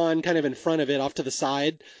lawn kind of in front of it off to the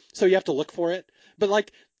side. So you have to look for it. But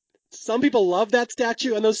like some people love that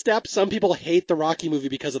statue and those steps. Some people hate the Rocky movie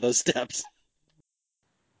because of those steps.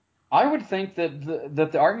 I would think that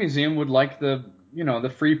the art museum would like the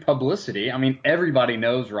free publicity. I mean, everybody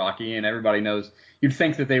knows Rocky and everybody knows. You'd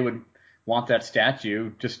think that they would want that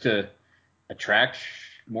statue just to attract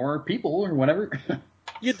more people or whatever.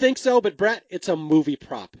 You'd think so, but Brett, it's a movie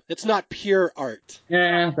prop. It's not pure art.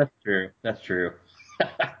 Yeah, that's true. That's true.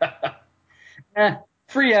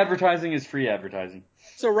 Free advertising is free advertising.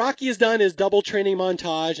 So Rocky is done his double training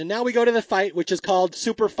montage, and now we go to the fight, which is called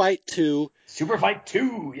Super Fight 2. Super Fight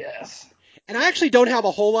 2, yes. And I actually don't have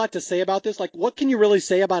a whole lot to say about this. Like, what can you really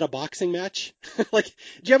say about a boxing match? Like, do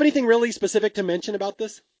you have anything really specific to mention about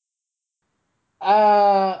this?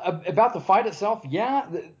 About the fight itself, yeah.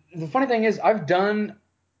 The funny thing is, I've done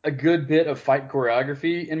a good bit of fight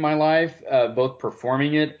choreography in my life, both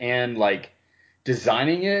performing it and like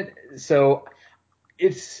designing it. So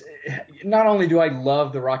it's not only do I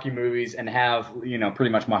love the Rocky movies and have pretty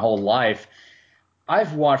much my whole life,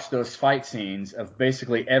 I've watched those fight scenes of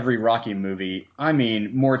basically every Rocky movie. I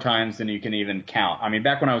mean, more times than you can even count. I mean,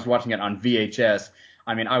 back when I was watching it on VHS.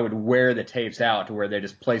 I mean, I would wear the tapes out to where they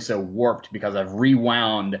just play so warped because I've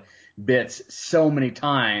rewound bits so many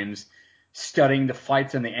times studying the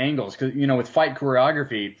fights and the angles. Because, with fight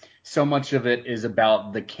choreography, so much of it is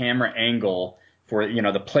about the camera angle for,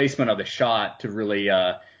 the placement of the shot to really,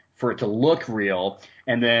 for it to look real.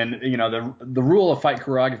 And then, the rule of fight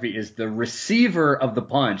choreography is the receiver of the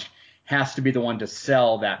punch has to be the one to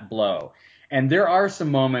sell that blow. And there are some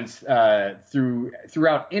moments,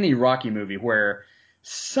 throughout any Rocky movie where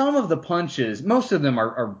some of the punches, most of them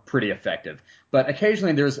are pretty effective, but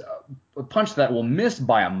occasionally there's a punch that will miss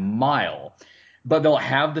by a mile, but they'll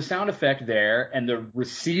have the sound effect there and the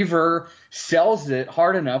receiver sells it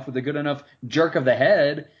hard enough with a good enough jerk of the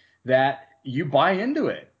head that you buy into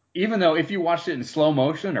it. Even though if you watched it in slow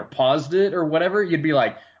motion or paused it or whatever, you'd be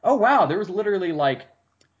like, oh wow, there was literally like,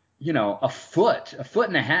 a foot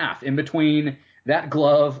and a half in between that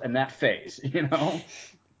glove and that face,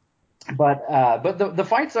 But the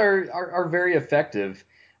fights are very effective.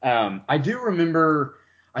 I do remember,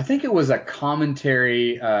 I think it was a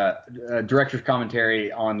commentary, director's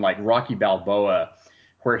commentary on like Rocky Balboa,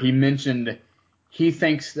 where he mentioned he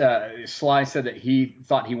thinks Sly said that he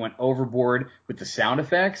thought he went overboard with the sound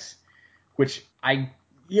effects, which I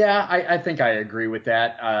think I agree with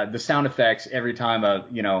that. The sound effects every time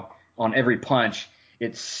on every punch,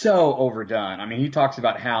 it's so overdone. I mean, he talks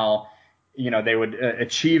about how they would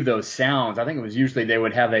achieve those sounds. I think it was usually they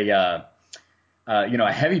would have a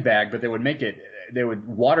heavy bag, but they would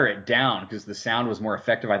water it down because the sound was more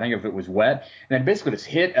effective, I think, if it was wet. And then basically just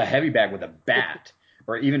hit a heavy bag with a bat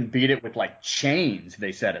or even beat it with like chains,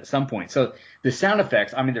 they said at some point. So the sound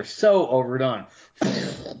effects, I mean, they're so overdone.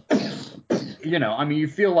 I mean, you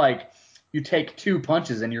feel like you take two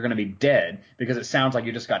punches and you're going to be dead because it sounds like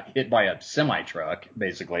you just got hit by a semi-truck,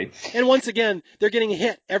 basically. And once again, they're getting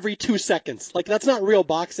hit every 2 seconds. Like, that's not real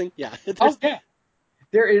boxing. Yeah. Oh, yeah.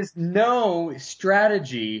 There is no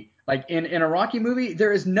strategy. Like, in a Rocky movie,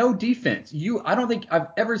 there is no defense. I don't think I've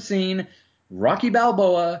ever seen Rocky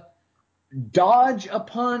Balboa dodge a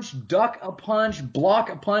punch, duck a punch, block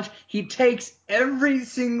a punch. He takes every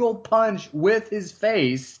single punch with his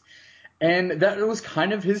face. And that was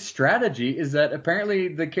kind of his strategy, is that apparently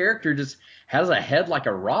the character just has a head like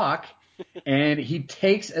a rock, and he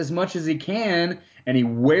takes as much as he can, and he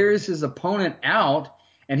wears his opponent out,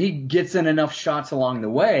 and he gets in enough shots along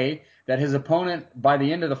the way that his opponent, by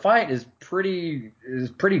the end of the fight, is pretty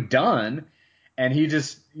done, and he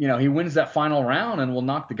just, he wins that final round and will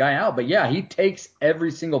knock the guy out. But yeah, he takes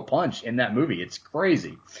every single punch in that movie. It's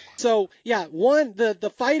crazy. So yeah,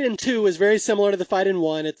 the fight in 2 is very similar to the fight in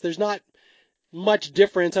 1. There's not much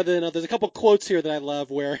difference other than there's a couple quotes here that I love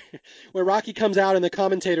where Rocky comes out and the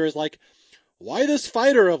commentator is like, why this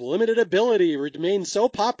fighter of limited ability remains so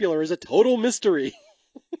popular is a total mystery.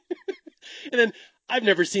 And then, I've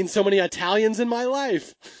never seen so many Italians in my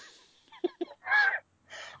life.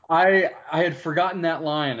 I had forgotten that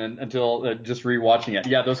line until just rewatching it.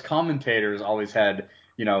 Yeah, those commentators always had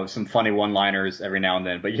some funny one-liners every now and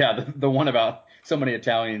then. But yeah, the one about so many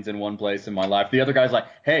Italians in one place in my life. The other guy's like,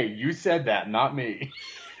 hey, you said that, not me.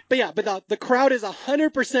 But yeah, but the crowd is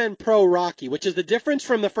 100% pro Rocky, which is the difference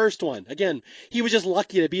from the first one. Again, he was just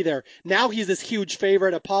lucky to be there. Now he's this huge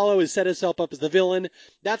favorite. Apollo has set himself up as the villain.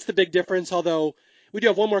 That's the big difference, although we do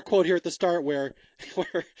have one more quote here at the start where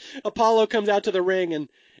Apollo comes out to the ring and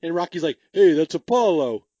Rocky's like, hey, that's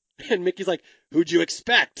Apollo. And Mickey's like, who'd you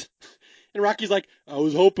expect? And Rocky's like, I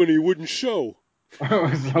was hoping he wouldn't show. I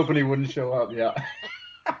was hoping he wouldn't show up, yeah.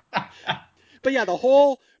 But yeah, the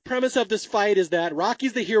whole premise of this fight is that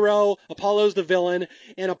Rocky's the hero, Apollo's the villain,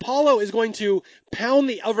 and Apollo is going to pound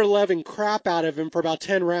the ever-loving crap out of him for about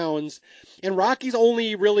 10 rounds. And Rocky's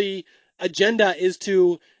only really agenda is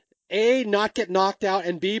to A, not get knocked out,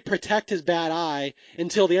 and B, protect his bad eye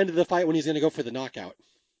until the end of the fight when he's going to go for the knockout.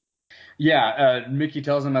 Yeah, Mickey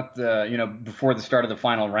tells him at the, before the start of the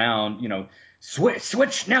final round,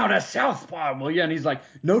 switch now to southpaw, will ya? And he's like,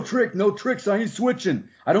 no tricks, I ain't switching.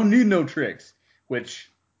 I don't need no tricks.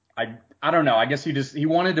 Which, I don't know. I guess he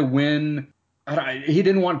wanted to win. He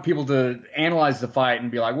didn't want people to analyze the fight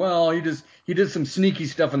and be like, well, he did some sneaky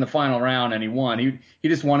stuff in the final round and he won. He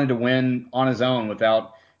just wanted to win on his own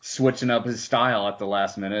without switching up his style at the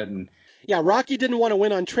last minute. And yeah, Rocky didn't want to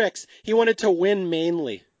win on tricks. He wanted to win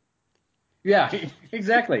mainly. Yeah,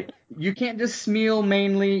 exactly. You can't just smeal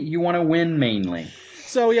mainly. You want to win mainly.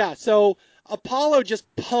 So Apollo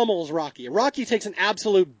just pummels Rocky. Rocky takes an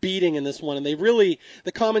absolute beating in this one, and the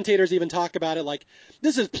commentators even talk about it like,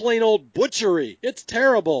 this is plain old butchery. It's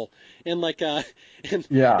terrible. And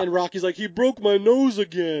and Rocky's like, he broke my nose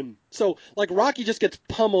again. So like Rocky just gets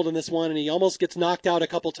pummeled in this one, and he almost gets knocked out a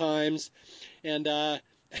couple times. And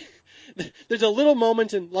there's a little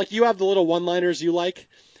moment, and like you have the little one-liners you like.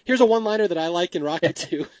 Here's a one-liner that I like in Rocky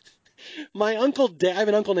 2. I have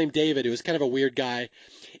an uncle named David who was kind of a weird guy,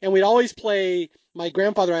 and we'd always play. My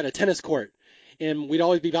grandfather had a tennis court, and we'd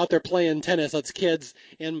always be out there playing tennis as kids.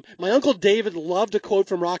 And my uncle David loved a quote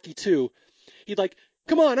from Rocky 2. He'd like,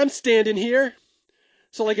 "Come on, I'm standing here."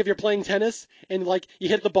 So like if you're playing tennis and like you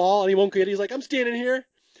hit the ball and he won't get it, he's like, "I'm standing here."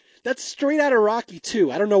 That's straight out of Rocky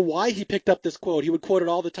 2. I don't know why he picked up this quote. He would quote it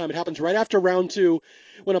all the time. It happens right after round 2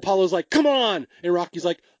 when Apollo's like, come on! And Rocky's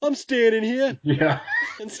like, I'm standing here. Yeah.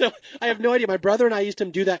 And so I have no idea. My brother and I used to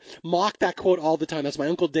do that, mock that quote all the time. That's my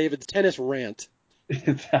Uncle David's tennis rant.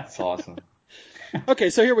 That's awesome.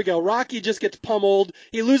 Okay, so here we go. Rocky just gets pummeled.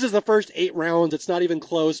 He loses the first 8 rounds. It's not even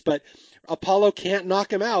close, but Apollo can't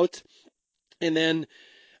knock him out. And then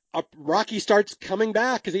Rocky starts coming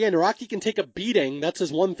back because, again, Rocky can take a beating. That's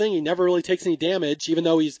his one thing. He never really takes any damage, even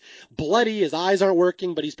though he's bloody. His eyes aren't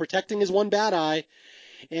working, but he's protecting his one bad eye.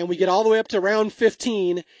 And we get all the way up to round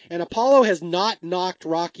 15, and Apollo has not knocked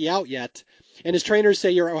Rocky out yet. And his trainers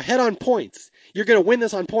say, you're ahead on points. You're going to win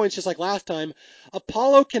this on points just like last time.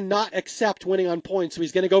 Apollo cannot accept winning on points, so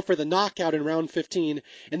he's going to go for the knockout in round 15.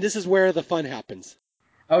 And this is where the fun happens.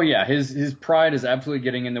 Oh, yeah. His pride is absolutely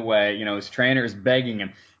getting in the way. His trainer is begging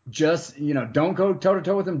him. Just, don't go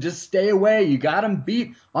toe-to-toe with him. Just stay away. You got him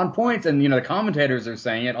beat on points. And, the commentators are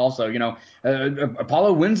saying it also.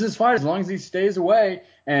 Apollo wins this fight as long as he stays away.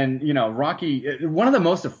 And, Rocky, one of the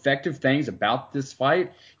most effective things about this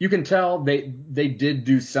fight, you can tell they did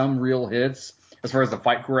do some real hits as far as the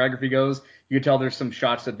fight choreography goes. You can tell there's some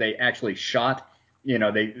shots that they actually shot.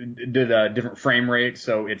 They did a different frame rate,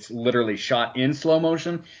 so it's literally shot in slow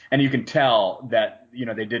motion, and you can tell that,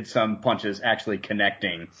 they did some punches actually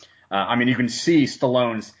connecting. You can see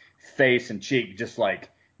Stallone's face and cheek just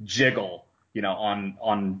like jiggle,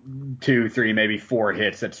 on 2, 3, maybe 4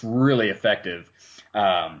 hits. That's really effective.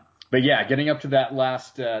 But yeah, getting up to that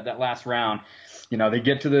last round, they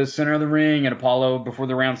get to the center of the ring, and Apollo, before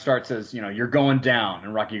the round starts, says, you're going down,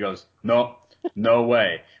 and Rocky goes, no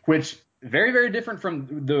way, which very, very different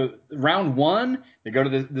from the round 1. They go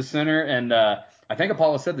to the center, and I think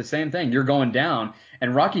Apollo said the same thing. You're going down.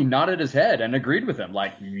 And Rocky nodded his head and agreed with him.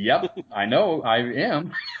 Like, yep, I know, I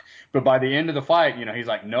am. But by the end of the fight, he's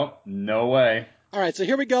like, nope, no way. All right, so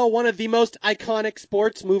here we go. One of the most iconic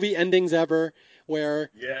sports movie endings ever, where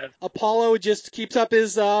Apollo just keeps up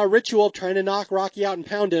his ritual of trying to knock Rocky out and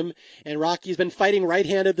pound him, and Rocky's been fighting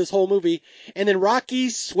right-handed this whole movie, and then Rocky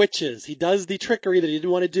switches. He does the trickery that he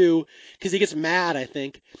didn't want to do because he gets mad, I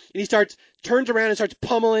think, and he turns around and starts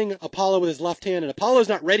pummeling Apollo with his left hand, and Apollo's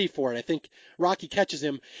not ready for it. I think Rocky catches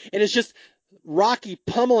him, and it's just Rocky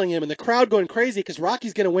pummeling him and the crowd going crazy because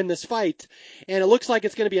Rocky's going to win this fight, and it looks like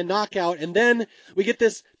it's going to be a knockout. And then we get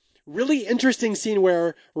this really interesting scene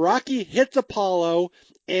where Rocky hits Apollo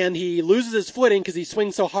and he loses his footing because he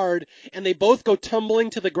swings so hard, and they both go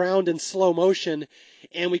tumbling to the ground in slow motion.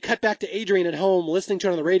 And we cut back to Adrian at home listening to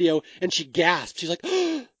it on the radio, and she gasped. She's like,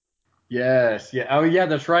 Yes, yeah. Oh, yeah,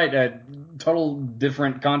 that's right. Total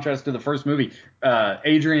different contrast to the first movie.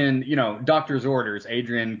 Adrian, doctor's orders.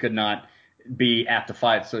 Adrian could not be at the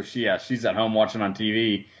fight, so she's at home watching on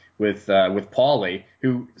TV with Paulie,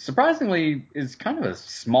 who surprisingly is kind of a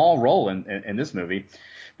small role in this movie.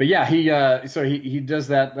 But yeah, he does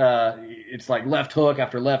that. It's like left hook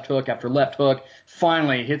after left hook after left hook.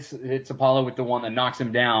 Finally hits Apollo with the one that knocks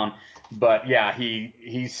him down. But yeah,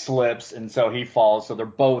 he slips and so he falls. So they're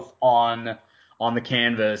both on the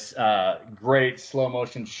canvas. Great slow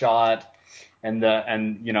motion shot, and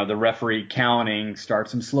the referee counting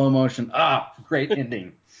starts in slow motion. Great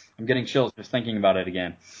ending. I'm getting chills just thinking about it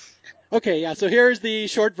again. Okay, yeah, so here's the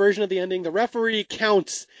short version of the ending. The referee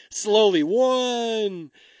counts slowly.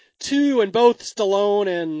 1, 2, and both Stallone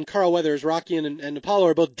and Carl Weathers, Rocky and Apollo,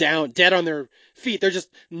 are both down, dead on their feet. They're just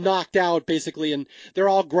knocked out, basically, and they're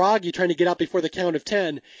all groggy trying to get up before the count of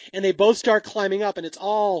 10. And they both start climbing up, and it's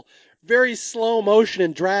all very slow motion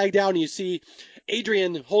and dragged out, and you see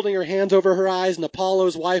Adrian holding her hands over her eyes, and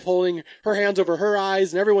Apollo's wife holding her hands over her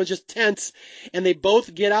eyes, and everyone's just tense. And they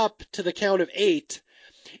both get up to the count of 8.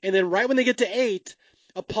 And then right when they get to 8,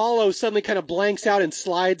 Apollo suddenly kind of blanks out and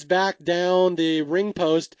slides back down the ring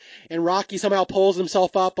post, and Rocky somehow pulls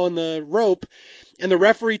himself up on the rope, and the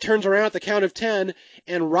referee turns around at the count of 10,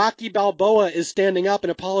 and Rocky Balboa is standing up, and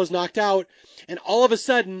Apollo's knocked out, and all of a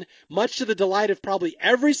sudden, much to the delight of probably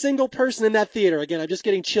every single person in that theater, again, I'm just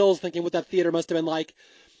getting chills thinking what that theater must have been like,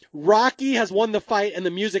 Rocky has won the fight, and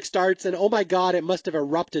the music starts, and oh my God, it must have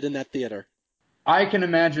erupted in that theater. I can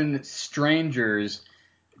imagine strangers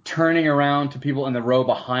turning around to people in the row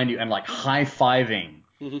behind you and like high-fiving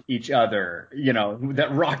each other,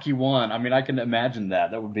 that Rocky won. I mean, I can imagine that.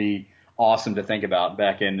 That would be awesome to think about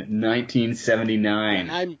back in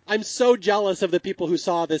 1979. I'm so jealous of the people who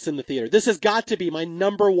saw this in the theater. This has got to be my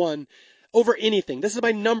number one over anything. This is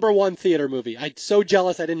my number one theater movie. I'm so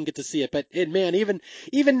jealous I didn't get to see it, but man, even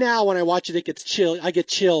now when I watch it, I get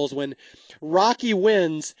chills when Rocky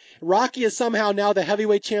wins. Rocky is somehow now the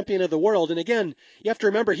heavyweight champion of the world. And again, you have to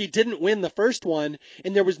remember he didn't win the first one,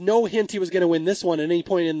 and there was no hint he was going to win this one at any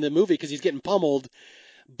point in the movie because he's getting pummeled.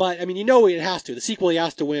 But, I mean, it has to. The sequel he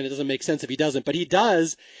has to win. It doesn't make sense if he doesn't. But he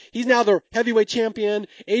does. He's now the heavyweight champion.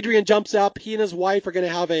 Adrian jumps up. He and his wife are going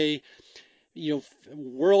to have a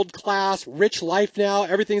world-class, rich life now.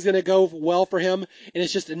 Everything's going to go well for him. And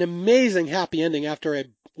it's just an amazing happy ending after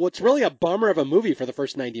what's really a bummer of a movie for the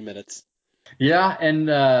first 90 minutes. Yeah,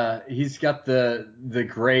 and he's got the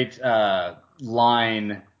great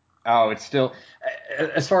line. Oh, it's still,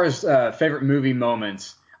 as far as favorite movie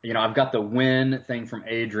moments, I've got the win thing from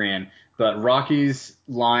Adrian, but Rocky's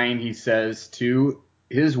line he says to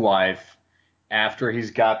his wife after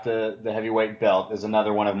he's got the heavyweight belt is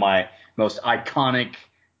another one of my most iconic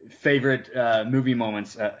favorite movie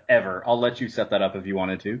moments ever. I'll let you set that up if you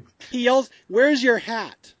wanted to. He yells, "Where's your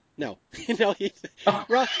hat?" No,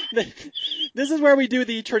 this is where we do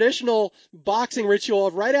the traditional boxing ritual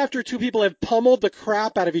of right after two people have pummeled the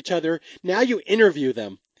crap out of each other, now you interview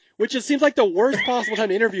them, which just seems like the worst possible time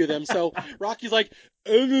to interview them. So Rocky's like,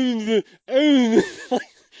 no,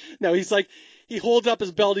 he's like, he holds up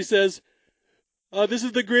his belt, he says, this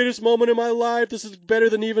is the greatest moment of my life. This is better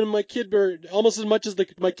than even my kid, or almost as much as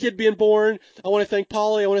my kid being born. I want to thank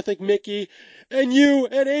Polly. I want to thank Mickey. And you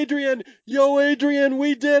and Adrian. Yo, Adrian,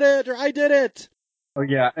 we did it. Or I did it. Oh,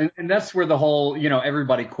 yeah. And that's where the whole,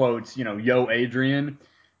 everybody quotes, yo, Adrian.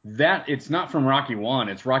 That it's not from Rocky 1.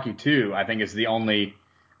 It's Rocky 2, I think is the only.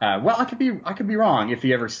 Well, I could be wrong if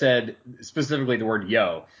he ever said specifically the word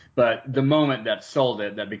yo, but the moment that sold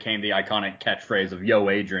it, that became the iconic catchphrase of yo,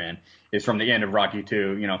 Adrian, is from the end of Rocky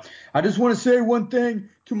 2. I just want to say one thing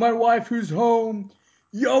to my wife who's home.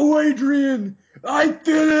 Yo, Adrian, I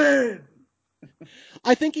did it.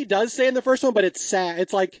 I think he does say in the first one, but it's sad.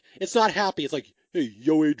 It's like, it's not happy. It's like, hey,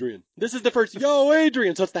 yo, Adrian. This is the first yo,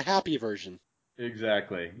 Adrian. So it's the happy version.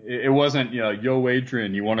 Exactly. It wasn't, yo,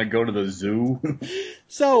 Adrian, you want to go to the zoo?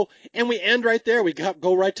 So, and we end right there. We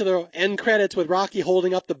go right to the end credits with Rocky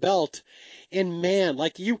holding up the belt. And man,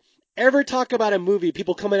 like you ever talk about a movie,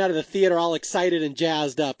 people coming out of the theater all excited and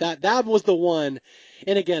jazzed up. That was the one.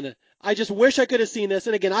 And again, I just wish I could have seen this.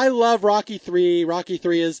 And again, I love Rocky 3. Rocky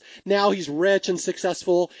 3 is now he's rich and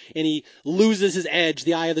successful and he loses his edge,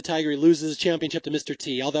 the eye of the tiger. He loses his championship to Mr.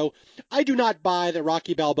 T. Although I do not buy that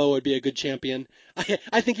Rocky Balboa would be a good champion.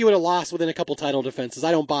 I think he would have lost within a couple title defenses. I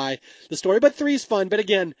don't buy the story, but 3 is fun. But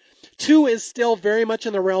again, 2 is still very much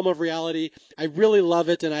in the realm of reality. I really love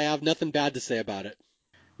it and I have nothing bad to say about it.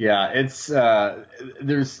 Yeah, it's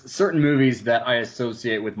there's certain movies that I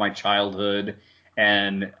associate with my childhood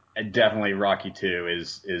and definitely Rocky 2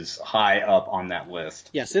 is high up on that list.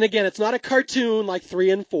 Yes, and again, it's not a cartoon like 3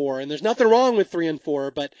 and 4, and there's nothing wrong with 3 and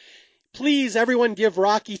 4, but please, everyone give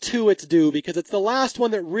Rocky 2 its due, because it's the last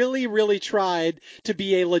one that really, really tried to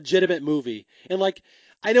be a legitimate movie. And like,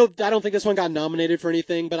 I don't think this one got nominated for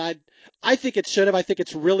anything, but I think it should have. I think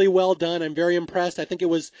it's really well done. I'm very impressed. I think it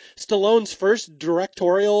was Stallone's first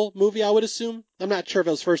directorial movie, I would assume. I'm not sure if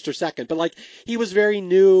it was first or second, but like, he was very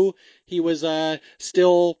new. He was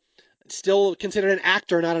still considered an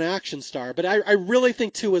actor, not an action star. But I really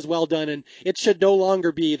think 2 is well done, and it should no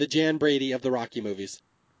longer be the Jan Brady of the Rocky movies.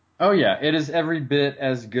 Oh yeah, it is every bit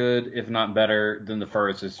as good, if not better, than the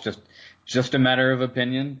first. It's just a matter of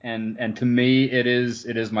opinion, and to me, it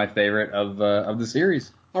is my favorite of the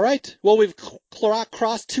series. All right. Well, we've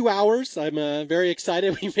crossed 2 hours. I'm very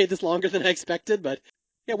excited. We made this longer than I expected, but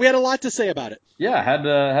yeah, we had a lot to say about it. Yeah, had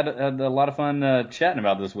a lot of fun chatting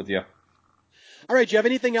about this with you. All right. Do you have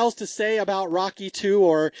anything else to say about Rocky 2,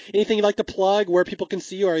 or anything you'd like to plug where people can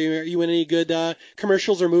see you? Are you in any good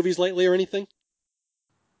commercials or movies lately or anything?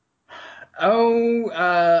 Oh,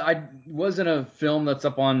 I was in a film that's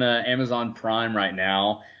up on Amazon Prime right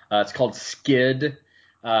now. It's called Skid.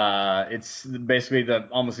 It's basically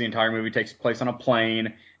almost the entire movie takes place on a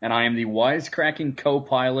plane, and I am the wisecracking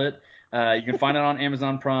co-pilot. You can find it on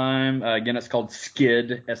Amazon Prime. Again, it's called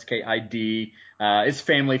Skid, Skid. It's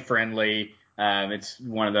family friendly. It's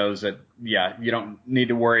one of those that, yeah, you don't need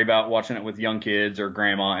to worry about watching it with young kids or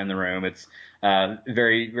grandma in the room. It's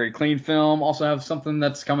very, very clean film. Also have something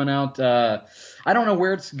that's coming out. I don't know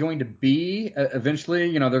where it's going to be eventually.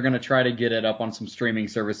 You know, they're going to try to get it up on some streaming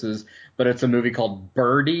services, but it's a movie called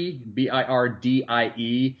Birdie,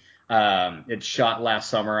 Birdie. It's shot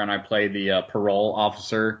last summer, and I played the parole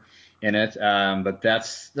officer in it. But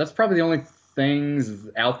that's probably the only things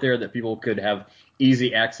out there that people could have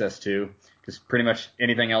easy access to, because pretty much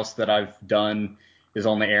anything else that I've done is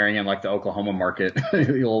only airing in like the Oklahoma market,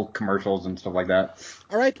 little commercials and stuff like that.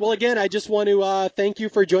 All right. Well, again, I just want to thank you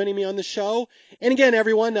for joining me on the show. And again,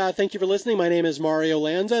 everyone, thank you for listening. My name is Mario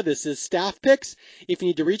Lanza. This is Staff Picks. If you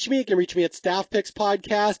need to reach me, you can reach me at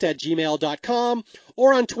staffpickspodcast@gmail.com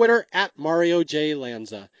or on Twitter at Mario J.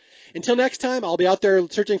 Lanza. Until next time, I'll be out there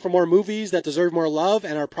searching for more movies that deserve more love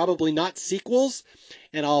and are probably not sequels.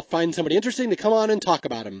 And I'll find somebody interesting to come on and talk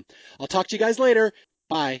about them. I'll talk to you guys later.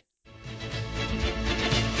 Bye.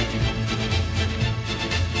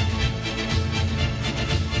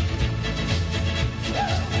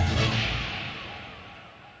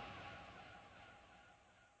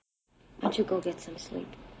 Why don't you go get some sleep?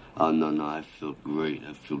 Oh, no, I feel great.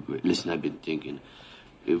 Listen, I've been thinking,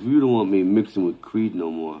 if you don't want me mixing with Creed no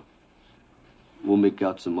more, we'll make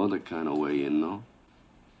out some other kind of way, you know?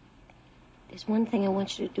 There's one thing I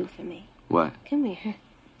want you to do for me. What? Come here.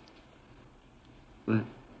 What?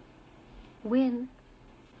 Win.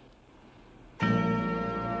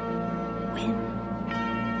 Win.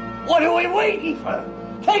 What are we waiting for?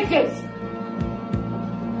 Take this!